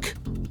 Kirk?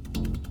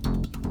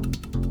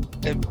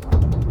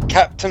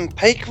 Captain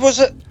Pike, was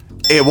it?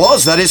 It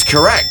was, that is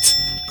correct.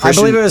 I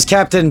believe it was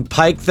Captain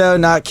Pike, though,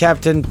 not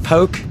Captain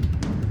Poke,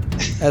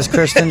 as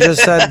Kristen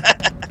just said.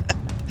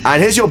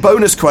 And here's your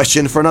bonus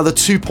question for another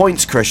 2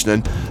 points,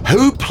 Krishnan.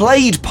 Who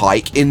played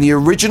Pike in the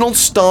original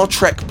Star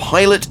Trek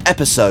pilot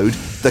episode,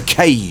 The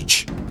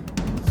Cage?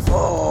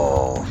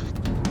 Oh.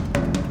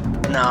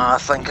 Nah, I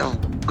think I'm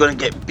going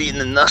to get beaten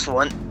in this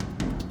one.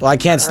 Well, I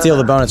can't steal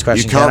the bonus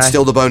question, You can't can I?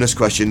 steal the bonus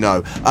question,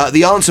 no.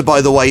 The answer,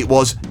 by the way,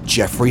 was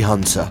Jeffrey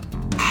Hunter.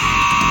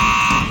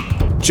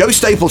 Joe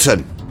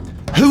Stapleton.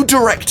 Who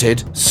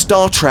directed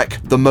Star Trek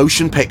The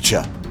Motion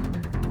Picture?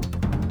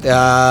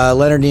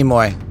 Leonard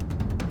Nimoy.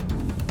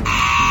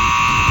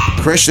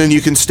 Krishnan, you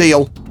can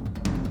steal.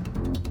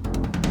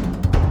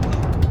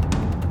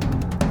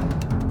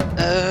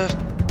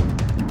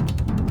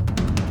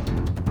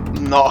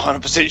 Not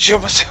 100% sure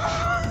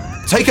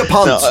myself. Take a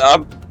punt.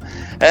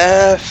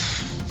 No,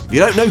 You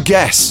don't know,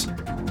 guess.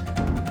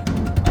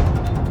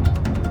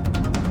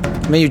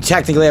 I mean, you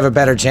technically have a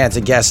better chance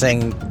of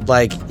guessing,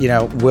 like,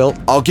 Wilt.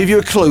 I'll give you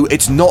a clue.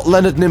 It's not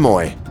Leonard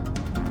Nimoy.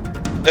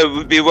 it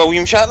would be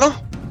William Shatner?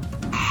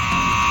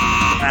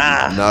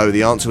 No,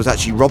 the answer was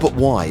actually Robert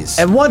Wise.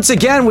 And once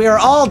again, we are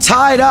all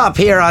tied up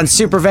here on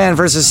Superfan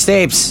versus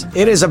Stapes.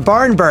 It is a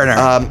barn burner.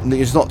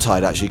 It's not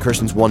tied, actually.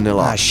 Christian's 1-0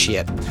 up. Ah,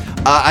 shit.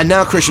 And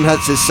now Christian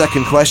has his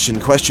second question.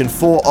 Question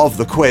 4 of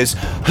the quiz.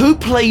 Who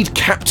played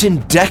Captain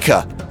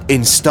Decker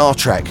in Star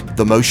Trek,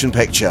 The Motion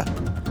Picture?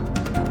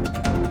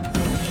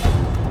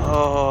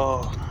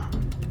 Oh.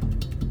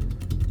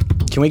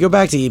 Can we go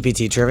back to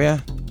EPT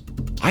trivia?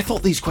 I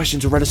thought these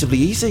questions were relatively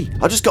easy.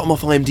 I just got them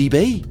off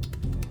IMDb.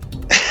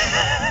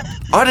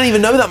 I don't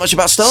even know that much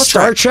about Star Trek.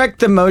 Star Trek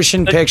The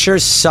Motion Picture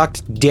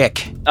sucked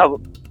dick.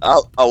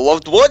 I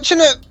loved watching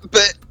it,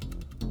 but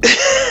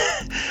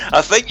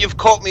I think you've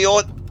caught me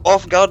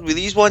off guard with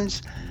these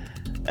ones.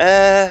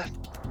 I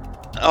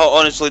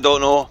honestly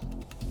don't know.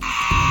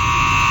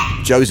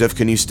 Joseph,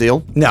 can you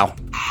steal? No.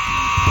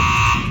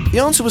 The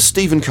answer was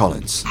Stephen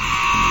Collins.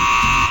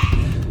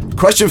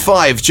 Question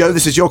 5. Joe,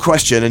 this is your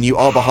question, and you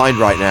are behind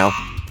right now.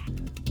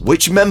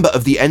 Which member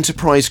of the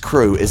Enterprise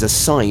crew is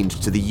assigned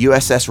to the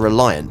USS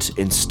Reliant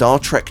in Star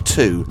Trek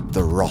II,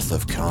 The Wrath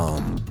of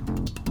Khan?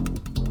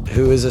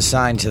 Who is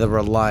assigned to the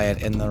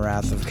Reliant in the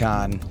Wrath of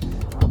Khan?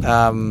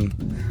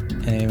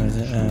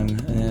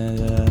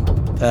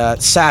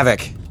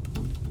 Savick.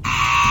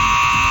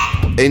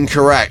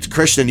 Incorrect.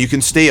 Christian, you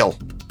can steal.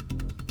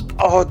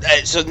 Oh,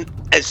 it's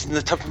in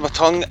the tip of my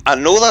tongue. I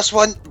know this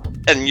one,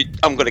 and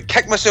I'm going to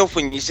kick myself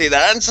when you say the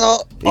answer.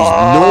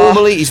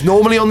 He's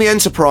normally on the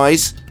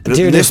Enterprise, but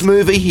Dude, in this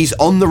movie, he's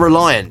on the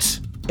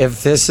Reliant.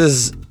 If this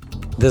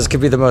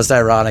could be the most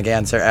ironic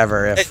answer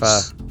ever. If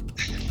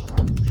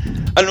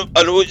I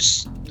know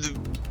it's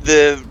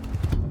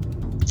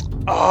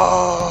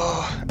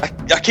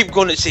I keep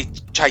going to say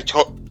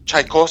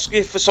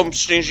Tchaikovsky for some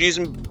strange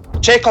reason.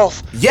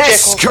 Chekhov.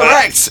 Yes,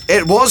 correct.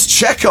 It was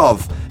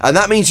Chekhov, and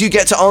that means you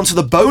get to answer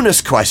the bonus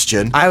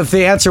question. If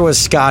the answer was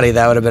Scotty,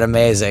 that would have been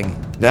amazing.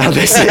 Now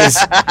this is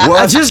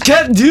I just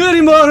can't do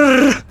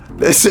anymore.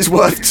 This is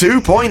worth 2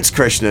 points,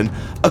 Krishnan.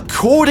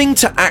 According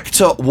to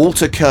actor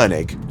Walter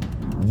Koenig,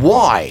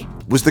 why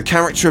was the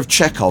character of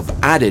Chekhov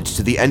added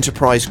to the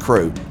Enterprise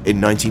crew in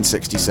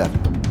 1967?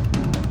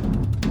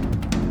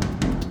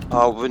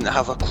 I wouldn't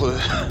have a clue.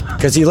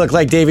 Because he looked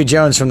like Davy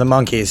Jones from the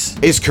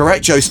Monkees. Is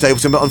correct, Joe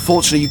Stapleton, but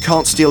unfortunately you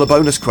can't steal a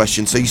bonus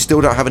question, so you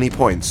still don't have any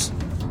points.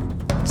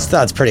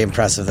 That's pretty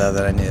impressive, though,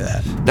 that I knew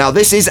that. Now,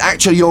 this is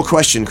actually your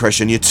question,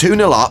 Christian. You're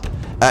 2-0 up.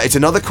 It's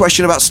another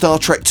question about Star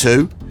Trek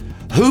II.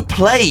 Who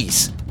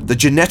plays the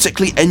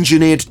genetically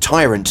engineered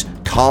tyrant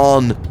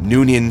Khan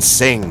Noonien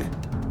Singh?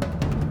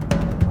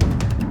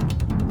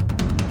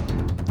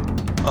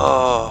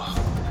 Oh.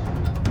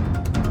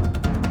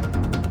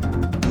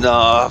 No,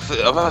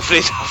 I'm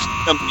afraid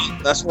I'm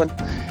beating this one.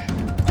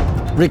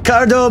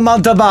 Ricardo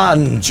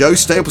Montalban. Joe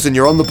Stapleton,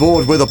 you're on the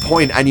board with a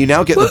point, and you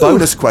now get the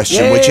bonus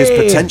question, which is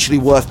potentially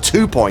worth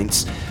 2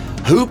 points.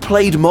 Who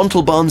played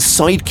Montalban's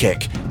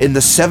sidekick in the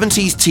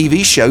 70s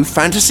TV show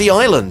Fantasy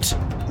Island?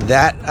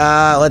 That,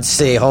 let's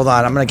see, hold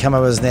on, I'm gonna come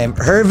up with his name.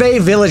 Hervé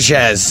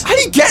Villachez. And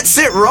he gets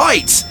it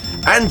right!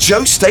 And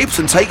Joe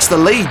Stapleton takes the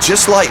lead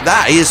just like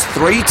that. He is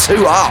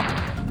 3-2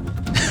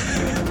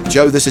 up.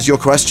 Joe, this is your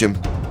question.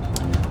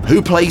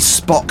 Who plays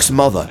Spock's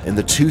mother in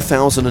the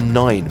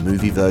 2009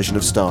 movie version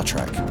of Star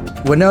Trek?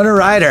 Winona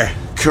Ryder.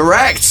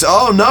 Correct!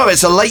 Oh no,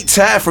 it's a late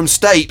tear from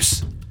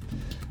Stapes.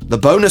 The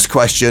bonus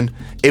question,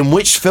 in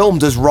which film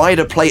does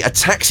Ryder play a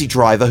taxi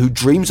driver who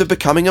dreams of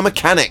becoming a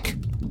mechanic?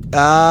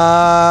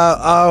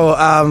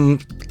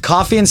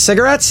 Coffee and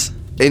Cigarettes?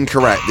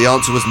 Incorrect. The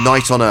answer was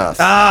Night on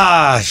Earth.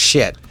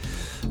 Shit.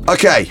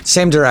 Okay.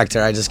 Same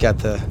director, I just got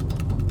the...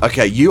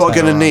 Okay, you are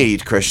going to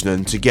need,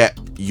 Krishnan, to get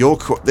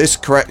this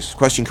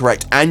question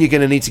correct, and you're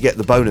going to need to get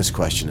the bonus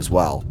question as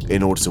well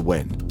in order to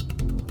win.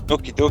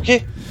 Okie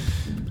dokie.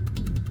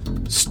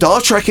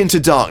 Star Trek Into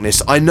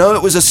Darkness. I know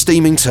it was a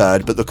steaming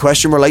turd, but the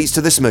question relates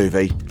to this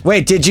movie.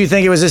 Wait, did you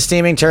think it was a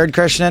steaming turd,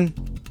 Krishnan?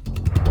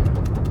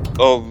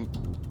 Oh,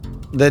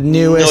 the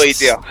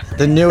newest, no idea.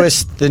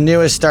 The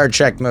newest Star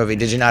Trek movie.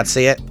 Did you not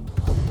see it?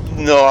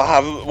 No, I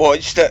haven't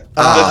watched it.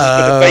 This is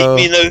gonna bite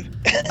me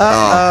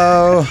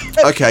now.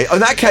 Okay. In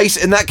that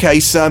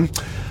case,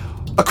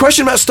 a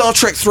question about Star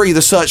Trek 3: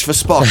 The Search for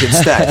Spock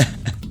instead.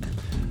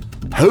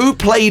 Who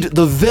played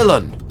the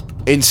villain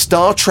in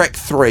Star Trek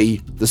 3: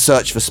 The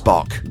Search for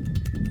Spock?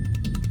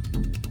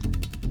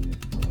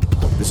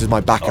 This is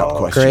my backup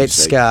question. Great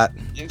Scott.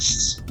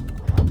 It's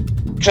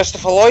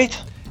Christopher Lloyd.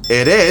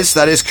 It is.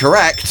 That is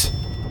correct.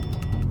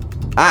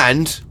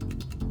 And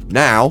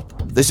now,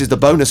 this is the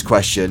bonus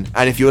question.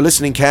 And if you were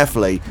listening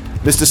carefully,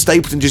 Mr.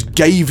 Stapleton just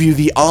gave you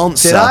the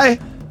answer. Did I?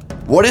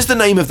 What is the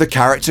name of the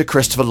character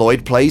Christopher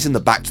Lloyd plays in the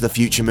Back to the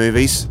Future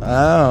movies?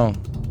 Oh.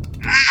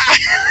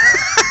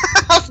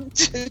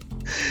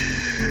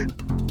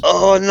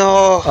 Oh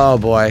no. Oh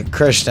boy,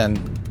 Christian,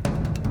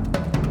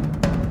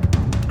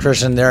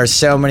 there's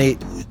so much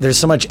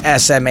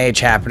SMH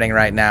happening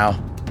right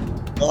now.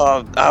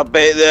 Oh, I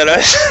bet there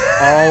is.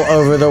 All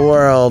over the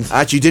world.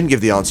 Actually, you didn't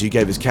give the answer. You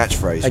gave his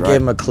catchphrase, I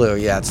gave him a clue.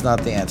 Yeah, it's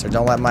not the answer.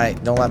 Don't let my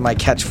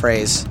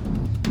catchphrase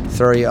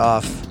throw you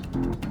off.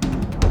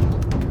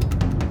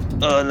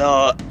 Oh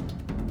no.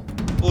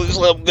 Looks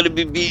like I'm gonna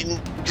be beaten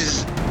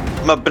because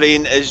my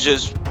brain is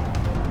just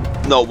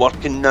not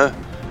working now.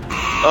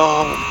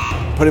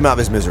 Oh. Put him out of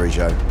his misery,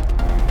 Joe.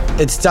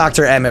 It's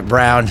Dr. Emmett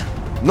Brown.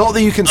 Not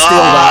that you can steal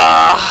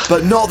that,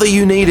 but not that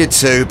you needed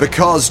to,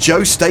 because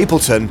Joe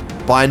Stapleton,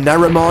 by a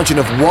narrow margin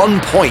of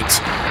 1 point,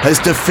 has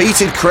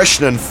defeated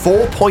Krishnan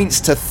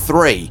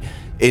 4-3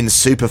 in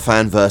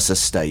Superfan vs.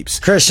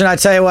 Stapes. Christian, I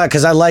tell you what,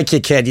 because I like you,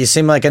 kid. You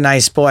seem like a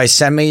nice boy.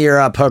 Send me your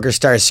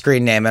PokerStars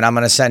screen name, and I'm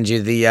going to send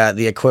you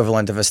the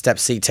equivalent of a Step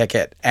C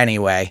ticket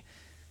anyway.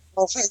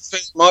 Oh, thanks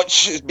very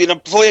much. It's been a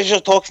pleasure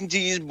talking to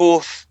you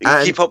both.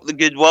 And keep up the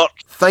good work.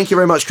 Thank you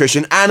very much,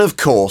 Christian. And of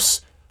course,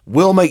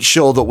 we'll make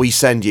sure that we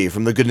send you,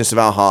 from the goodness of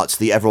our hearts,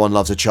 the Everyone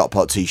Loves a Chop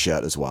Pot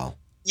t-shirt as well.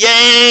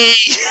 Yay!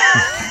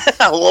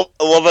 I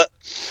love it.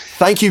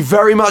 Thank you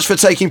very much for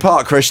taking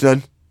part,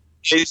 Krishnan.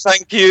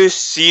 Thank you.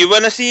 See you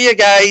when I see you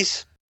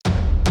guys.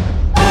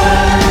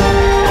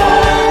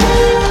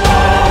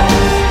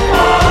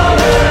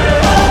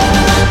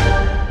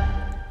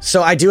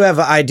 So I do have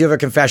a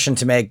confession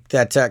to make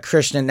that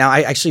Krishnan. Now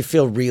I actually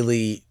feel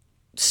really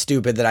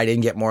stupid that I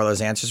didn't get more of those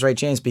answers right,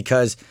 James,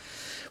 because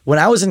when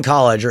I was in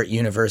college, or at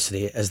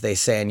university, as they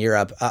say in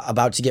Europe,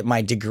 about to get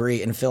my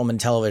degree in film and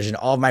television,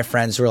 all of my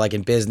friends who were like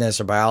in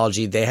business or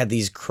biology, they had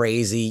these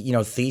crazy,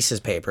 thesis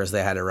papers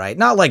they had to write.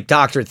 Not like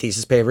doctorate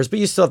thesis papers, but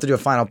you still have to do a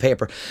final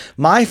paper.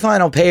 My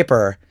final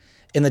paper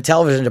in the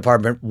television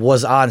department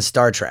was on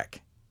Star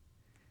Trek.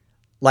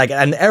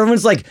 And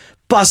everyone's like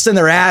busting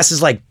their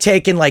asses, like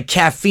taking like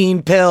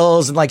caffeine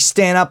pills and like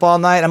staying up all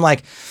night. I'm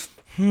like,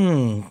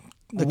 The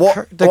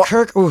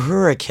Kirk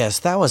Uhura kiss,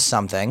 that was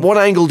something. What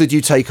angle did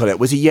you take on it?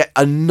 Was it yet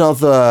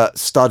another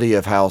study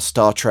of how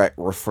Star Trek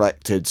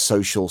reflected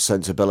social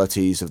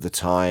sensibilities of the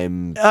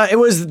time? It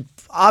was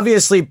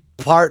obviously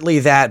partly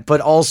that,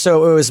 but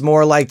also it was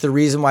more like the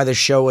reason why the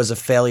show was a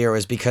failure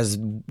was because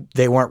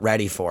they weren't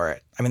ready for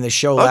it. I mean, the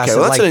show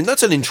lasted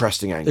that's an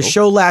interesting angle. The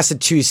show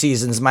lasted 2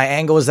 seasons. My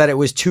angle was that it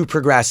was too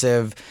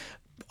progressive.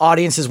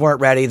 Audiences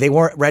weren't ready. They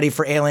weren't ready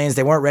for aliens.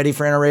 They weren't ready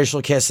for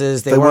interracial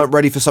kisses. They weren't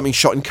ready for something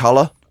shot in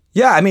color.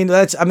 Yeah,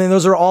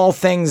 those are all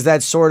things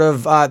that sort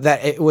of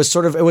it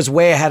was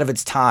way ahead of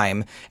its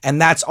time,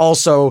 and that's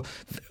also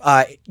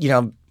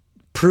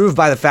proved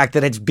by the fact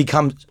that it's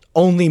become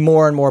only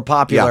more and more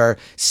popular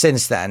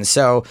since then.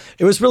 So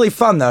it was really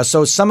fun though.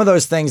 So some of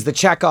those things, the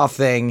Chekhov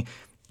thing,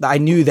 I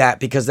knew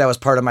that because that was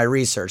part of my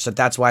research.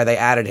 That's why they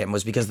added him,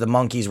 was because the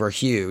monkeys were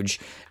huge,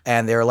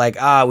 and they were like,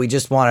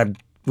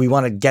 we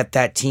want to get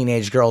that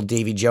teenage girl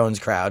Davy Jones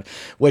crowd,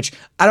 which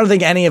I don't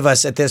think any of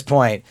us at this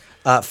point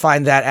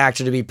find that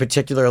actor to be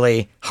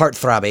particularly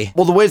heartthrobby.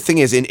 Well, the weird thing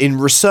is, in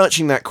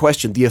researching that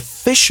question, the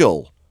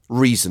official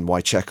reason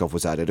why Chekhov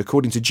was added,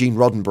 according to Gene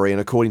Roddenberry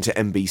and according to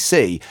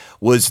NBC,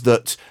 was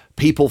that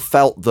people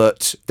felt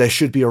that there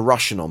should be a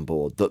Russian on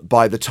board, that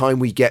by the time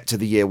we get to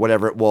the year,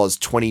 whatever it was,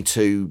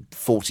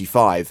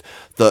 2245,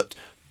 that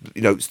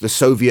the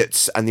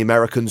Soviets and the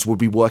Americans would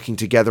be working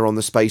together on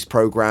the space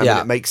program. Yeah.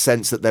 And it makes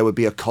sense that there would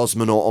be a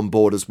cosmonaut on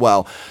board as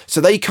well.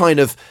 So they kind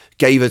of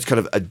gave us kind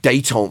of a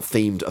détente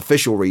themed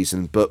official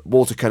reason, but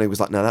Walter Koenig was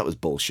like, no, that was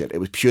bullshit. It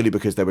was purely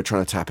because they were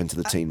trying to tap into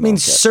the teen market. I mean,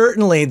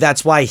 certainly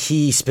that's why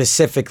he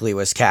specifically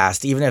was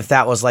cast, even if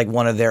that was like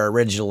one of their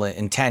original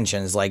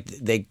intentions. Like,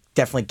 they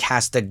definitely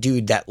cast a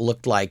dude that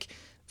looked like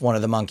one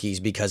of the monkeys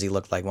because he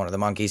looked like one of the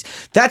monkeys.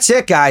 That's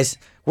it, guys.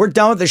 We're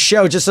done with the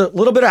show. Just a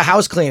little bit of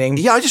house cleaning.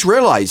 Yeah, I just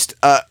realized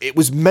it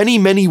was many,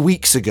 many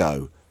weeks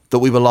ago that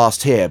we were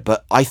last here,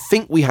 but I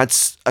think we had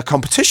a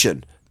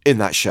competition in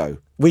that show.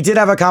 We did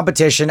have a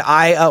competition.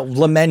 I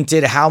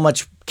lamented how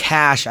much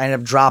cash I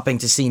ended up dropping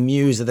to see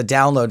Muse at the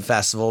Download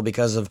Festival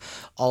because of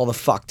all the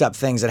fucked up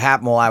things that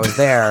happened while I was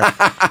there.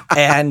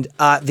 And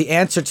the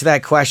answer to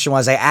that question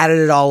was I added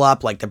it all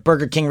up, like the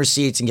Burger King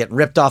receipts and getting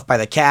ripped off by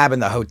the cab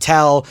and the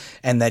hotel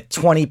and the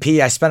 20p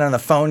I spent on the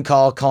phone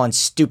call calling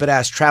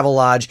stupid-ass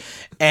Travelodge.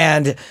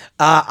 And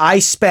I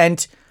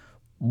spent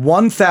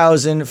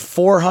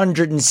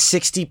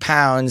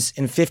 £1,460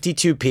 and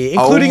 52p,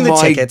 including the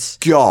tickets.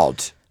 Oh my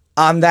God.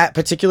 On that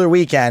particular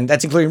weekend.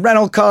 That's including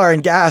rental car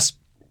and gas.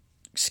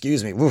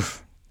 Excuse me.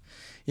 Woof.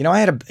 I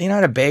had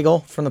a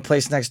bagel from the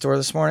place next door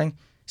this morning.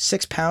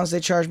 £6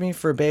 they charged me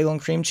for a bagel and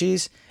cream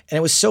cheese, and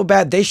it was so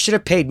bad they should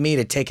have paid me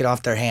to take it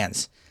off their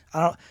hands.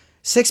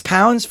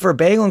 £6 for a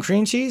bagel and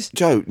cream cheese?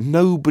 Joe,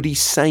 nobody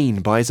sane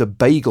buys a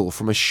bagel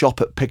from a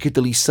shop at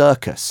Piccadilly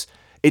Circus.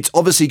 It's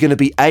obviously going to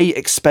be A,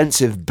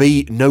 expensive,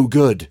 B, no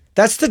good.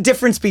 That's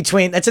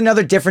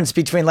another difference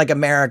between like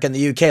America and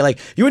the UK. Like,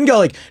 you wouldn't go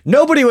like,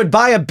 nobody would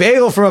buy a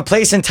bagel from a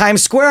place in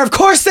Times Square. Of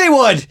course they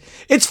would.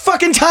 It's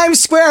fucking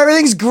Times Square.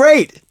 Everything's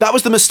great. That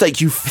was the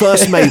mistake you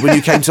first made when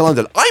you came to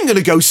London. I'm going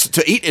to go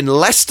to eat in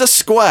Leicester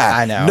Square.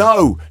 I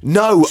know.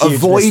 No, huge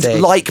avoid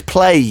mistake. Like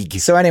plague.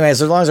 So anyways,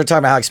 as long as we're talking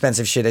about how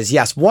expensive shit is,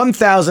 yes,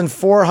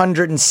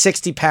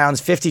 £1,460,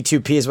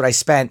 52p is what I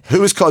spent. Who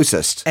was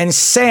closest? And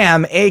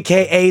Sam,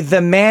 a.k.a. the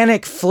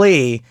Manic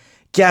Flea,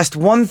 guessed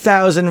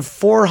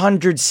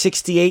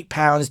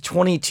 £1,468,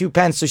 22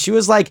 pence. So she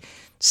was like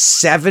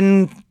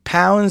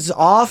 £7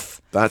 off.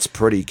 That's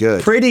pretty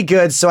good. Pretty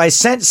good. So I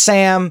sent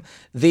Sam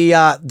the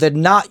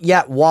not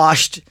yet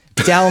washed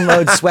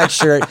Download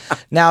sweatshirt.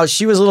 Now,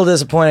 she was a little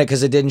disappointed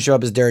because it didn't show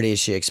up as dirty as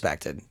she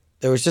expected.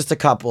 There was just a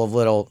couple of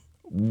little...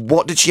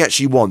 What did she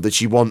actually want? Did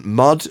she want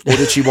mud or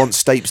did she want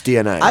Stapes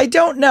DNA? I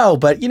don't know,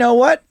 but you know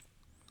what?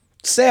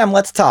 Sam,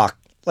 let's talk.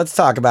 Let's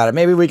talk about it.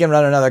 Maybe we can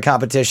run another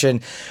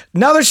competition.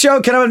 Another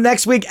show coming up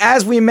next week.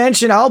 As we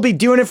mentioned, I'll be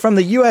doing it from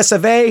the US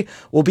of A.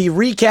 We'll be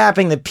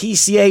recapping the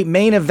PCA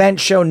main event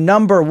show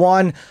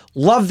 #1.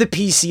 Love the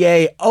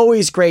PCA.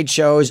 Always great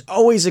shows.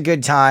 Always a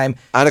good time.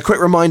 And a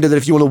quick reminder that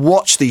if you want to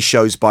watch these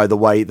shows, by the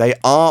way, they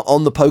are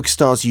on the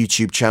PokerStars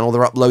YouTube channel.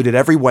 They're uploaded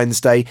every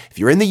Wednesday. If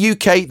you're in the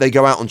UK, they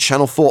go out on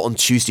Channel 4 on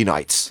Tuesday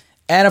nights.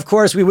 And of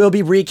course, we will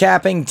be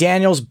recapping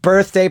Daniel's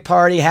birthday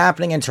party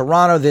happening in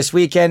Toronto this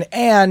weekend.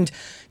 And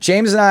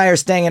James and I are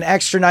staying an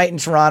extra night in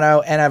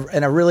Toronto,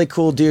 and a really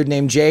cool dude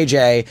named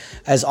JJ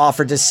has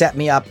offered to set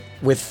me up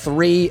with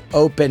 3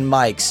 open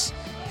mics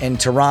in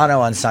Toronto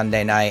on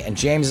Sunday night. And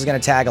James is going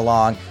to tag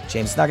along.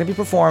 James is not going to be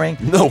performing.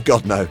 No,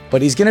 God, no.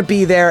 But he's going to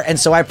be there. And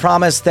so I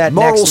promise that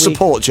moral next week,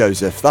 support,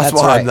 Joseph. That's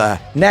why I'm there.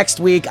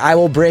 Next week, I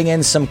will bring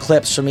in some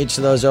clips from each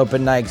of those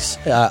open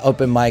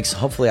mics.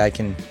 Hopefully I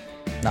can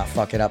not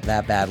fuck it up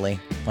that badly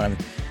when I'm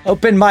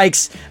open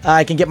mics.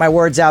 I can get my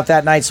words out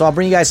that night, so I'll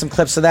bring you guys some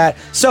clips of that.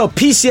 So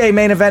PCA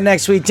main event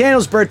next week,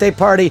 Daniel's birthday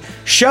party,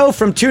 show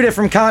from 2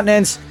 different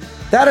continents.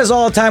 That is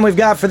all the time we've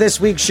got for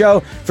this week's show.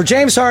 For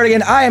James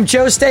Hardigan, I am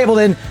Joe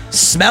Stapleton.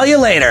 Smell you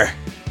later.